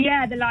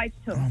 Yeah, the live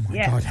tour. Oh,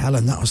 my God,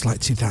 Helen, that was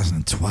like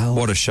 2012.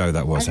 What a show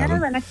that was, I know,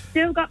 Helen. and I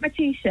still got my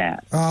T-shirt.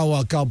 Oh,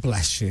 well, God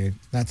bless you.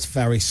 That's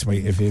very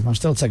sweet of you. I'm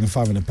still taking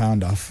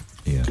 £500 off.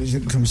 Yeah.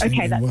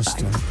 Okay, that's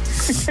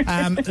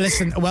fine.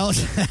 Listen, well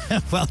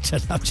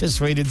done. I'm just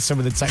reading some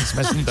of the text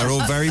messages. They're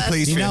all very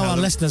pleased You for you, know, our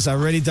Helen. listeners are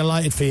really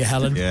delighted for you,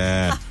 Helen.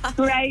 Yeah.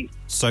 Great.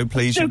 So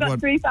pleased Still you got won.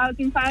 £3,000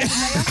 in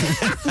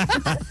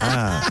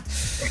there.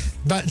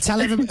 But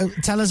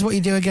tell us what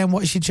you do again.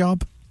 What's your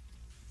job?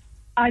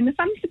 I'm a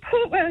family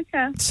support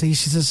worker. See,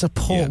 she's a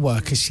support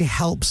worker. She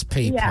helps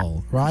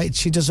people, right?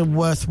 She does a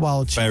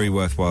worthwhile job. Very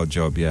worthwhile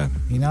job, yeah.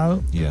 You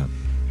know? Yeah.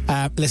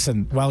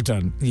 Listen, well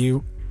done.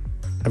 You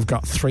have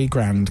got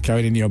 $3,000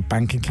 going in your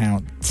bank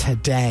account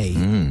today.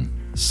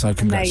 So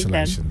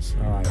congratulations.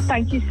 Amazing. All right.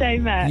 Thank you so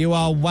much. You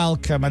are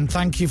welcome, and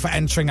thank you for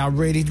entering our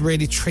really,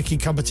 really tricky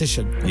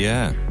competition.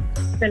 Yeah.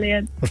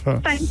 Brilliant.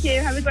 Thank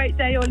you. Have a great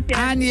day, all of you.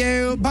 And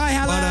you. Bye,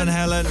 Helen. Well done,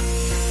 Helen.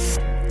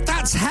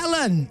 That's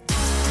Helen.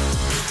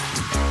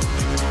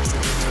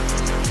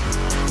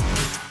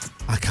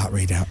 I can't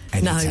read out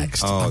any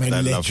text. Oh,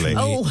 they're lovely.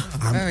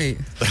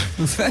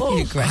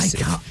 Very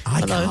aggressive.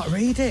 I can't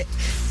read it.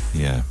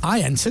 Yeah.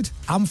 I entered.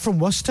 I'm from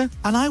Worcester,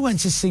 and I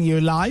went to see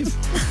you live.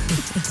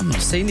 I've not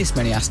seen this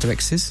many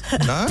asterisks.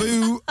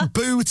 No?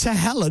 Boo to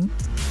Helen.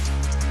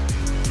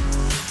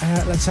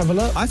 Let's have a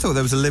look. I thought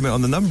there was a limit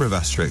on the number of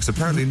asterisks.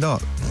 Apparently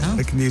not. No.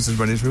 They can use as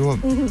many as we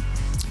want.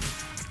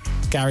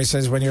 Gary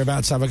says, when you're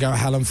about to have a go at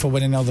Helen for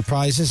winning all the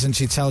prizes and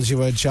she tells you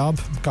her job,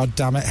 God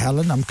damn it,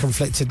 Helen, I'm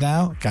conflicted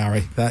now.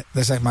 Gary,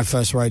 this ain't my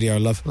first radio,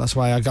 love. That's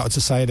why I got to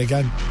say it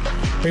again.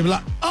 People are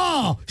like,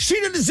 oh, she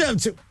didn't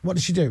deserve to. What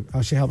does she do?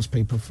 Oh, she helps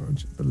people for a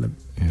living.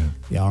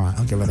 Yeah, all right,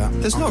 I'll give her that.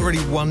 There's not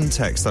really one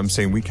text I'm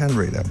seeing we can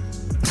read out.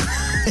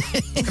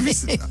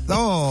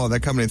 Oh, they're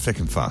coming in thick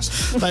and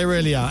fast. They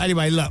really are.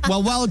 Anyway, look,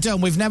 well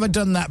done. We've never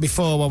done that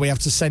before where we have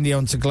to send you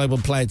on to Global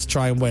Player to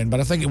try and win, but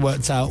I think it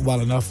worked out well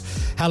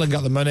enough. Helen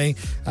got the money.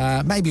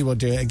 Maybe we'll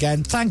do it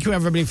again. Thank you,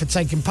 everybody, for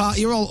taking part.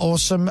 You're all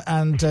awesome,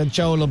 and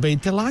Joel will be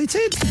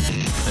delighted.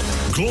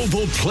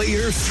 Global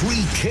Player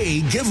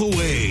 3K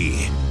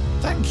giveaway.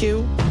 Thank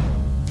you.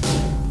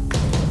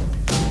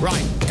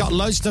 Right, got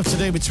loads of stuff to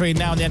do between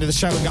now and the end of the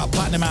show. We've got a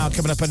Platinum Hour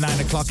coming up at 9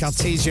 o'clock. I'll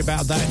tease you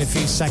about that in a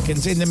few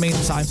seconds. In the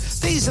meantime,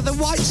 these are the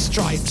White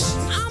Stripes.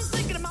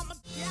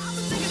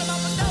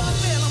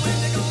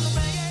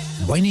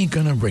 When are you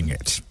going to ring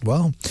it?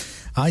 Well,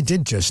 I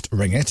did just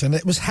ring it, and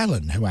it was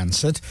Helen who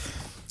answered.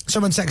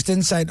 Someone texted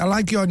in saying, I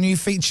like your new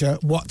feature,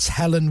 What's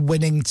Helen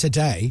Winning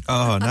Today?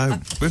 Oh, no.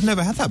 We've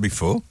never had that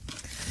before.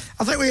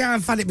 I think we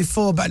have had it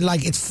before, but,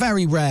 it's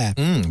very rare.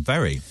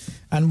 Very.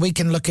 And we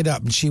can look it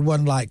up. And she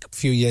won, a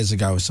few years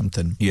ago or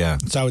something. Yeah.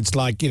 So it's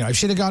if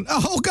she'd have gone,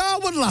 oh, God,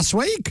 I won last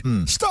week.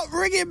 Stop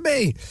ringing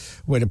me.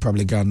 We'd have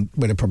probably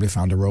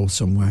found a role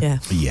somewhere. Yeah.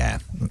 Yeah.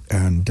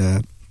 And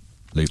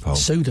loophole.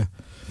 sued her.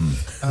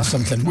 Or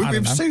something. Would I we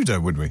don't have know. sued her,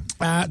 would we?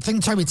 I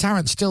think Toby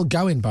Tarrant's still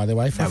going, by the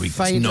way. For No, he's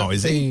not,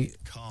 is he?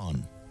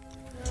 Khan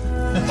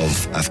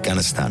of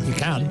Afghanistan. You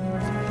can.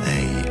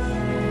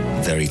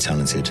 A very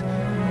talented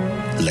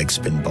leg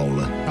spin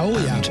bowler. Oh,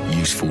 yeah. And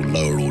useful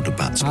lower order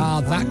batsman. Ah,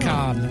 that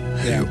Khan.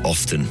 Who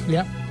often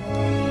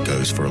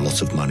goes for a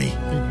lot of money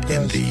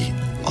in the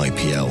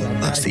IPL.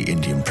 That's the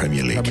Indian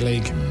Premier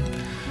League.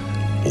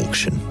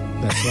 Auction.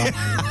 That's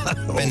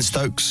right. Ben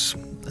Stokes,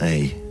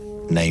 a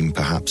name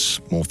perhaps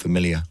more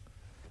familiar.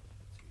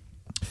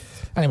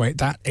 Anyway,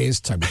 that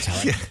is Toby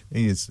Tarrant. Yeah,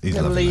 he's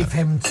Gonna lovely. leave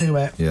him to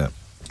it. Yeah.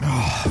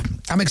 Oh,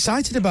 I'm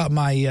excited about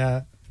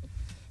my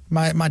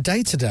my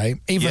day today,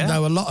 even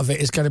though a lot of it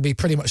is going to be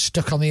pretty much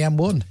stuck on the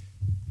M1.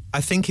 I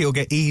think it'll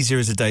get easier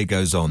as the day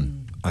goes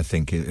on. I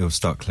think it'll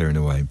start clearing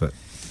away, but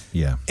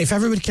yeah. If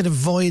everybody could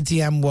avoid the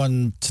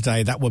M1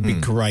 today, that would be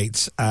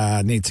great.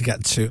 Need to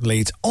get to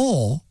Leeds.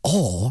 Or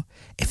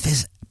if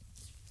there's...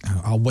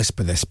 I'll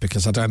whisper this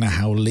because I don't know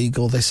how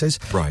legal this is.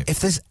 Right. If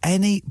there's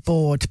any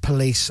bored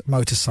police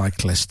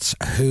motorcyclists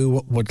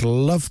who would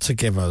love to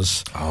give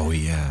us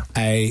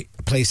a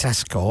police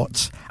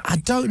escort, I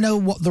don't know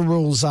what the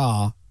rules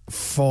are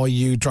for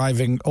you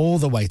driving all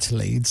the way to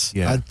Leeds.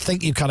 Yeah. I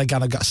think you kind of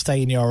got to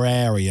stay in your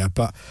area,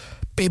 but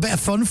be a bit of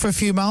fun for a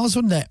few miles,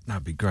 wouldn't it?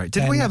 That'd be great.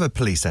 Did we have a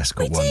police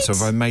escort We once, or did.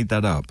 have I made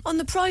that up? On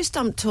the prize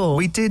dump tour.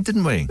 We did,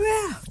 didn't we?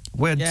 Yeah.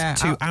 We had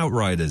two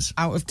outriders.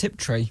 Out of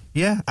Tiptree.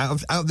 Yeah,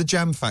 out of the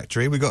jam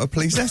factory, we got a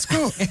police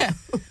escort. Yeah.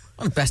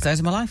 One of the best days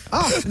of my life.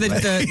 Oh,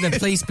 the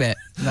police bit.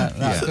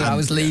 I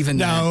was leaving.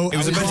 No, it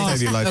was the best day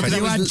of your life.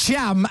 You had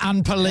jam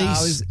and police.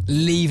 I was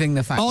leaving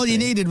the factory. All you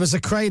needed was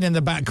a crane in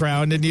the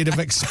background and you'd have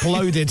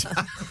exploded.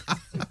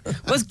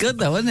 was good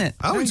though, wasn't it?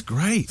 Oh, it's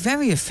great.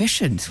 Very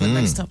efficient when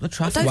they stop the I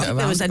traffic. don't think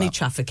there was around any about.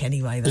 traffic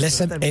anyway.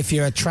 Listen, if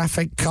you're a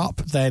traffic cop,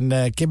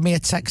 then give me a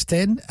text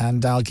in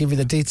and I'll give you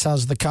the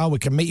details of the car. We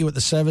can meet you at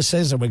the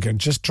services and we can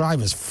just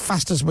drive as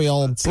fast as we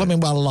all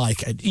blooming well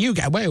like. And you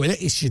get away with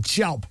it. It's your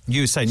job.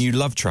 You were saying you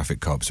love traffic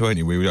cops, weren't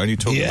you? We were only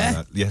talking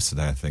about that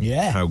yesterday, I think.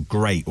 Yeah. How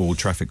great all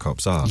traffic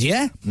cops are.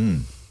 Yeah.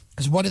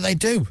 Because what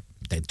do?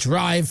 They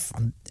drive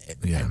and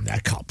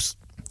they're cops.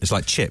 It's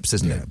like Chips,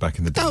 isn't it, back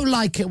in the day? Don't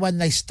like it when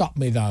they stop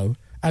me, though,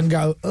 and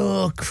go,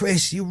 oh,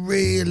 Chris, you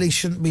really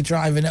shouldn't be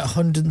driving at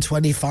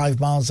 125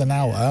 miles an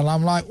hour. And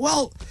I'm like,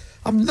 well,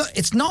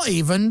 it's not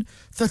even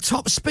the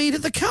top speed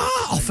of the car,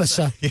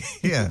 officer.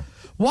 Yeah.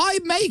 Why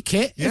make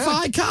it if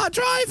I can't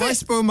drive it? Why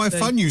spoil my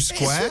fun, you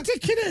square? It's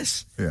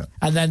ridiculous. Yeah.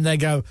 And then they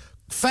go,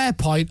 fair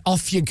point,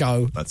 off you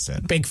go. That's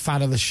it. Big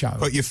fan of the show.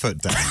 Put your foot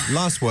down.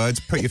 Last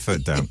words, put your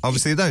foot down.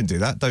 Obviously, don't do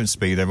that. Don't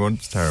speed, everyone.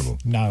 It's terrible.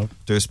 No.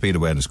 Do a speed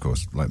awareness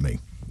course, like me.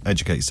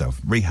 Educate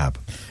yourself. Rehab.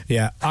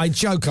 Yeah, I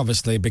joke,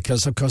 obviously,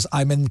 because, of course,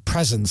 I'm in the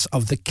presence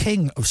of the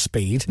king of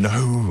speed.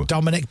 No.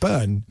 Dominic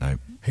Byrne. No.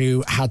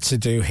 Who had to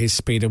do his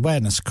speed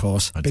awareness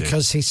course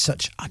because he's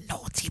such a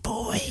naughty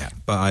boy. Yeah.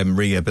 But I'm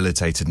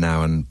rehabilitated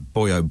now, and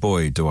boy, oh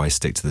boy, do I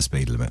stick to the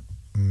speed limit.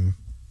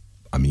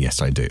 I mean,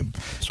 yes, I do.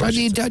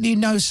 Don't you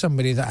know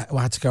somebody that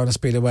had to go on a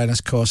speed awareness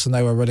course and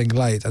they were running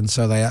late and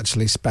so they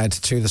actually sped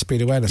to the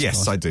speed awareness course?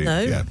 Yes, I do. No.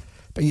 Yeah.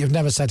 But you've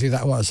never said who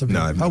that was, have you?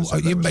 No, I've never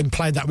said that you've was-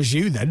 implied that was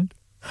you then.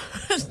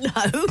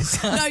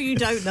 No, you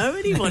don't know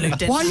anyone who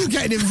did. Why are you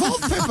getting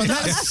involved, Pippa?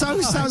 That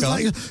sounds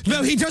like...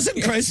 No, he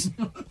doesn't, Chris.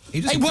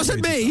 It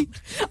wasn't me.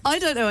 I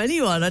don't know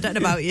anyone. I don't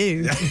know about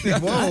you.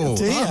 Whoa.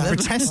 dear.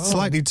 Protest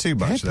slightly too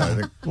much there, I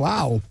think.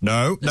 Wow.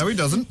 No, he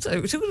doesn't. So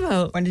we're talking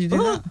about. When did you do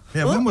that?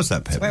 Yeah, when was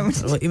that, Pip?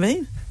 What you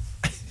mean?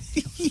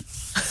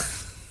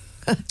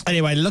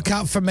 Anyway, look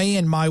out for me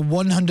in my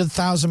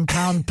 £100,000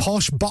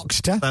 Porsche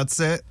Boxster. That's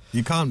it.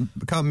 You can't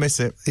miss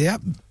it. Yep.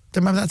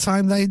 Remember that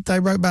time they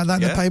wrote about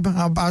that in the paper?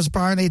 I was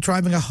apparently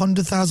driving a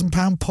 £100,000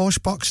 Porsche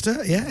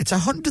Boxster. Yeah, it's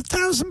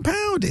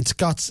 £100,000. It's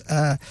got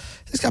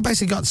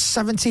basically got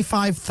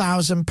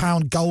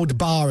 £75,000 gold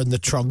bar in the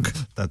trunk.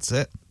 That's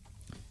it.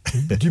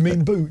 Do you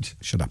mean boot?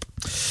 Shut up.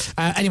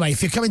 Anyway,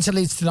 if you're coming to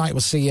Leeds tonight,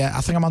 we'll see you.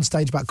 I think I'm on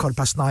stage about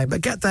 9:15,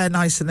 but get there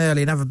nice and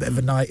early and have a bit of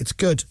a night. It's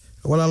good.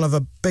 Well, I'll have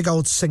a big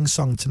old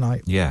sing-song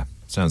tonight. Yeah,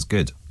 sounds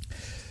good.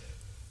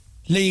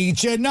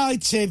 Leeds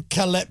United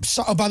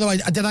Calypso. Oh, by the way,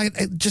 did I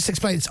just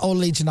explain it's all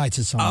Leeds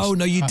United songs? Oh,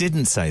 no, you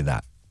didn't say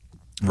that.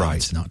 Right.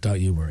 It's not, don't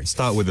you worry.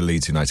 Start with the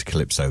Leeds United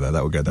Calypso, though.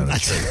 That will go down the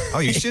tree. Oh,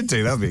 you should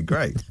do. That would be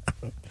great.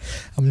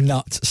 I'm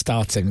not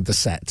starting the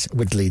set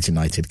with Leeds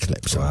United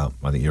Calypso. Well,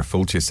 I think you're a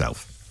fool to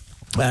yourself.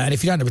 And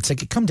if you don't have a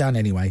ticket, come down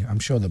anyway. I'm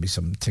sure there'll be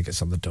some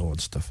tickets on the door and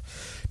stuff.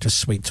 Just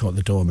sweet talk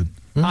the doorman.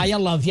 I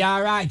love you.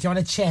 All right. Do you want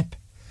a chip?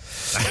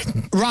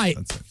 Right.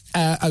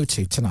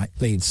 O2 tonight,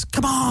 Leeds.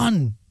 Come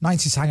on.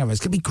 90s Hangover.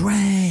 It's going to be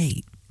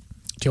great.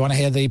 Do you want to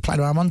hear the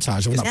Platinum Hour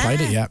montage? We've not played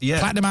it yet. Yeah.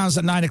 Platinum Hour's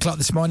at 9 o'clock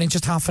this morning,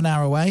 just half an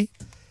hour away.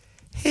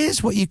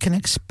 Here's what you can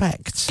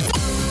expect.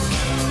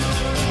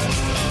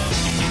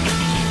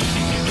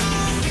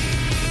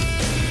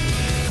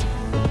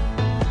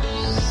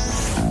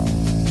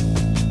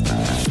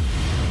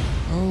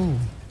 Oh.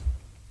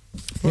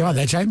 You all right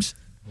there, James?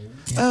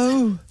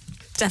 Oh.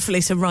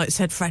 Definitely some Right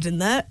Said Fred in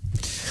there.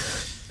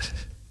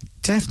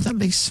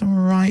 Definitely some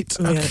right.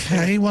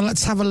 Okay, well,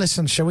 let's have a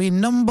listen, shall we?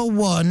 Number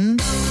one.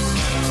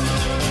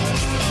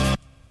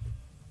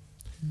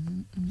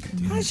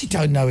 I actually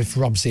don't know if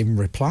Rob's even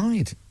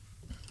replied.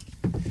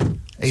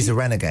 He's a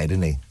renegade,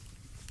 isn't he?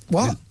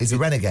 What? He's a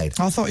renegade.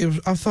 I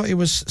thought he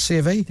was C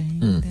of E.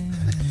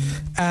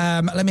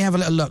 Let me have a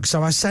little look.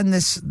 So I send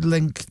this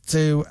link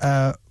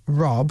to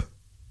Rob.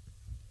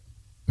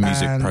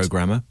 Music and-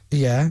 programmer.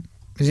 Yeah.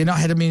 Is he not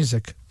head of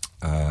music?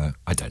 I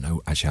don't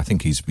know. Actually, I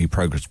think he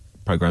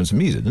programs some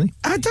music, doesn't he?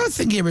 I don't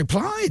think he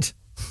replied.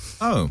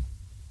 Oh,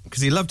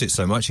 because he loved it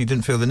so much he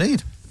didn't feel the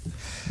need.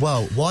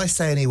 Well, why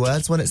say any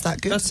words when it's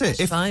that good? That's it.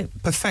 If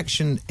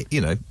perfection,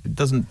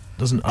 doesn't.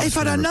 If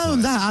I'd have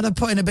known that, I'd have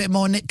put in a bit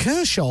more Nick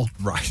Kershaw.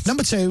 Right.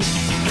 Number two.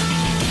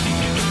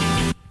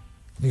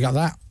 You got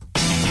that?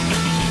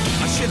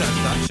 I should have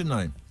that, shouldn't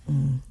I?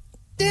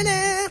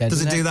 Dinner.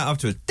 Does it do that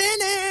afterwards?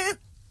 Dinner.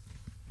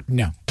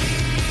 No.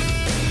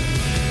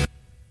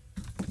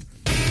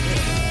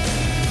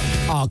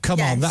 Oh,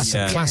 come on, that's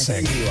a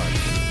classic.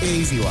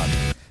 Easy one.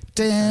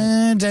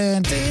 Dun,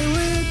 dun, dun,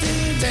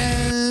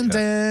 dun, dun,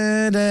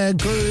 dun, dun,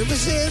 groove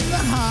is in the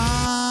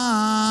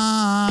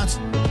heart.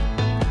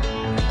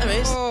 There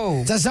is.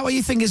 Oh. Is that what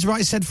you think is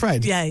Right Said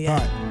Fred? Yeah, yeah.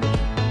 Right.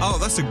 Oh,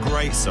 that's a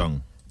great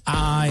song.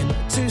 I'm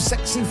too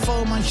sexy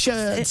for my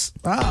shirts.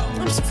 Oh.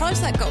 I'm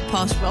surprised that got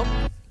past Rob.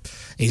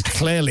 He's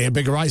clearly a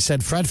big Right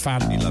Said Fred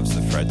fan. He loves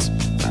the Freds.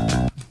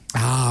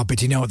 Ah,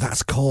 but you know what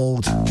that's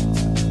called?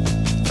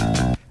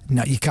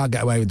 No, you can't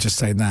get away with just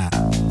saying that.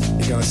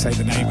 You got to say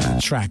the name of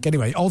the track.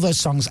 Anyway, all those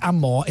songs and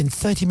more in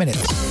 30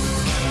 minutes.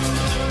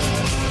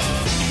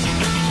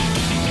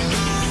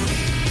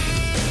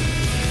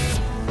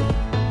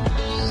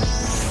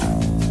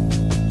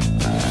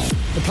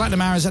 The The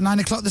Platinum Hour is at 9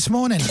 o'clock this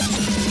morning.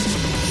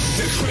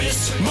 The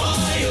Chris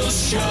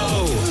Miles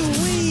Show.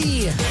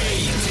 Wee.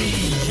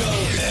 Radio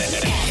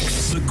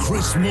The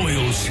Chris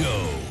Moyles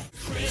Show.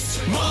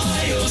 Chris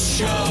Miles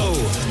Show.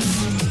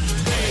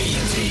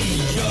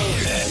 Radio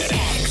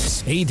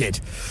X. He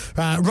did.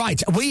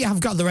 Right, we have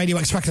got the Radio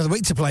X record of the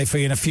week to play for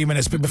you in a few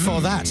minutes, but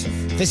before that,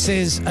 this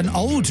is an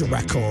old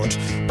record,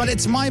 but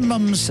it's my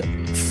mum's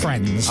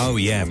friends. Oh,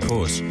 yeah, of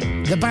course.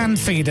 The band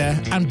Feeder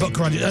and Buck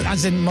Rogers,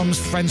 as in mum's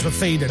friends with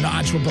Feeder, not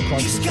actual Buck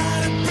Rogers.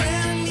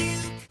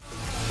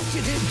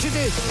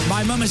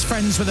 My mum is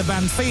friends with the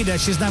band Feeder.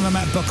 She's never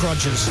met Buck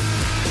Rogers.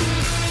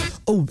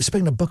 Oh,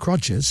 speaking of Buck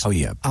Rogers. Oh,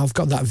 yeah. I've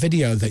got that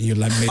video that you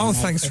lent me. Oh,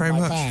 thanks very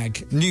much. Bag.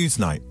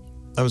 Newsnight.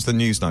 That was the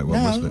Newsnight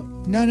one, wasn't it?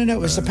 No. It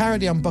was a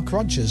parody on Buck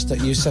Rogers that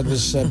you said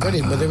was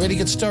brilliant, with a really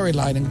good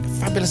storyline and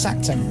fabulous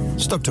acting.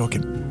 Stop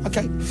talking.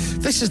 Okay.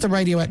 This is the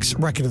Radio X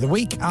record of the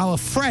week. Our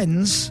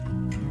friends,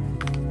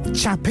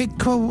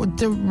 Chapico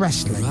the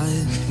Wrestling.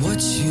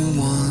 What you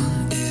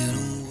want.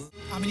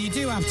 I mean, you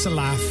do have to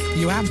laugh.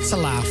 You have to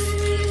laugh.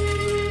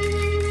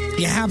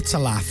 You have to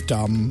laugh,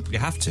 Dom. You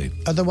have to.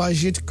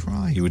 Otherwise, you'd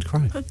cry. You would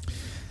cry.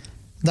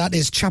 That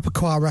is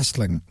Chappaqua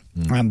Wrestling.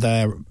 And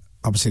they're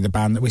obviously the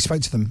band that we spoke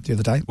to them the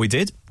other day. We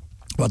did.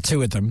 Well,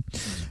 two of them.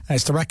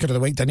 It's the record of the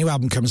week. Their new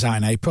album comes out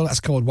in April. That's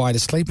called Wide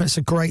Asleep, and it's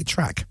a great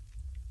track.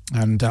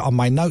 And on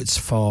my notes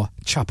for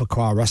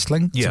Chappaqua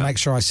Wrestling, to make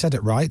sure I said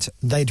it right,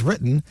 they'd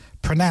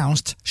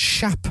pronounced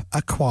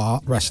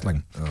Chappaqua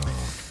Wrestling.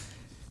 Oh.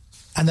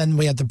 And then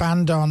we had the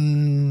band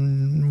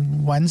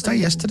on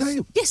yesterday.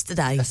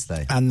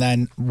 And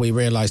then we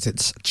realised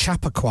it's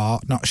Chappaqua,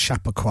 not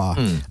Chappaqua.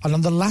 And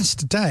on the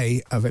last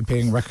day of it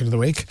being record of the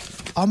week,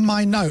 on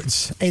my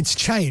notes, it's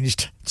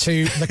changed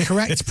to the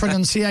correct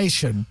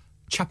pronunciation.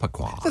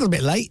 Chappaqua. A little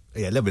bit late.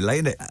 Yeah, a little bit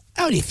late, isn't it?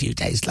 Only a few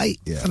days late.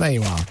 Yeah. But there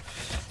you are.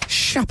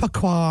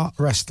 Chappaqua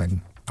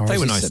Wrestling. They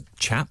were nice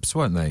chaps,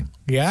 weren't they?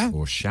 Yeah.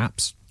 Or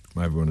shaps,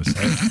 whatever you want to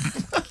say.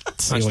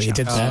 See Nice what you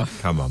did chaps.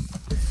 there. Come on.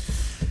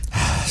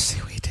 See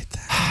what you did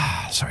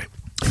there. Sorry.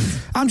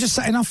 I'm just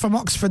setting off from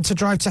Oxford to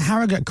drive to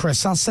Harrogate,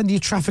 Chris. I'll send you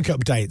traffic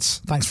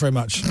updates. Thanks very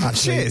much.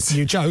 Actually, Cheers.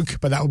 You joke,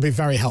 but that would be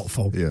very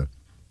helpful. Yeah.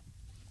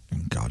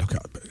 God, I'm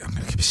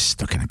going to be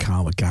stuck in a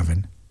car with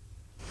Gavin.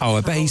 Oh,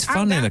 I bet he's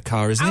fun in a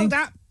car, isn't he?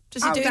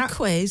 Does he do a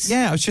quiz?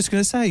 Yeah, I was just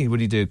going to say,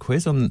 would he do a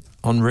quiz en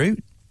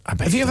route? I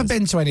bet Have he you ever does.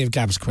 been to any of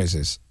Gab's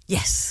quizzes?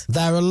 Yes.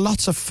 They're a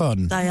lot of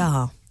fun. They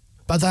are.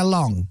 But they're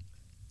long.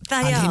 They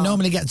and he are.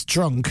 normally gets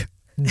drunk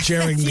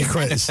during the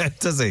quiz.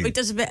 Does he? He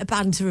does a bit of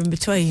banter in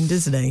between,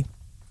 doesn't he?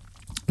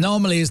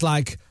 Normally he's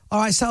like, all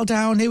right, settle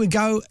down, here we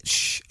go.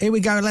 Shh, here we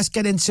go, let's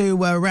get into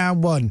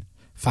round one.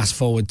 Fast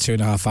forward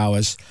 2.5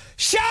 hours.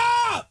 Shut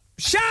up!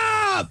 Shut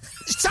up!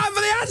 It's time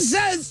for the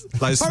answers!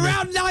 Like for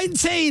round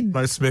 19!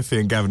 Like Smithy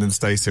and Gavin and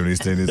Stacey when he's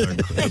doing his own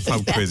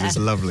pub quiz. It's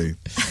lovely.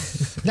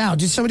 Now,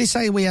 did somebody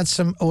say we had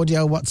some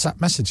audio WhatsApp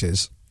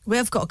messages? We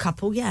have got a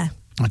couple, yeah.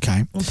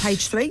 Okay. On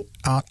page 3.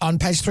 On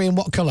page 3, in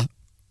what colour?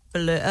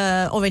 Blue,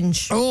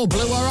 orange. Oh,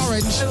 blue or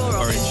orange? Blue or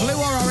orange. Blue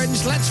or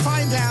orange, let's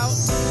find out.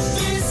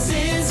 This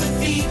is a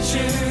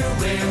feature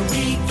where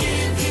we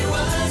give you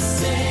a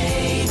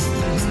say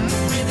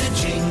with a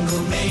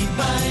jingle made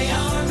by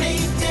our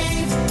mate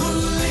Dave, who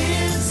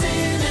lives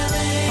in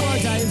LA. Hello,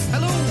 Dave.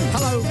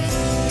 Hello.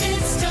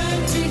 It's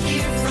time to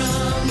hear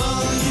from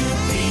all you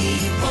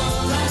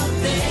people out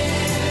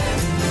there.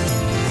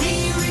 We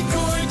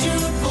record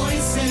your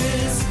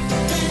voices,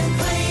 then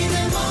play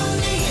them on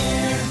the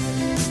air.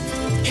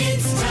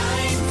 It's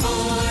time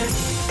for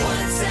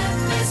WhatsApp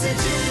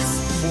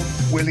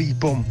messages. Willy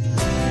Bum.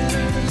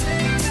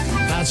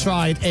 That's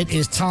right, it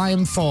is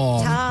time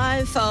for...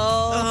 Time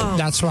for...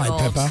 That's right,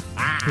 Pippa.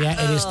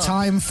 Yeah, it is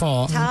time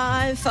for...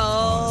 Time for...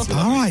 All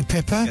right,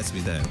 Pippa. Gets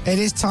me there. It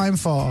is time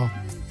for...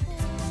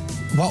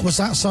 What was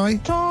that, sorry?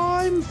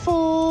 Time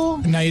for...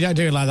 No, you don't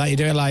do it like that. You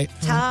do it like...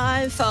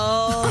 Time for...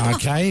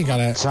 Okay, you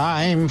got it.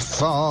 Time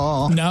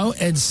for... No,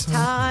 it's...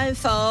 Time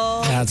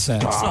for... That's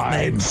it.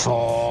 Time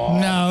for...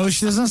 No,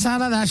 she doesn't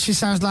sound like that. She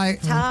sounds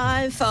like...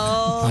 Time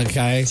for...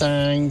 Okay.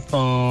 Time for...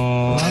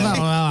 Well,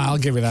 I'll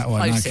give you that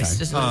one. Closest, Okay.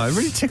 doesn't it? Oh, it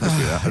really tickles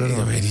me that. I don't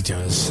know. It really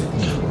does.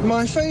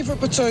 My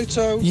favourite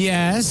potato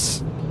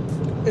Yes.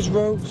 is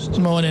roast.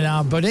 Morning,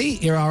 our buddy.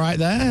 You're all right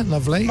there?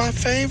 Lovely. My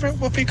favourite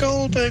Whoopi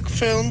Goldberg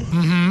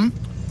film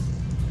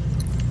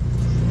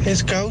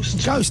is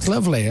Ghost. Ghost,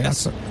 lovely.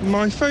 That's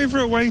My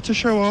favourite way to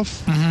show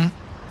off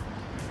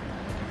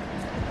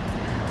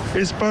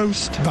is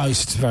boast.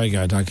 Boast. Very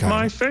good. Okay.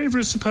 My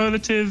favourite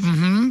superlative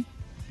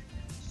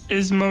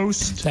is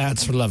most.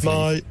 That's lovely.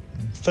 My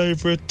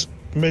favourite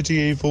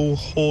medieval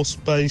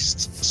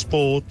horse-based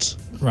sport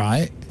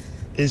Right.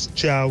 is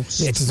joust.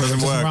 Yeah, it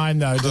doesn't work. rhyme,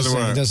 though, does Doesn't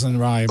it? work. It doesn't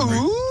rhyme.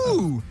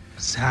 Ooh,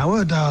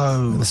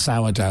 sourdough. The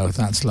sourdough.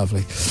 That's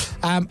lovely.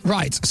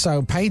 Right.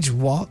 So, page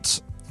what?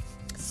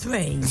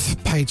 3.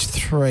 Page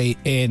 3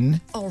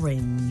 in...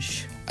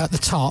 Orange. At the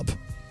top.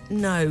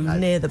 No,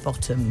 near the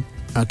bottom.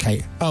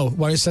 Okay. Oh,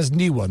 where it says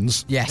new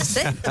ones? Yes.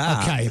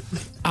 Okay.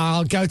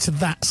 I'll go to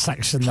that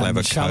section then,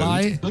 Clever shall code.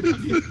 I? I'm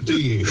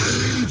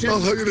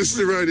hanging this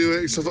to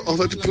Radio X. I've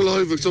had to pull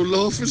over because I'm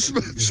laughing so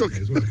much.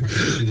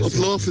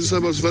 I'm laughing so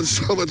much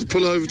I've had to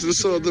pull over to the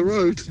side of the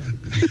road.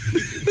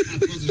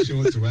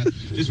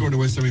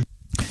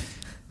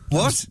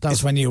 What?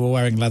 That's when you were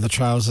wearing leather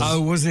trousers.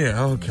 Oh, was it?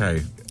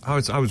 Okay. I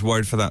was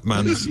worried for that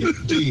man's... I'm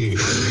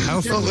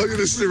hanging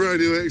this to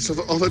Radio X.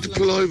 I've had to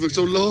pull over because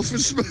I'm laughing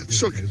so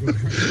much.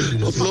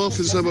 I'm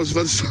laughing so much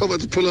I've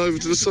had to pull over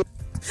to the side.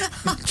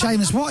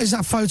 James, what is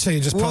that photo you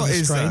just put on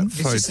the screen?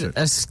 It's just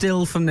a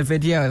still from the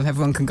video.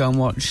 Everyone can go and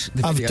watch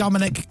the Of video.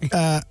 Dominic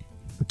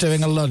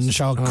doing a lunge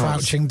or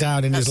crouching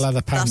down in his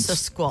leather pants. That's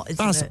a squat,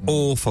 isn't That's it?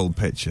 awful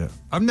picture.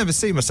 I've never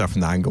seen myself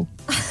from that angle.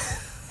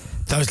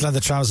 Those leather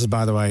trousers,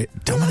 by the way,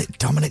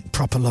 Dominic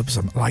proper loves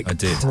them. Like, I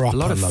did. proper A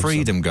lot of loves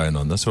freedom going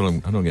on. That's all.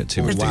 I don't get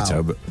too much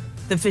detail, but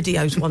The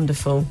video's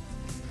wonderful.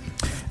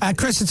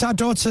 Chris, it's our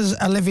daughter's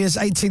Olivia's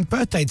 18th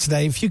birthday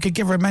today. If you could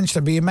give her a mention,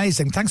 it'd be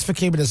amazing. Thanks for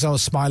keeping us all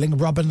smiling,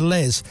 Rob and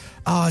Liz.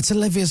 Oh, it's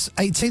Olivia's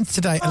 18th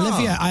today.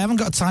 Olivia, I haven't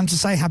got time to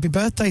say happy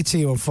birthday to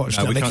you,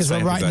 unfortunately, can't because say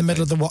we're happy right in the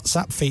middle birthday. of the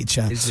WhatsApp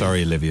feature.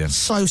 sorry, Olivia.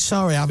 So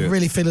sorry. I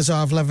really feel as though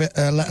I've let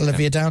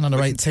Olivia down on her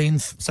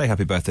 18th. Say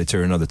happy birthday to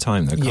her another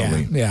time, though,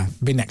 can't we? Yeah,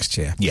 be next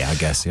year. Yeah, I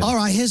guess. Yeah. All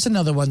right, here's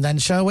another one then,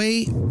 shall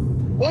we?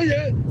 Oh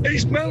yeah,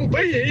 it's Mel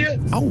B here.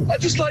 Oh.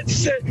 I'd just like to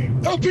say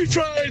Happy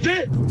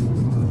Friday.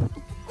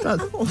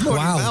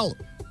 Wow.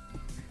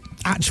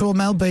 Actual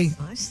Mel B.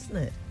 Nice, isn't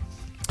it?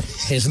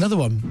 Here's another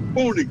one.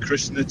 Morning,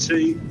 Chris and the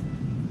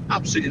team.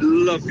 Absolutely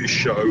love your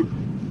show.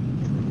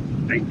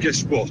 And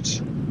guess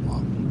what?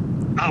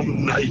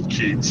 I'm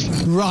naked.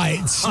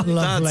 Right, lovely.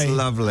 That's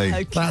lovely.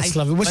 Okay. That's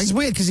lovely. Which is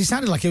weird because he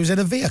sounded like he was in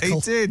a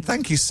vehicle. He did.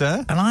 Thank you,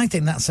 sir. And I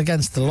think that's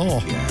against the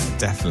law. Yeah,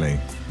 definitely.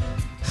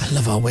 I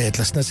love our weird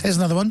listeners. Here's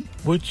another one.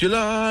 Would you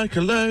like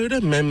a load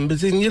of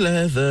members in your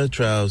leather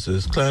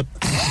trousers club?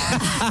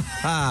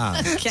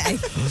 Okay.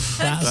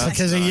 That's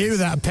because of you,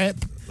 that Pip.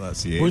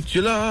 That's you. Would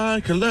you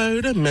like a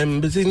load of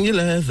members in your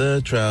leather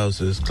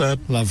trousers club?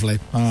 Lovely.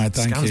 All right,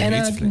 thank you. And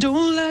I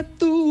don't like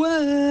the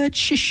word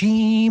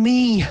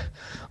sashimi,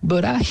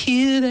 but I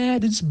hear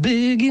that it's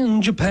big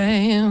in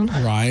Japan.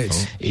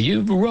 Right.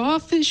 If raw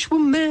fish were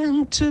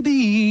meant to be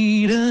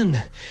eaten,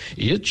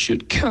 it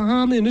should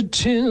come in a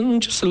tin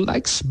just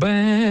like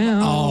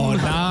Spam. Oh,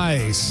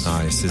 nice.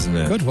 Nice, isn't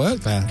it? Good work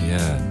there.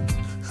 Yeah.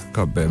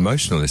 Got a bit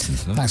emotional listening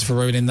to that. Thanks for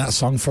ruining that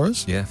song for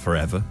us. Yeah,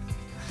 forever.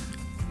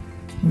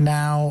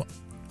 Now,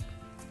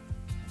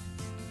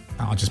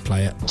 I'll just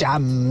play it.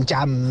 Jam,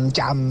 jam,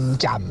 jam,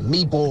 jam,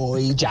 me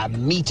boy,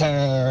 jam meter.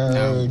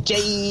 No.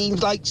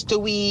 James likes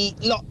to eat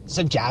lots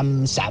of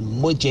jam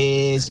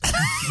sandwiches.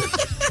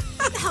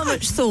 How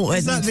much thought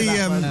Is that went into the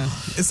that one?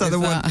 is that the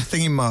one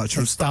thingy march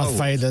from Star Darth Wars?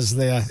 Vader's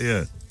there.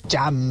 Yeah.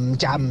 Jam,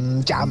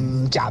 jam,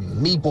 jam,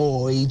 jam, me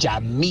boy,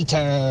 jam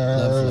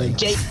meter.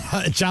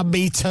 Jam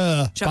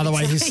eater, by the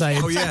way, he's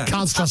saying. Oh, yeah.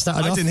 Can't stress that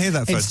I enough. didn't hear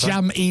that It's first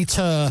time. jam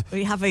eater.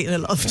 We have eaten a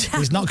lot of jam.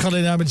 He's not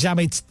calling him a jam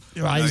eater.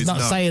 Right, No, he's he's not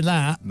not. saying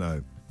that.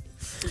 No.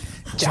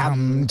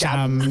 Jam,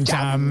 jam,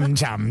 jam,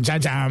 jam, jam,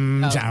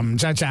 jam, jam,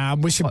 jam,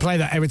 jam. We should play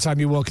that every time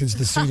you walk into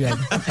the studio.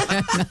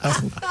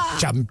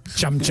 Jam,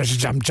 jam, jam,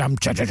 jam, jam,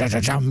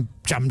 jam, jam,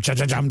 jam,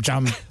 jam, jam,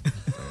 jam.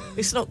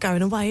 It's not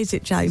going away, is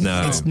it, James?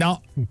 No. It's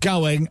not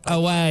going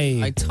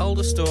away. I told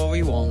a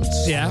story once.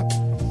 Yeah.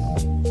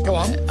 Go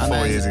on. And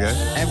 4 years ago.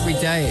 Every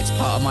day it's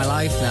part of my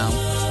life now.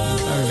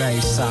 Very, very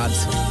sad.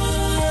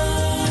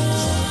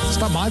 It's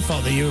not my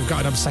fault that you've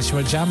got an obsession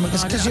with jam.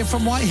 It's because you're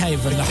from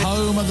Whitehaven, the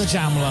home of the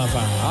jam lover.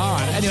 All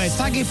right. Anyway,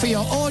 thank you for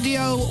your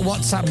audio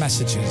WhatsApp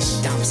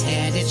messages. Dove's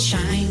head, it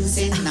shines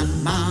in the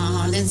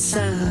morning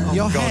sun.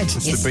 Your God, head.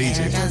 it's His the Bee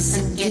hair Gees.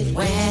 doesn't get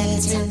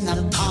wet in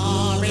the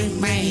pouring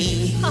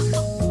rain.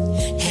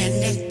 And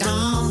it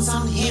dawns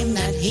on him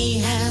that he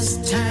has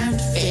turned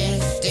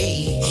 50.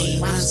 He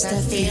wants to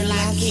feel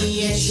like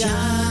he is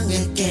young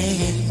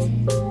again.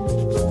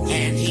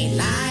 And he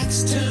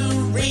likes to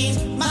read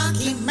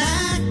Monkey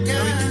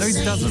magazine. No, he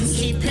doesn't.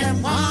 Keep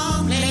him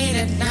warm late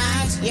at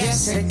night.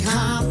 Yes, it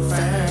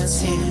comforts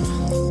him.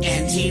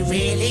 And he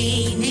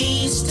really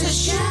needs to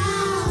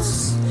shout.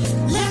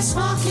 Let's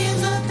walk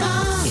in the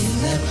buff.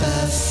 In the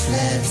buff,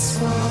 let's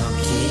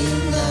walk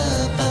in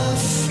the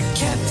buff.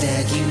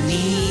 Captain, you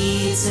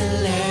need to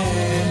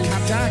learn.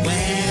 Captain.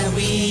 Where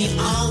we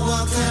all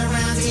walk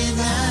around in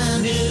the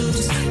nude.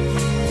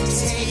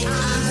 Take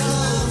our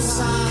clothes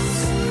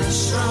off.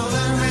 Stroll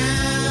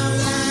around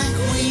like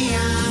we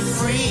are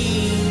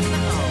free.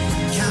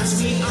 'Cause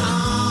we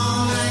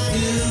all like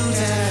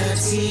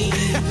nudity.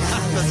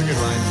 That's a good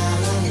line.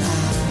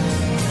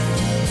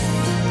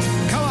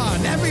 Come on,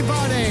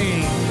 everybody.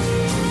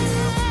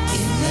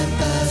 In the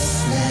buff,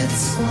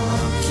 let's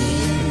walk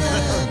in the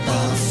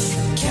buff.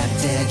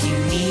 Captain, you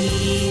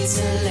need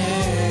to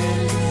learn.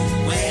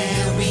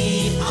 Where we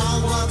all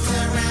walk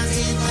around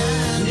in the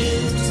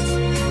nude.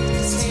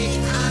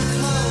 Take our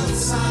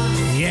clothes off.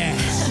 Yeah.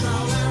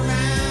 Stroll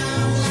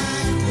around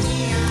like we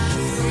are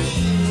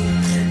free.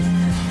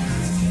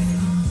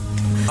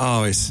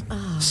 Oh, it's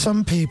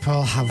Some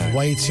people have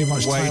way too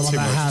much Way time on too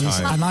their much hands,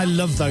 time. and I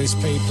love those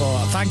people.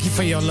 Thank you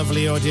for your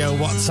lovely audio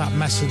WhatsApp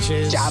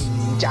messages. Jam,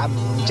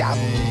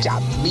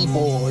 me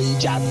boy,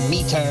 jam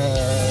meter.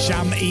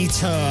 Jam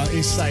eater,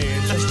 he's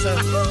saying.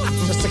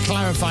 Just to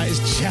clarify,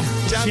 it's jam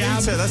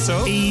eater, that's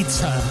all.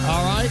 Eater,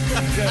 all right?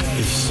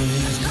 Good.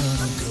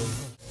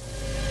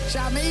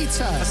 Jam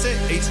eater. That's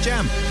it, eats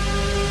jam.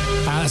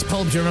 That's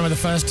Pulp. Do you remember the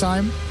first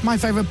time? My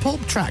favourite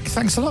Pulp track.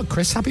 Thanks a lot,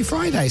 Chris. Happy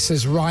Friday,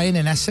 says Ryan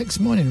in Essex.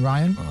 Morning,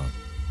 Ryan.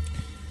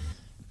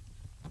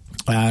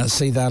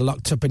 See, they're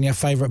locked up in your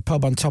favourite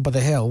pub on top of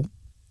the hill.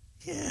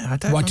 Yeah, I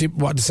don't know.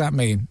 What does that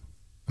mean?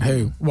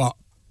 Who? What?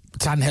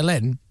 Tan Hill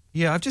Inn?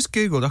 Yeah, I've just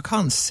Googled. I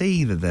can't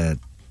see that they're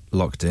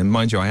locked in.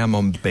 Mind you, I am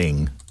on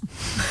Bing.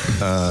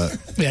 Yeah,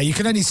 you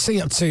can only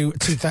see up to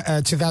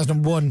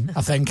 2001,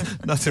 I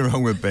think. Nothing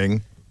wrong with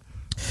Bing.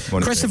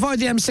 Chris, avoid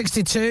the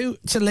M62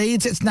 to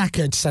Leeds. It's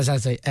knackered, says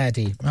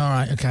Eddie. All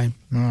right, okay.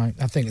 All right.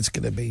 I think it's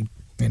going to be,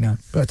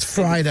 but it's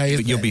Friday.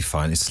 But you'll be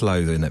fine. It's slow,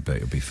 isn't it? But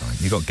you'll be fine.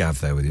 You got Gav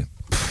there with you.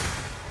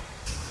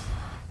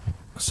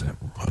 What's it?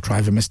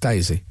 Driving Miss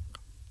Daisy.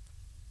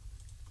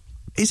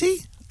 Is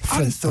he?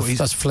 That's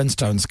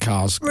Flintstones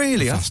cars.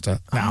 Really? Faster.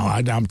 No,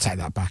 I'm take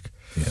that back.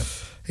 Yeah.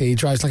 He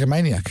drives like a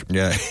maniac.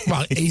 Yeah.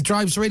 Well, he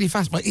drives really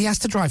fast, but he has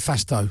to drive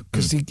fast though,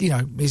 because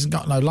he's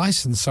got no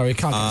license, so he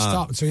can't get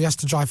stopped. So he has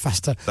to drive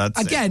faster.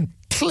 Again,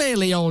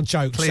 clearly all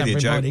jokes. Clearly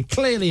everybody. A joke.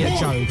 Clearly a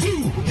joke.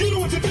 You know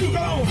what to do,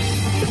 go.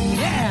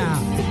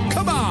 Yeah.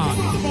 Come on.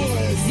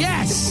 Boys.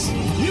 Yes.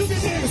 You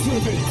can dance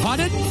with me.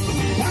 Pardon?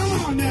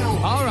 Come on now.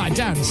 All right,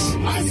 dance.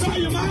 I saw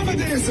your mama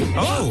dancing.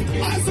 Oh.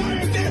 I saw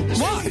her dancing.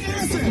 What?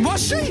 Dancing.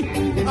 Was she? So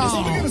we're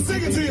going to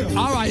sing it to you.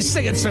 All right,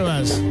 sing it to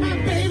us. My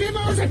baby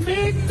moves at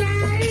midnight.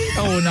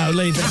 Oh, no,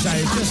 leave it,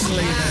 Jay. Just leave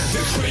it.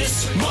 The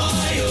Chris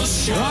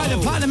Miles Show. Right, the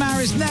Platinum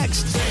Hour is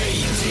next.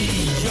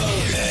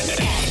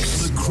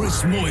 The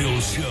Chris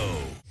Moyles Show.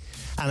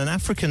 And an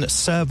African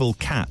serval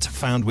cat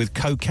found with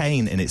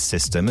cocaine in its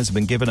system has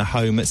been given a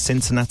home at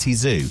Cincinnati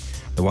Zoo.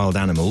 The wild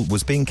animal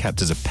was being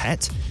kept as a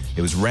pet.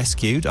 It was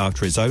rescued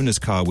after its owner's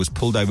car was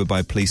pulled over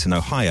by police in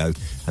Ohio,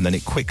 and then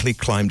it quickly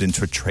climbed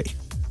into a tree.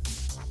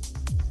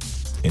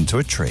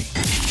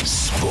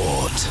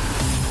 Sport.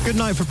 Good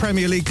night for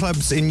Premier League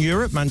clubs in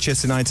Europe.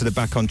 Manchester United are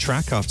back on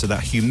track after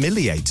that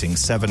humiliating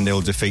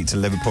 7-0 defeat to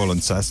Liverpool on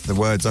Saturday. The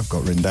words I've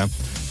got written down.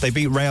 They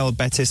beat Real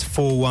Betis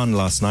 4-1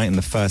 last night in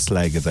the first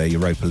leg of their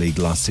Europa League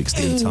last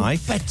 16 tie.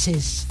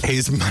 Betis.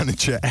 His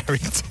manager,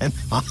 Erik ten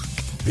Hag.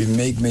 We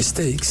make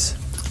mistakes,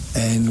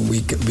 and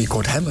we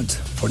got hammered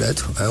for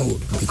that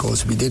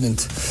because we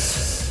didn't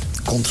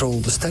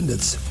control the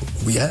standards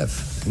we have.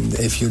 And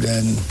if you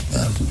then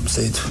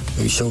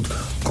we showed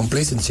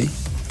complacency,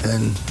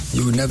 then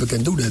you never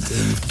can do that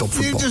in top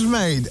football.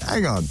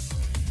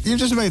 You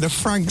just made a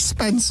Frank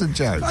Spencer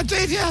joke. I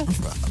did, yeah.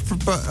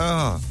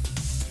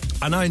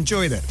 And I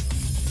enjoyed it.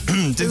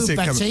 Didn't see it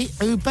coming.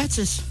 Who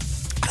Betis?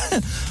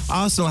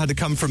 Arsenal had to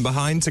come from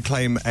behind to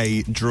claim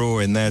a draw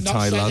in their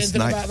tie last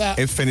night.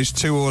 It finished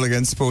 2-2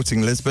 against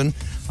Sporting Lisbon.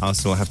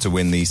 Arsenal have to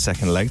win the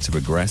second leg to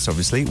progress,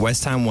 obviously.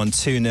 West Ham won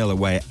 2-0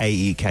 away at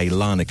AEK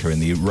Larnaca in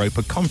the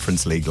Europa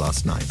Conference League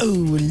last night.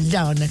 Ooh,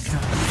 Larnaca.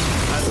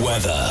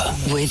 Weather.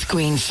 With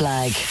Green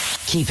Flag,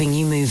 keeping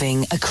you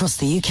moving across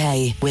the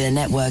UK with a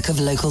network of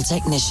local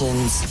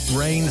technicians.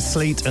 Rain,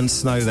 sleet and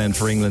snow then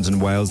for England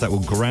and Wales. That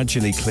will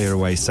gradually clear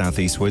away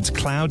southeastwards.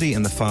 Cloudy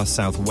in the far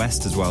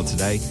southwest as well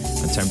today.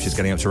 And temperatures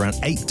getting up to around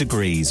 8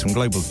 degrees. From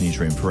Global's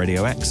newsroom for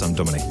Radio X, I'm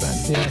Dominic Benn.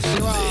 Yes,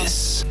 you are.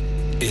 This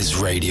is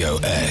Radio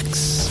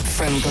X.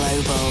 From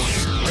Global.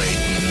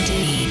 Radio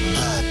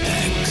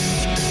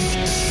X.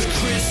 The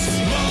Chris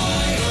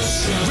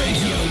Miles Show.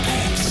 Radio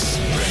X.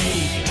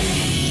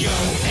 Radio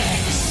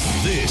X.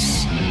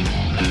 This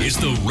is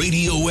the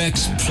Radio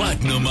X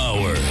Platinum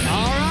Hour.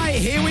 All right,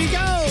 here we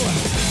go.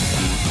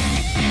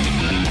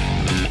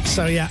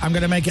 So, yeah, I'm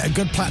going to make it a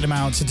good Platinum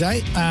Hour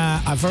today.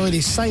 I've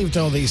already saved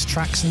all these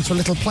tracks into a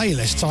little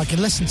playlist so I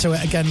can listen to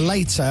it again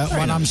later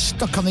when I'm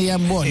stuck on the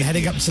M1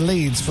 heading up to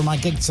Leeds for my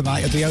gig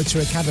tonight at the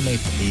O2 Academy.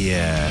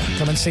 Yeah.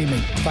 Come and see me.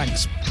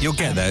 Thanks. You'll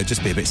get there,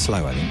 just be a bit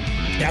slow, I think.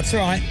 That's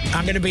right.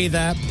 I'm going to be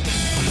there.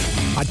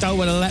 I don't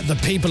want to let the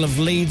people of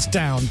Leeds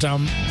down,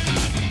 Dom.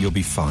 You'll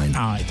be fine.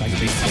 All right, thank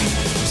you.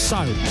 So,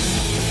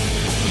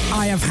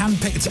 I have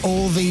handpicked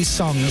all these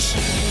songs,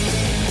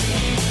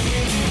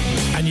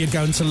 and you're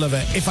going to love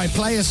it. If I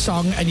play a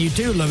song and you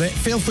do love it,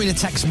 feel free to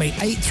text me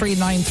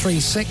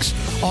 83936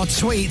 or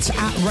tweet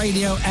at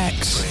Radio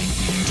X.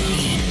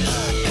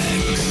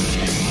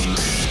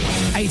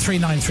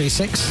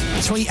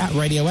 83936, tweet at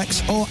Radio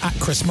X or at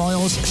Chris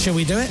Moyles. Shall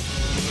we do it?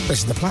 This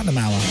is the Platinum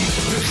Hour.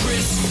 The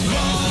Chris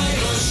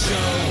Miles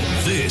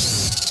Show.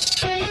 This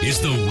is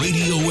the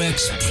Radio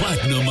X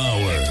Platinum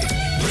Hour.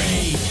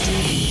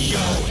 Radio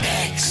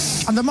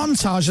X. And the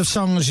montage of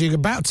songs you're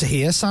about to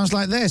hear sounds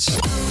like this.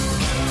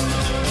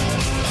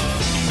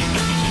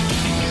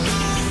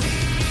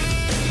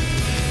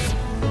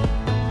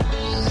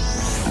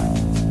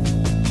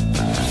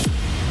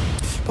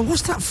 But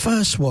what's that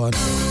first one?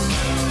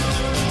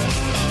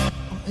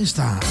 What is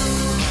that?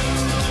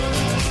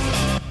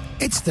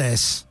 It's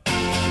this. So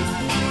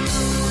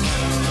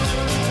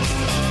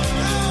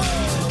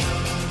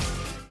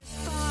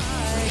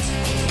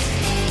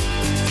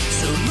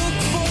look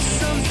for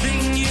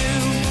something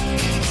new.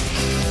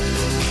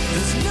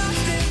 There's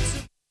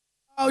nothing.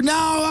 Oh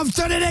no, I've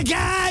done it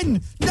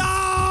again!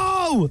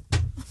 No!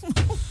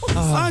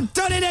 I've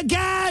done it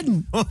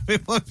again!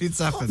 What's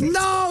happened?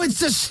 No, it's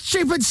the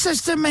stupid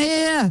system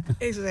here.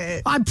 Is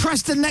it? I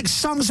pressed the next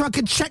song so I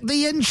could check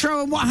the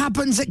intro, and what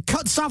happens? It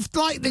cuts off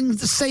lightning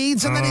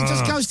seeds, and then it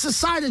just goes to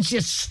silence.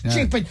 You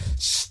stupid,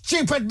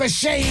 stupid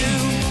machine.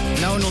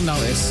 No one will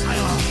notice.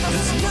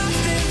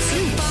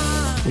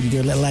 Will you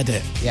do a little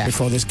edit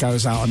before this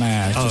goes out on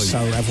air, just so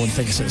everyone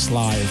thinks it's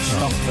live?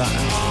 Stop that.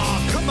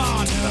 Oh, come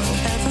on!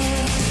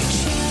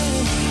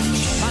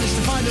 Managed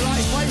to find the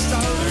right place, though.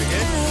 Very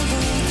good.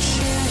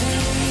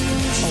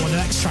 Oh, and the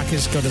next track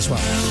is good as well.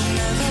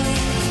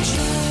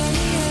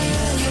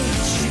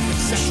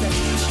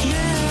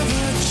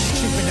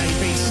 Stupid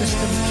AB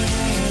system.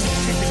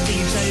 Stupid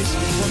DJs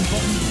with one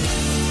button.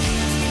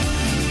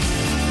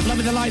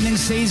 Loving the Lightning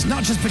Seeds,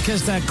 not just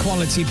because they're a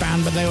quality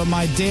band, but they were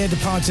my dear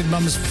departed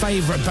mum's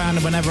favourite band,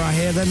 and whenever I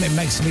hear them, it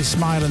makes me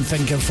smile and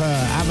think of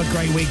her. Have a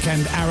great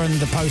weekend, Aaron,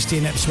 the postie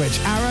in Ipswich.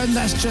 Aaron,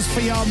 that's just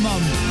for your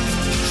mum.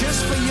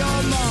 Just for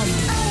your mum.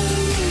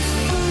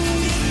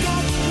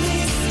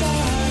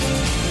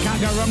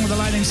 Can't go wrong with the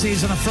Lightning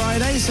Seeds on a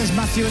Friday, says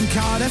Matthew in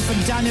Cardiff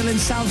and Daniel in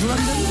South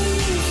London.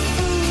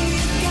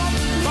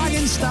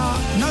 Banging start.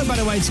 No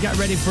better way to get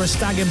ready for a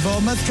stag in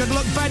Bournemouth. Good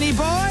luck, Benny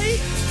boy,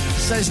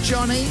 says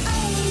Johnny.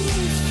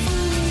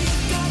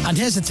 And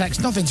here's a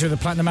text, nothing through the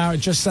Platinum Hour, it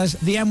just says,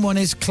 the M1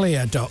 is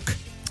clear, Duck.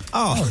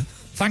 Oh,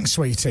 thanks,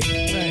 sweetie.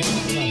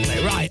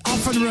 Lovely. Right,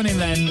 off and running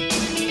then,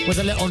 with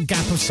a little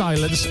gap of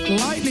silence.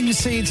 Lightning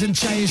Seeds and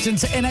changed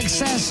into In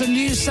Excess, a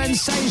new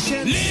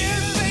sensation.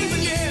 Live,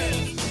 baby,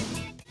 live.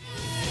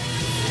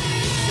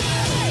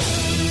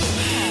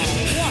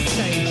 What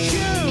a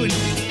tune!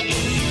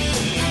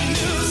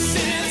 New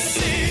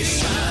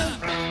sensation.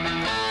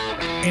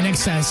 In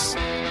Excess,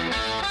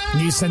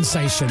 new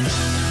sensation.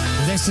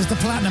 This is the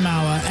Platinum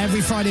Hour,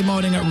 every Friday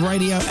morning at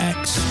Radio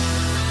X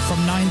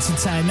from 9 to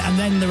 10, and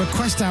then the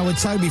Request Hour with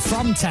Toby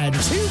from 10. 2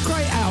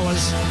 great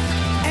hours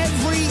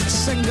every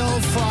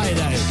single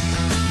Friday.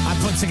 I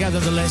put together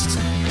the list,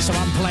 so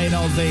I'm playing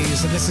all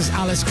these, and this is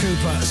Alice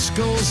Cooper,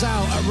 School's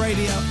Out at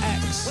Radio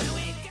X.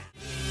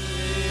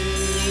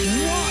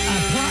 What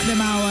a Platinum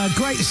Hour,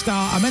 great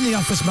start. I'm in the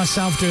office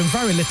myself doing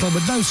very little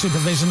with no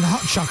supervision,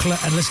 hot chocolate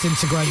and listening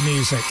to great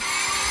music.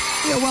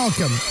 You're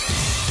welcome.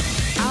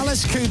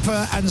 Alice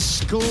Cooper and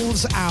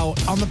School's Out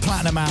on the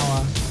Platinum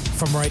Hour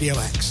from Radio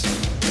X.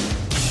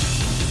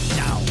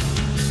 Now,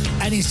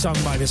 any song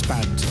by this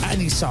band,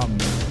 any song,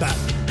 but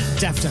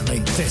definitely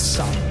this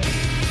song.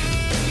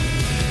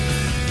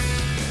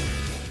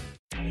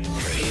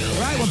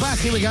 Right, we're back,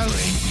 here we go.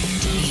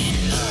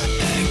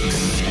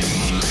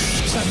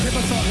 So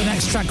people thought the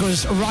next track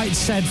was Right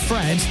Said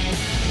Fred.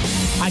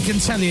 I can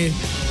tell you,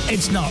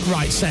 it's not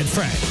Right Said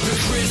Fred. The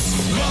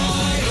Chris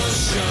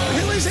Miles Show.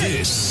 Who is it?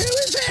 This Who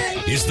is it?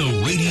 is the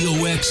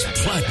Radio X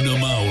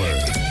Platinum Hour.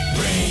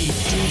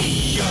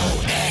 Radio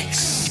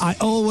X. I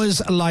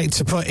always like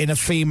to put in a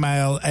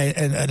female,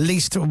 at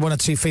least 1 or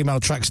 2 female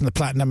tracks in the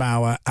Platinum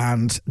Hour,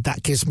 and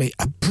that gives me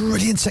a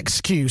brilliant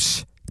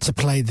excuse to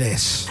play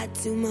this. I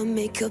do my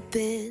makeup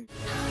in.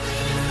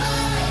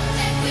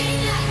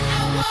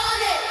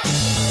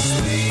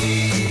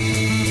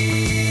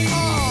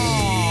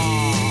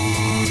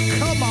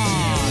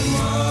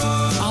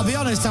 I'll be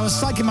honest, I was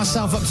psyching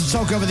myself up to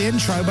talk over the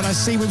intro, but I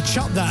see we've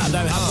chopped that,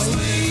 have we?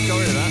 Got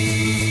rid of that.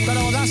 Don't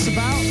know what that's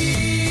about.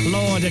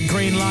 Lord at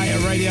Green Light at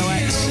Radio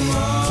X.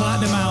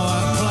 Platinum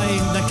Hour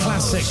playing the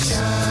classics,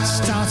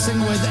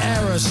 starting with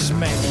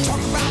Aerosmith. Talk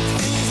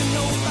about things that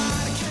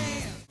nobody can.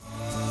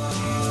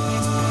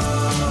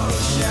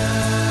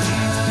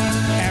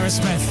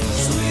 Aerosmith.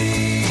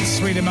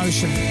 Sweet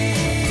Emotion.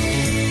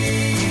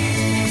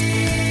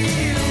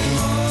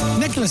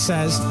 Nicholas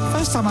says,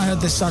 first time I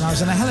heard this song, I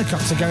was in a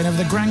helicopter going over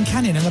the Grand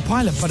Canyon and the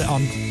pilot put it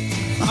on.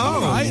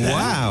 Oh, right then.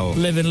 wow.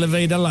 Living La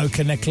Vida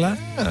Loca, Nicola.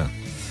 Yeah.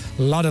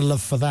 A lot of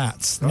love for that.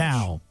 Gosh.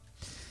 Now,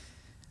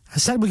 I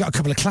said we got a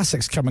couple of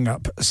classics coming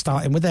up,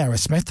 starting with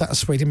Aerosmith, That's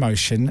Sweet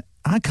Emotion.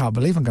 I can't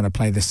believe I'm going to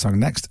play this song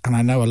next, and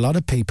I know a lot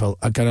of people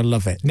are going to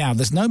love it. Now,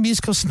 there's no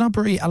musical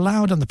snobbery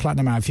allowed on the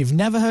Platinum Hour. If you've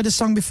never heard a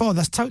song before,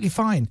 that's totally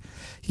fine.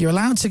 You're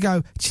allowed to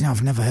go, do you know,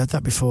 I've never heard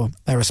that before,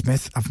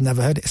 Aerosmith. I've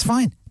never heard it. It's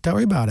fine. Don't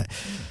worry about it.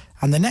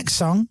 And the next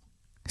song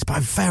is by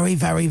a very,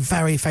 very,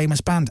 very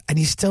famous band, and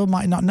you still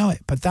might not know it,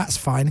 but that's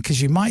fine,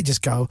 because you might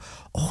just go,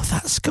 oh,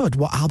 that's good.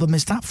 What album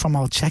is that from?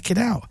 I'll check it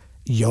out.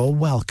 You're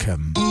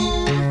welcome. The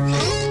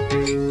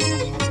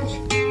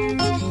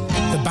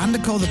band are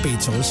called The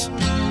Beatles.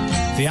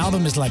 The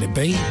album is Let It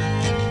Be.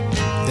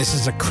 This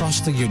is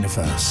Across the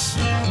Universe.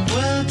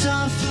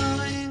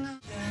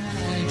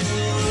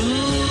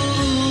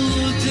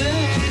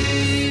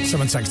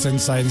 Someone texted in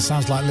saying,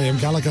 sounds like Liam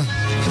Gallagher.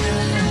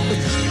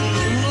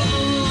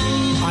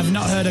 I've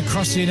not heard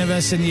Across the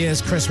Universe in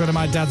years, Chris, one of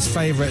my dad's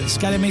favourites.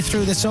 Getting me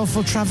through this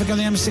awful traffic on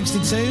the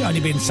M62.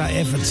 Only been sat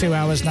here for 2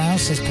 hours now,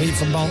 says Pete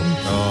from Bolton.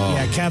 Oh.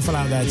 Yeah, careful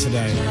out there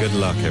today. Good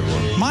luck,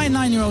 everyone. My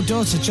 9-year-old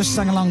daughter just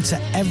sang along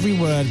to every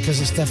word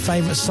because it's their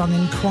favourite song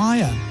in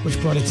choir, which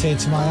brought a tear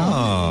to my eye.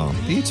 Oh,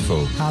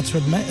 beautiful. Hard to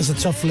admit, as a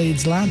tough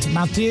Leeds lad.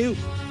 Matthew,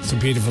 it's a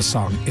beautiful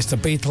song. It's the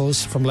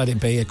Beatles from Let It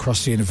Be,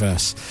 Across the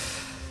Universe.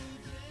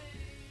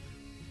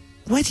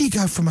 Where do you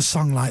go from a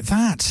song like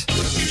that?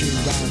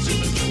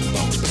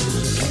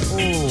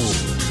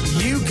 Oh,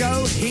 You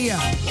Go Here.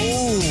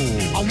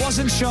 Oh, I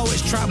wasn't sure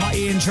which track by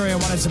Ian Dury I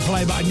wanted to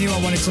play, but I knew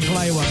I wanted to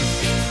play one.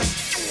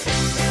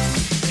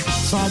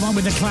 So I went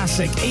with the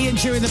classic. Ian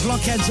Dury and the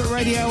Blockheads at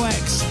Radio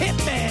X. Hit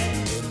me!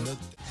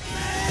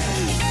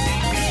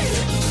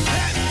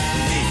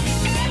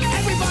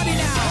 Everybody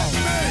now!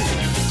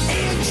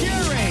 Ian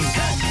Dury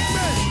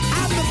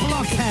and the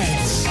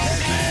Blockheads.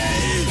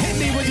 Hit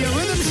me with your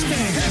rhythm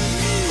stick.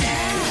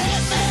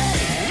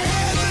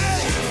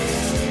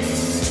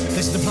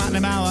 This is the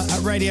Platinum Hour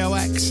at Radio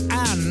X,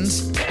 and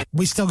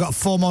we still got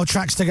 4 more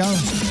tracks to go.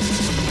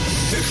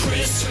 The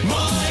Chris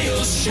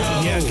Miles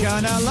Show. You're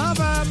gonna love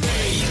him.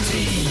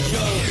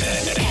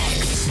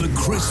 The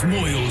Chris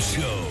Moyle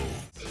Show.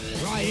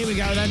 Right, here we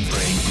go then.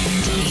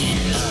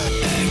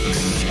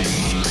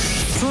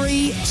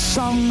 3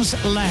 songs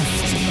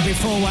left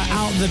before we're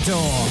out the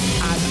door,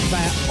 and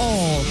they're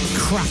all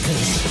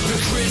crackers. The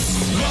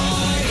Chris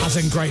Miles. As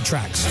in great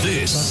tracks.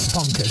 This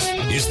bonkers.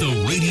 is the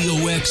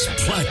Radio X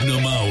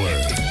Platinum Hour.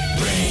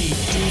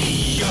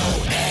 Radio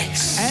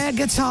X. Air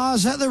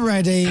guitars at the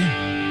ready.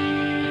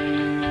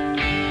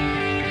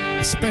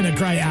 It's been a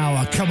great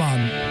hour. Come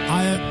on.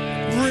 I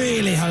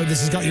really hope this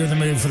has got you in the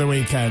mood for the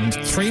weekend.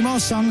 3 more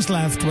songs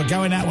left. We're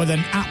going out with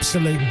an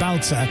absolute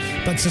belter.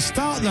 But to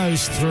start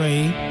those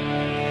 3,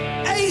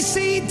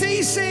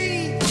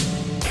 AC/DC.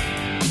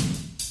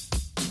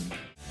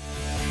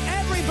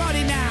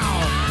 Everybody now.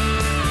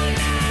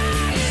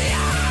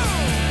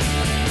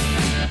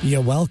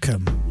 You're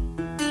welcome.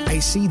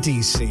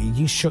 AC/DC,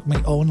 You Shook Me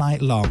All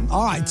Night Long.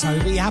 All right,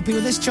 Toby, you happy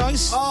with this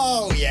choice?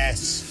 Oh,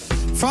 yes.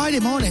 Friday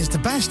morning is the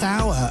best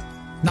hour,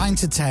 9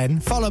 to 10,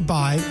 followed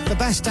by the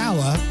best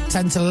hour,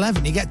 10 to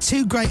 11. You get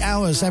 2 great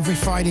hours every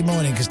Friday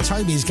morning because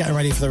Toby's getting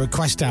ready for the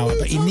request hour,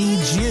 but he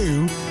needs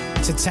you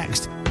to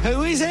text.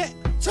 Who is it?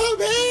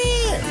 Toby!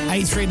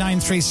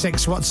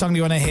 83936. What song do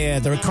you want to hear?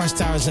 The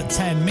request hour is at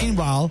 10.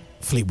 Meanwhile,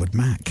 Fleetwood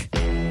Mac.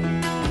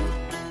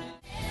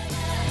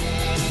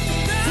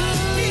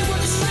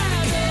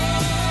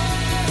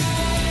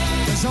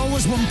 There's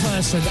always one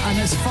person, and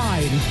it's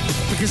fine,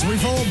 because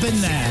we've all been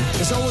there.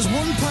 There's always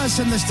one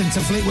person listening to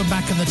Fleetwood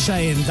Mac and the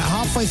Chain that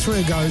halfway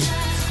through goes,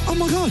 oh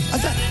my God,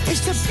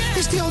 it's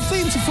the old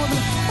theme to Fleetwood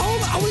Mac.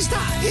 Oh, is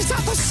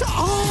that the song?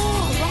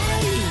 Oh,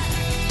 right.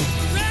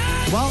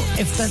 Well,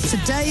 if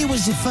today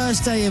was the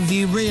first day of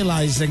you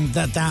realising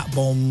that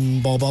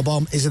boom, boom, boom,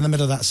 boom is in the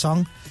middle of that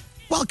song,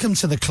 welcome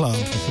to the club.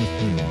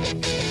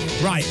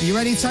 Right, you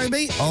ready,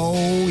 Toby?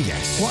 Oh,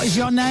 yes. What is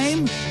your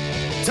name?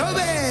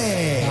 Toby!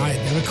 Right,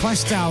 the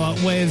request hour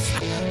with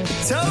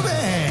Toby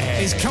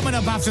is coming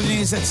up after the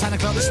news at 10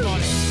 o'clock this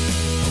morning.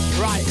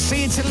 Right,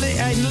 see you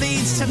in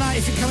Leeds tonight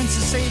if you're coming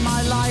to see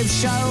my live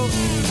show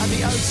at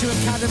the O2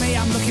 Academy.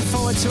 I'm looking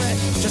forward to it.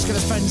 Just going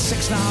to spend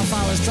 6.5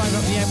 hours driving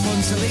up the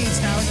M1 to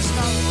Leeds now in the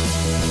snow.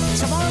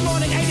 Tomorrow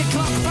morning, 8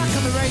 o'clock, back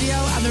on the radio,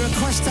 and the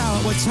request hour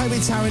with Toby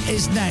Tarrant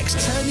is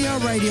next. Turn your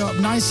radio up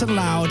nice and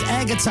loud,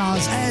 air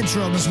guitars, air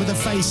drums with the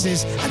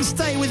faces, and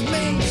stay with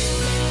me.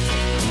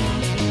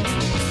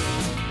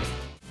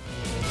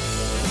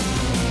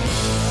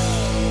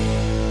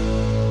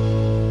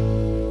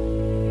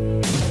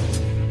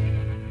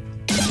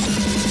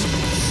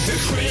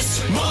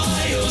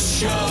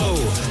 Show.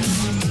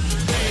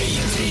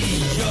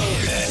 Radio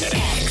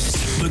X.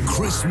 The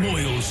Chris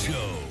Moyle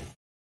Show.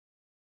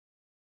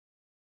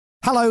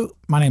 Hello,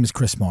 my name is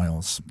Chris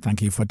Moyles.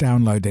 Thank you for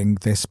downloading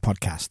this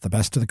podcast, the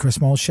best of the Chris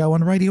Moyles Show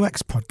on Radio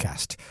X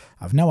podcast.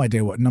 I've no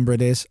idea what number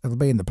it is. It'll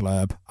be in the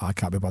blurb. I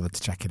can't be bothered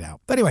to check it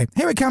out. But anyway,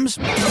 here it comes.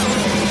 The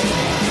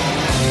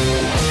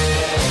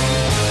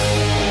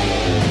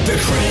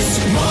Chris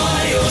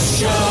Miles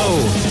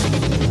Show.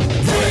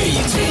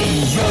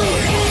 Radio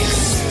X.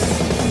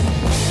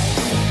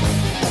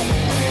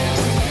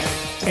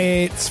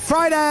 It's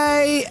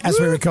Friday as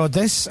we record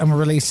this and we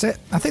release it.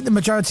 I think the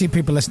majority of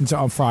people listen to it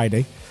on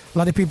Friday. A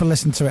lot of people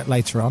listen to it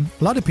later on.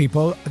 A lot of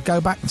people go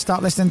back and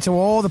start listening to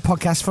all the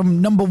podcasts from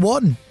number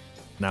 1.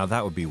 Now,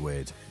 that would be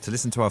weird. To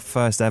listen to our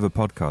first ever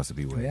podcast would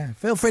be weird. Yeah,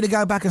 feel free to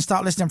go back and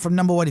start listening from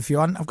number 1 if you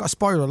want. I've got a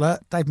spoiler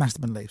alert. Dave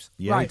Masterman leaves.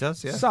 Yeah, right. He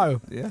does, yeah. So,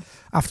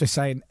 after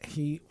saying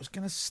he was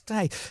going to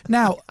stay.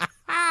 Now,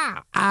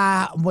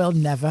 we'll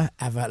never,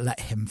 ever let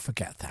him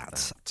forget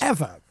that.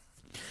 Ever.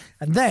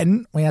 And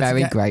then we had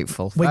very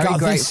grateful. We very got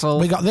grateful.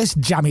 We got this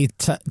jam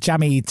eater.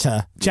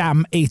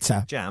 Jam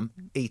eater.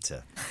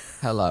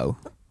 Hello.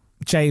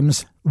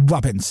 James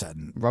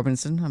Robinson.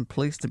 Robinson, I'm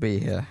pleased to be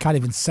here. Can't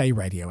even say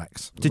Radio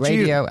X.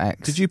 Radio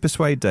X. Did you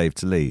persuade Dave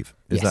to leave?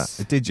 Yes.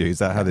 Did you? Is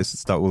that how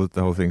the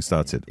whole thing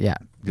started? Yeah.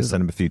 Just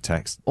send him a few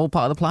texts. All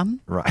part of the plan.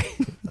 Right.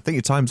 I think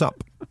your time's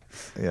up.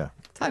 Yeah.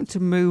 Time to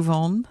move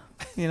on,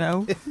 you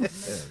know.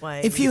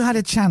 If you had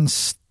a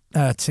chance,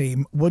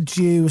 team, would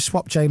you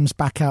swap James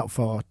back out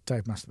for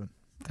Dave Masterman?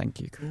 Thank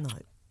you.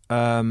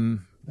 No.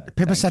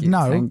 Pippa said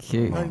no. Thank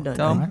you. No.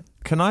 Dom?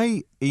 Can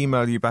I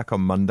email you back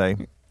on Monday?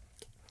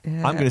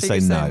 Yeah, I'm going to say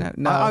no.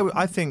 No.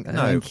 I think no.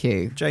 Thank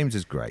you. James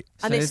is great.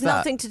 And So it's is that-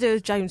 nothing to do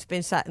with James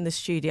being sat in the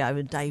studio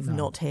and Dave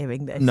not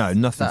hearing this. No,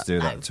 nothing to do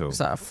with that at all. Is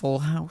that a full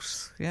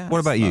house? Yeah. What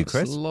about you, That's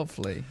Chris?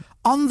 Lovely.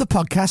 On the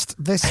podcast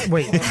this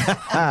week,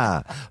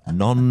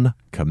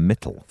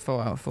 Non-committal.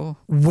 4 out of 4.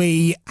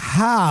 we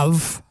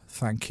have,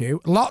 thank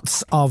you,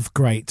 lots of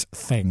great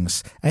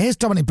things. Here's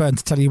Dominic Byrne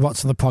to tell you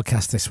what's on the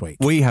podcast this week.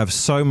 We have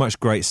so much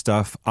great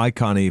stuff, I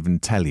can't even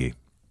tell you.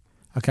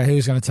 Okay,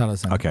 who's going to tell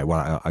us then? Okay,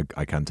 well,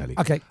 I can tell you.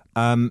 Okay.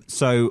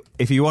 So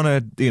if you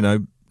want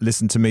to,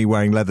 listen to me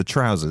wearing leather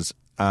trousers,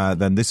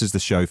 then this is the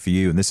show for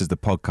you, and this is the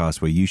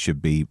podcast where you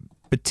should be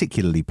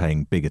particularly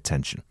paying big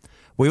attention.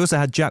 We also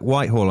had Jack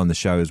Whitehall on the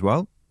show as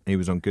well. He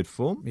was on good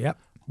form. Yep.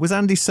 Was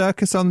Andy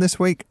Serkis on this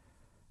week?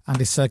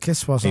 Andy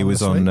Serkis was He on was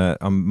this on week.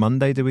 on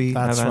Monday. Did we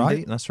That's have Andy?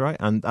 right. That's right.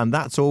 And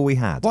that's all we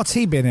had. What's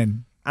he been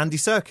in? Andy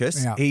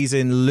Serkis. Yeah. He's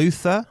in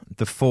Luther,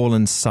 The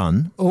Fallen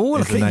Son. Oh,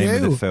 is look the at name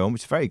of you. the film,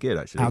 which is very good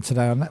actually. Out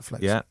today on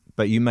Netflix. Yeah,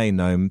 but you may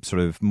know him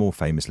sort of more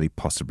famously,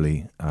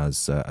 possibly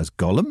as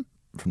Gollum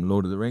from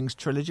Lord of the Rings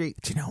trilogy.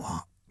 Do you know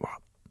what?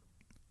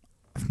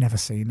 I've never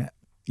seen it.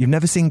 You've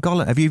never seen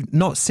Gollum? Have you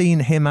not seen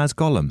him as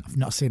Gollum? I've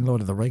not seen Lord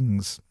of the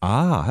Rings.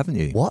 Ah, haven't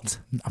you? What?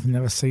 I've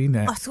never seen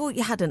it. I thought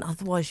you hadn't,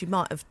 otherwise you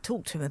might have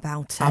talked to him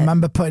about it. I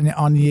remember putting it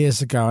on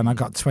years ago and I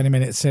got 20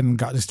 minutes in and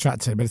got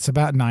distracted, but it's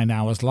about 9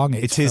 hours long.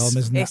 Each It is- film,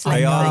 isn't it? it's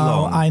like I know,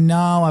 long. I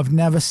know. I've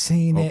never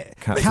seen it.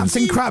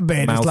 Captain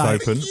Crabbeard mouth is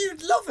like... open.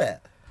 You'd love it.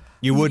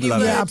 You would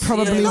love Yeah, I it.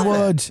 probably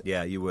would.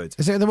 Yeah, you would.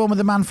 Is it the one with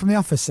the man from The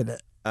Office in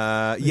it?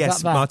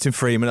 Yes, that? Martin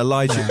Freeman,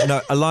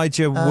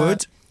 Elijah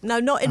Wood. No,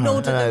 not in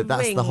Lord of the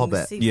that's Rings. The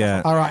Hobbit.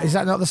 Yeah. All right, is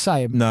that not the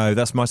same? No,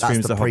 that's Martin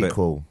Freeman's the The Hobbit.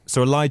 prequel.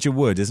 So Elijah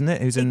Wood, isn't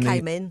it? Who's He in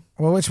came the... in.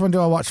 Well, which one do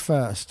I watch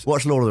first?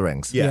 Watch Lord of the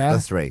Rings. Yeah. The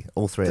three.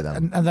 All three of them.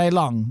 And are they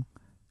long?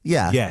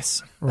 Yeah.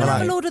 Yes. We'll have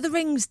Right. a Lord of the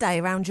Rings day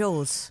around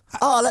yours.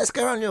 Oh, let's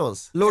go around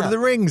yours. Lord of the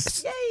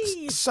Rings.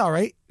 Yay!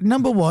 Sorry.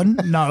 Number one,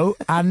 no.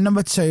 And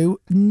number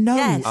two, no.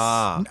 Yes.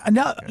 Ah.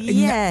 No.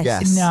 Yes.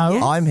 Yes. No.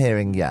 I'm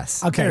hearing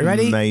yes. Okay,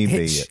 ready? Maybe.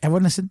 Hitch.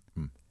 Everyone listen.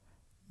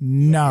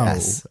 No.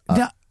 Yes.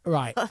 No.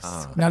 Right.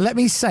 Now let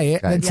me say it,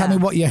 Okay. then tell me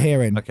what you're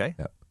hearing. Okay.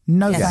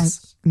 No, Yes.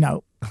 thanks.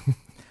 No.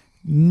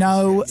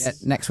 No,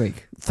 Next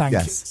week. thank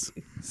Yes.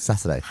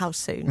 Saturday. How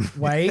soon? you.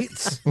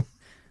 Wait.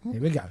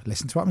 Here we go.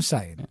 Listen to what I'm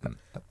saying.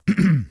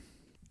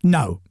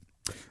 No.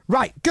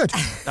 Right, good.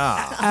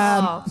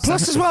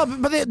 Plus as well,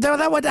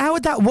 but how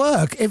would that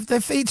work?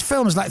 If each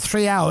film is like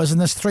 3 hours and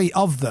there's 3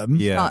 of them,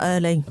 Yeah. Not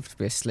early. Have to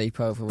be a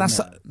sleepover. that's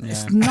wouldn't it?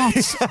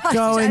 it's Yeah. not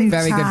going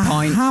Very to good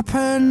point.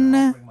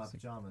 happen.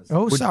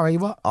 Oh, sorry,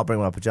 what? I'll bring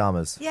my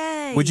pajamas.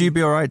 Yay. Would you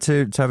be all right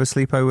to have a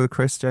sleepover with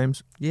Chris,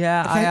 James?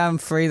 Yeah, I am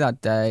free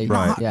that day.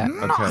 Right. Yeah.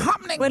 Not Okay.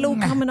 happening. We'll all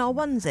come in our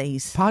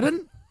onesies.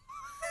 Pardon?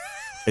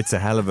 It's a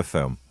hell of a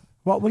film.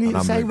 What will you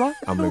I'm say? look- What?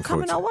 I'm We'll all looking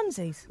come in forward our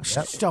to it.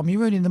 onesies. Stop! You're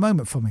ruining the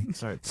moment for me.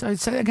 Sorry. So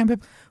say it again,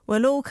 Pip.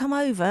 We'll all come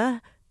over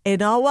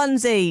in our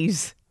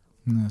onesies.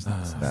 No, it's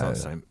not, It's not the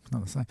same. it's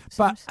not the same.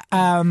 But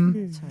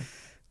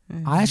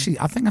I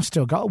think I've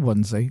still got a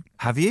onesie.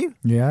 Have you?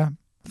 Yeah,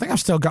 I think I've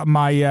still got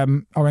my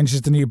Orange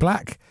is the New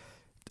Black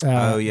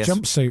Yes.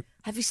 jumpsuit.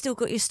 Have you still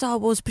got your Star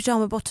Wars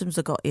pyjama bottoms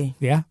I got you?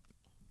 Yeah,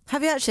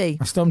 Have you actually?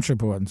 my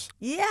Stormtrooper ones.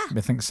 Yeah.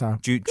 I think so.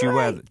 Do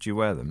you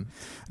wear them?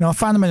 No, I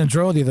found them in a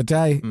drawer the other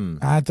day.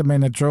 I had them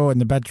in a drawer in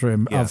the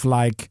bedroom Yeah. of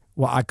like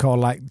what I call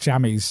like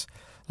jammies,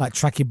 like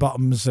tracky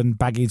bottoms and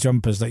baggy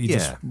jumpers that you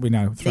just Yeah.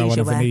 throw on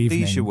Leisure of an wear. evening.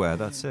 These you wear.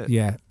 That's it.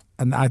 Yeah,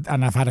 and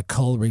I've had a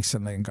cull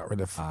recently and got rid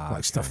of stuff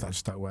okay. that I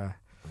just don't wear.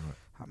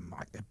 I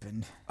might have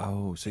been.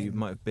 Oh, so you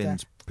might have been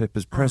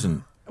Pippa's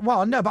present.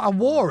 Well, no, but I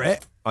wore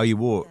it. Oh, you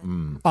wore.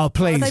 Oh, Are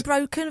please. they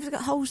broken? Have they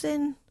got holes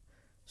in?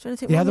 Is there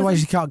anything Yeah, wrong with otherwise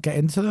you them? can't get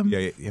into them. Yeah,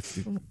 you have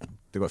to,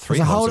 they've got 3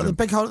 There's a holes hole in at the them.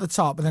 big hole at the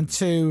top, and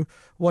then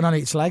one on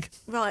each leg.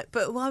 Right,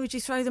 but why would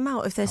you throw them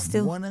out if they're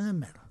still One in the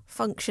middle.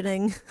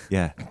 functioning?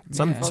 Yeah,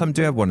 some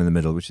do have one in the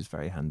middle, which is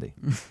very handy.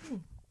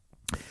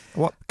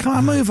 What? Can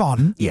I move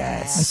on?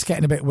 Yes. It's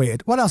getting a bit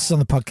weird. What else is on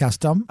the podcast,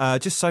 Dom?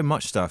 Just so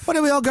much stuff. Why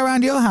don't we all go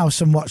around your house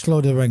and watch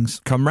Lord of the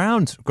Rings? Come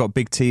round. Got a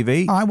big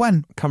TV. All right,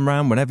 when? Come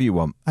round whenever you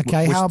want.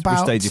 Okay, Which, how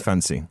about- which day do you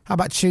fancy? How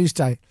about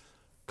Tuesday?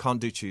 Can't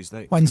do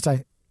Tuesday.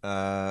 Wednesday?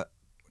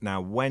 Now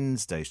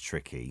Wednesday's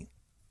tricky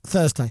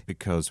Thursday?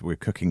 because we're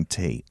cooking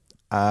tea.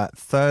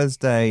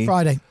 Thursday.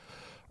 Friday?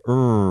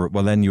 Well,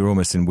 then you're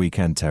almost in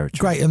weekend territory.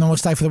 Great, and then we'll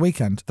stay for the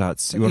weekend.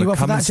 That's You you want up to for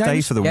come that, and stay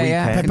James? for the Yeah,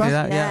 weekend. I can Pippa? do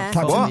that. Yeah. Yeah.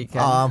 Captain? Full What?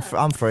 weekend.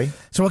 I'm free.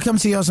 So we'll come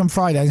to yours on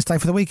Friday and stay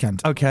for the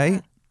weekend.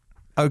 Okay.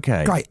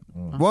 Okay. Great.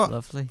 What?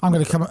 Lovely. I'm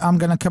going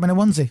to come in a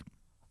onesie.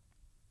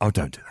 Oh,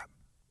 don't do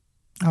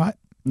that. All right.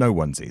 No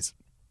onesies.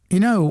 You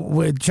know,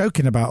 we're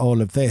joking about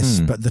all of this,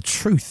 but the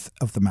truth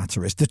of the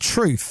matter is the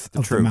truth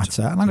of the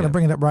matter. And I'm going to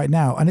bring it up right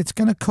now, and it's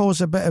going to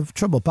cause a bit of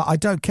trouble, but I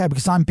don't care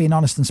because I'm being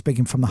honest and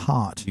speaking from the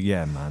heart.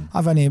 Yeah, man.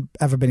 I've only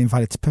ever been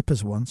invited to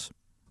Pippa's once,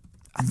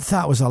 and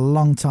that was a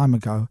long time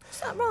ago. Is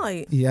that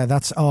right? Yeah,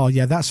 that's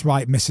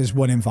right, Mrs.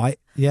 One Invite.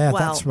 Yeah,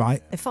 Well, that's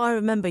right. If I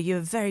remember, you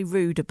were very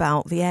rude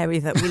about the area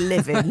that we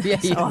live in.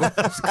 So I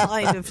was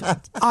kind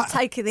of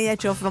taking the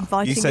edge off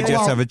inviting you. You said you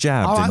have to have a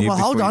jab, All right, didn't you? well,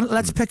 hold before on.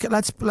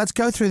 you- Let's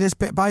go through this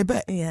bit by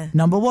bit. Yeah.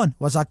 Number one,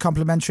 was I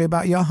complimentary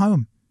about your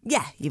home?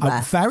 Yeah, you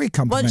were. Very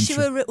complimentary. Once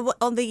you were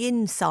on the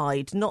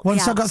inside, not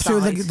Once the I got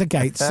outside. through the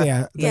gates,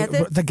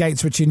 the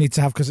gates which you need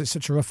to have because it's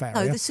such a rough area.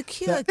 No, the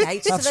secure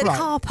gates to That's the right.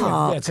 car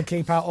park. Yeah, to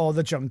keep out all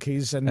the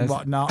junkies and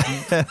whatnot,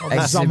 and all the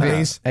Exhibit,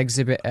 zombies.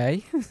 Exhibit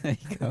A. There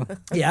you go.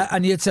 Yeah,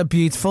 and it's a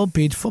beautiful,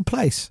 beautiful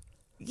place.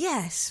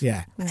 Yes.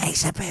 Yeah.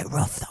 It's a bit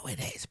rough, though, it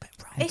is. A bit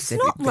rough. It's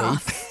not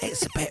rough.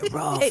 It's a bit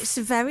rough. It's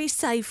very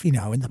safe. You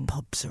know, and the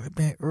pubs are a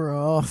bit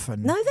rough.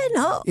 And No, they're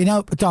not. you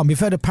know, Dom, you've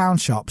heard of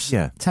pound shops?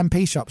 Yeah.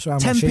 10p shops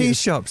around 10p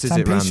shops, is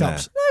it 10p round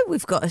shops. No,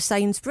 we've got a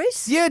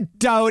Sainsbury's. You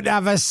don't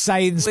have a We've got a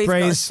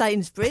Sainsbury's.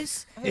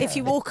 Sainsbury's. If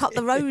you walk up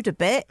the road a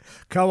bit,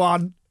 Go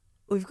on.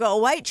 we've got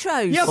a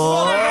Waitrose. You're full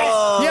of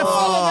it. You're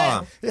full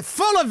of it. You're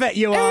full of it,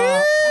 you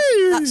are.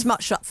 That's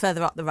much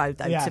further up the road,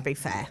 though. Yeah. To be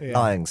fair,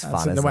 Dying's That's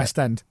fun, in the isn't West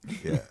End.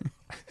 Yeah.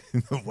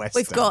 In the West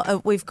we've End. got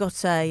a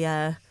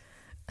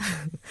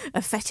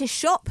a fetish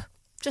shop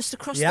just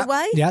across Yeah, the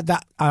way. yeah.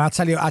 That, and I'll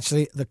tell you,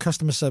 actually, the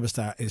customer service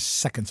there is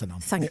second to none.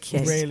 Thank It you.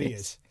 really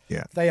is.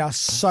 Yeah. They are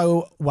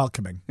so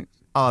welcoming.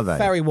 Are they?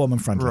 Very warm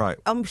and friendly. Right.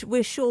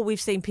 We're sure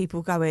we've seen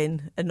people go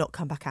in and not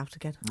come back out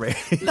again. Really?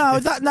 No,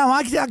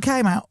 I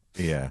came out.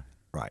 Yeah.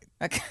 Right.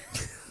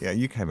 Yeah,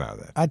 you came out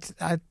of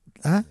there.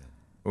 Huh?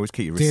 Always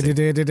keep your receipt.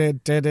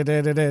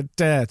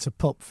 It's a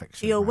Pulp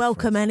Fiction. You're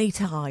welcome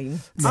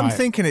anytime. I'm Right.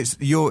 thinking it's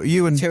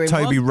you and 2 in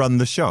Toby 1. run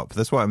the shop.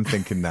 That's what I'm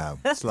thinking now.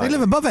 It's They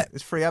live above it.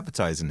 It's free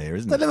advertising here,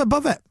 isn't They it? live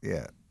above it.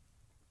 Yeah.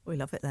 We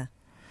love it there.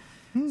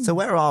 So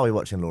where are we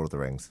watching Lord of the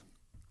Rings?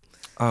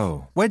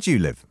 Oh, where do you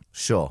live?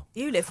 Sure.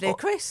 You live near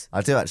Chris.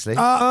 I do actually.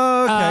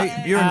 Oh,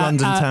 okay. You're in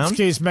London town.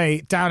 Excuse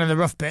me, down in the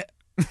rough bit.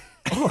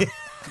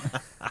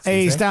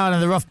 He's down in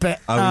the rough bit.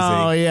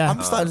 Oh, is he? Yeah.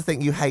 I'm starting to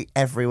think you hate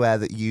everywhere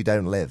that you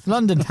don't live.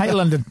 London. Hate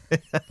London.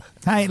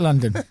 Hate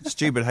London.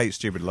 Stupid hate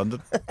stupid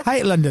London.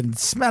 Hate London.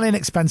 Smelling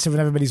expensive and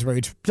everybody's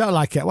rude. Don't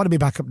like it. I want to be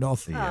back up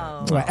north.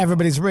 Yeah. Where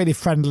everybody's really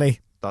friendly.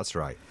 That's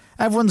right.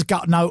 Everyone's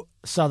got note,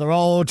 so they're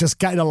all just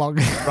getting along.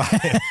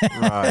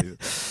 Right.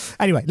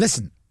 Anyway,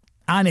 listen.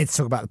 I need to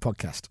talk about the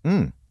podcast.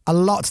 Mm. A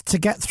lot to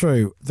get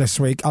through this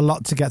week. A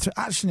lot to get through.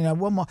 Actually,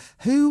 one more.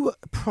 Who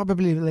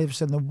probably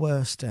lives in the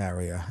worst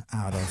area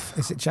out of?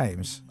 Is it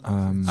James?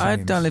 I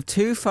don't live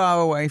too far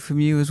away from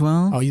you as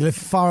well. Oh, you live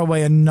far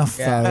away enough,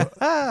 Yeah.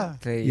 though.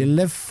 Please. You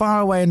live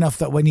far away enough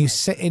that when you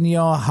sit in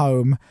your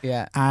home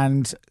Yeah.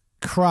 and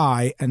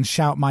cry and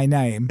shout my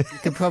name, You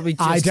can probably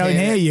just I don't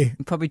hear it. you.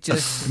 Probably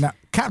just. No,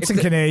 Captain If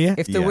the- can hear you.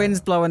 If the Yeah.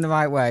 wind's blowing the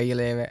right way, you'll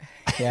hear it.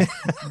 Yeah.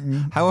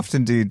 How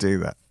often do you do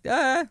that?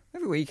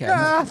 Every weekend.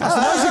 That's the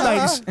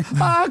noise it makes.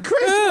 Oh,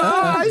 Chris,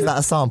 bye. Is that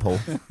a sample?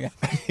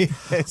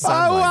 It sounds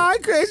Oh, like hi,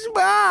 Chris,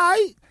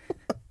 bye.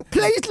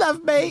 Please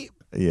love me.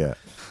 it. Yeah.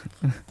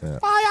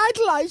 I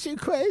idolise you,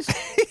 Chris.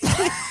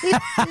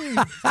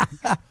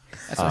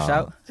 That's my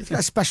shout. He's got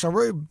a special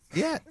room.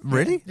 Yeah.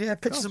 Really? Yeah,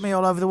 pictures of me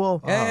all over the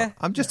wall. Yeah, yeah.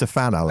 I'm just a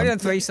fan, Only Alan. on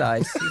 3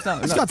 sides. He's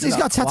He's got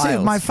a tattoo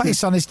of my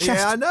face on his chest.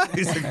 Yeah, I know.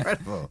 It's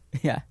incredible.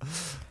 Yeah.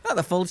 Not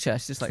the full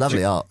chest, just like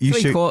Lovely art. You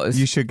 3 should. quarters.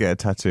 You should get a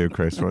tattoo of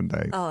Chris one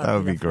day. Oh, That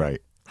would be lovely.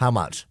 great. How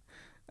much?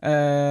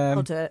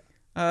 I'll do it.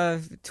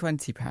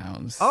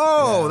 £20.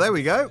 Oh, there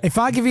we go. If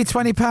I give you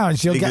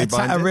 £20, you'll Legally get a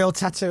binding? real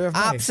tattoo of me.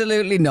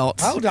 Absolutely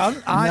not. Hold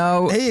on.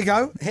 No. Here you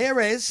go. Here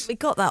is. We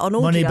got that on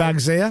audio. Money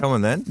bags here. Come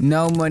on then.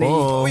 No money.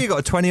 Oh, you got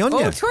a 20 on you.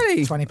 Oh,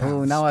 20. £20.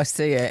 Oh, now I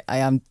see it. I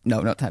am. No,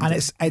 not 10. And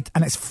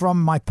it's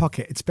from my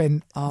pocket. It's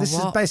been. this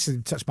has what?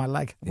 basically touched my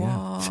leg.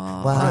 Wow.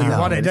 You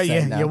want it, don't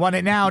you? No. You want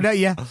it now, don't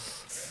you?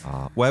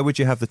 Where would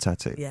you have the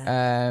tattoo?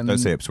 Yeah. Don't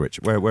say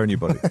Ipswich. Where on your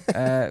body?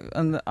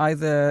 On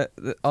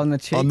the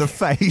cheek. On the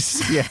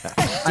face. Yeah.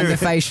 And the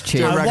face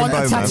cheek. I rag want and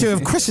a bone, tattoo man.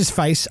 of Chris's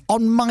face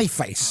on my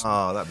face.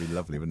 Oh, that'd be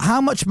lovely, wouldn't it? How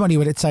much money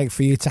would it take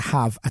for you to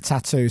have a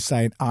tattoo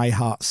saying I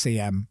heart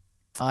CM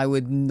I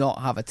would not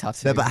have a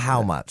tattoo. No, but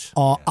how much?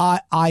 or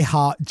I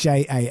heart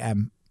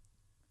JAM?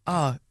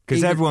 Oh, Because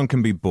even- everyone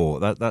can be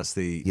bought. That's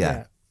the.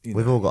 Yeah. you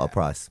We've know, all got a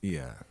price.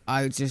 Yeah.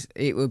 I would just.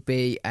 It would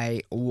be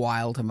a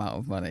wild amount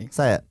of money.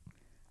 Say it.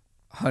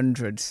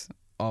 Hundreds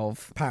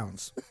of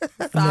Pounds.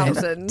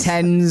 Thousands.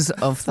 tens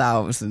of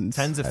thousands.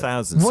 Tens of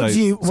thousands. Would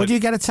So- you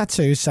get a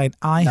tattoo saying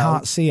I No.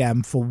 heart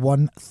CM for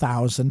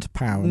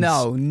 £1,000?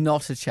 No,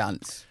 not a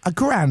chance. A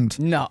grand.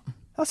 No.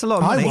 That's a lot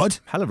of I money. would.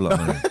 Hell of a lot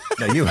of money.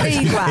 No, you would.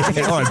 Big whack.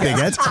 All right, big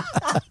head.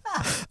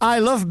 I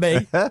love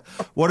me.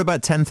 What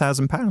about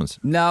 £10,000?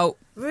 No.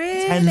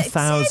 Really?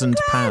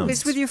 £10,000.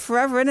 It's with you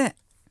forever, innit?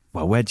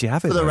 Well, where'd you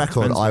have it? For the though?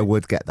 record, Depends- I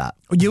would get that.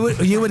 You would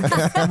would you,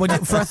 for Would you?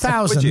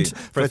 £1,000?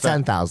 For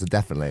 10,000,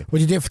 definitely. Would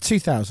you do it for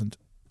 2,000?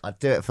 I'd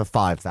do it for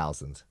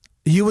 5,000.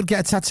 You would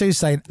get a tattoo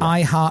saying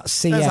 "I Heart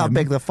CM." That's how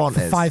big the font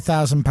for is.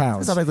 £5,000.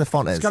 That's how big the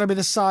font is. It's got to be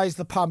the size of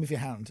the palm of your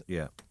hand.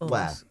 Yeah.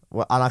 Where?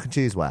 And I can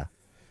choose where.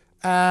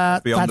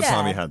 Beyond the that's-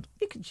 palm of your hand.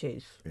 You can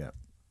choose. Yeah.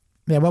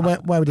 Yeah,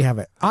 where would you have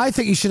it? I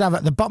think you should have it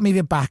at the bottom of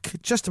your back,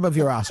 just above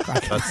your ass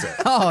crack. That's it.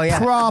 Oh, yeah.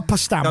 Proper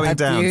stamp. Going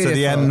down, so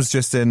the M's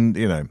just in,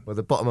 Where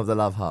the bottom of the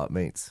love heart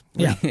meets.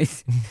 Yeah.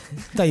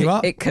 There you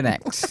are. It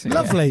connects.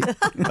 Lovely.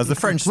 As the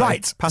French say,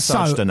 Right,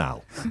 passage so-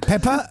 d'anal.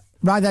 Pippa,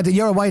 right there,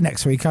 you're away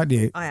next week, aren't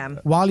you? I am.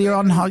 While you're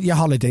on your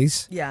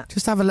holidays, Yeah.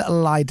 just have a little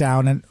lie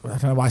down. And I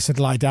don't know why I said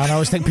lie down. I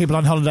always think people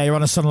on holiday are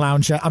on a sun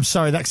lounger. I'm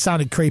sorry, that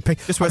sounded creepy.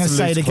 Just wear I'm gonna some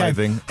say it loose again.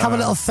 clothing. Have a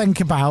little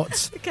think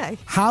about Okay.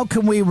 how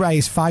can we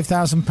raise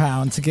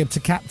 £5,000 to give to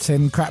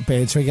Captain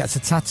Crapbeard so he gets a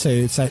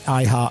tattoo to say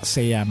 "I Heart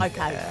CM."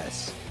 Okay.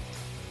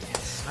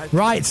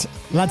 Right,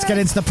 let's get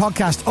into the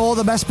podcast. All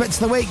the best bits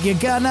of the week. You're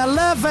gonna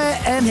love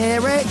it, and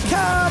here it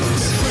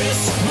comes.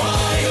 Chris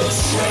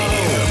Miles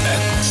Radio.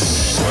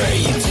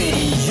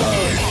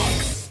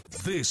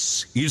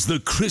 This is the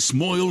Chris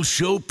Moyle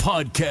Show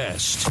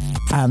podcast.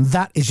 And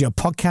that is your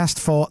podcast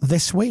for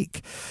this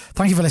week.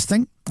 Thank you for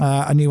listening.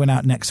 A new one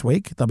out next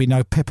week. There'll be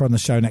no Pippa on the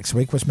show next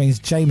week, which means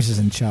James is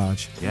in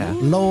charge. Yeah.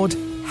 Lord,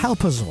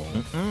 help us all.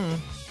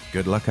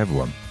 Good luck,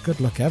 everyone.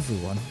 Good luck,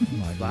 everyone. Oh,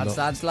 my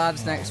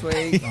Lads, next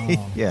week.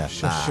 Oh, Yeah.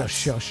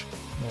 shush.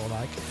 More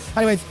like.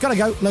 Anyway, gotta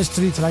go. Loads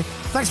to do today.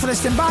 Thanks for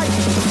listening. Bye.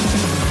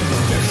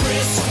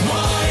 Chris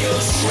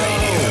Miles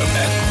Radio.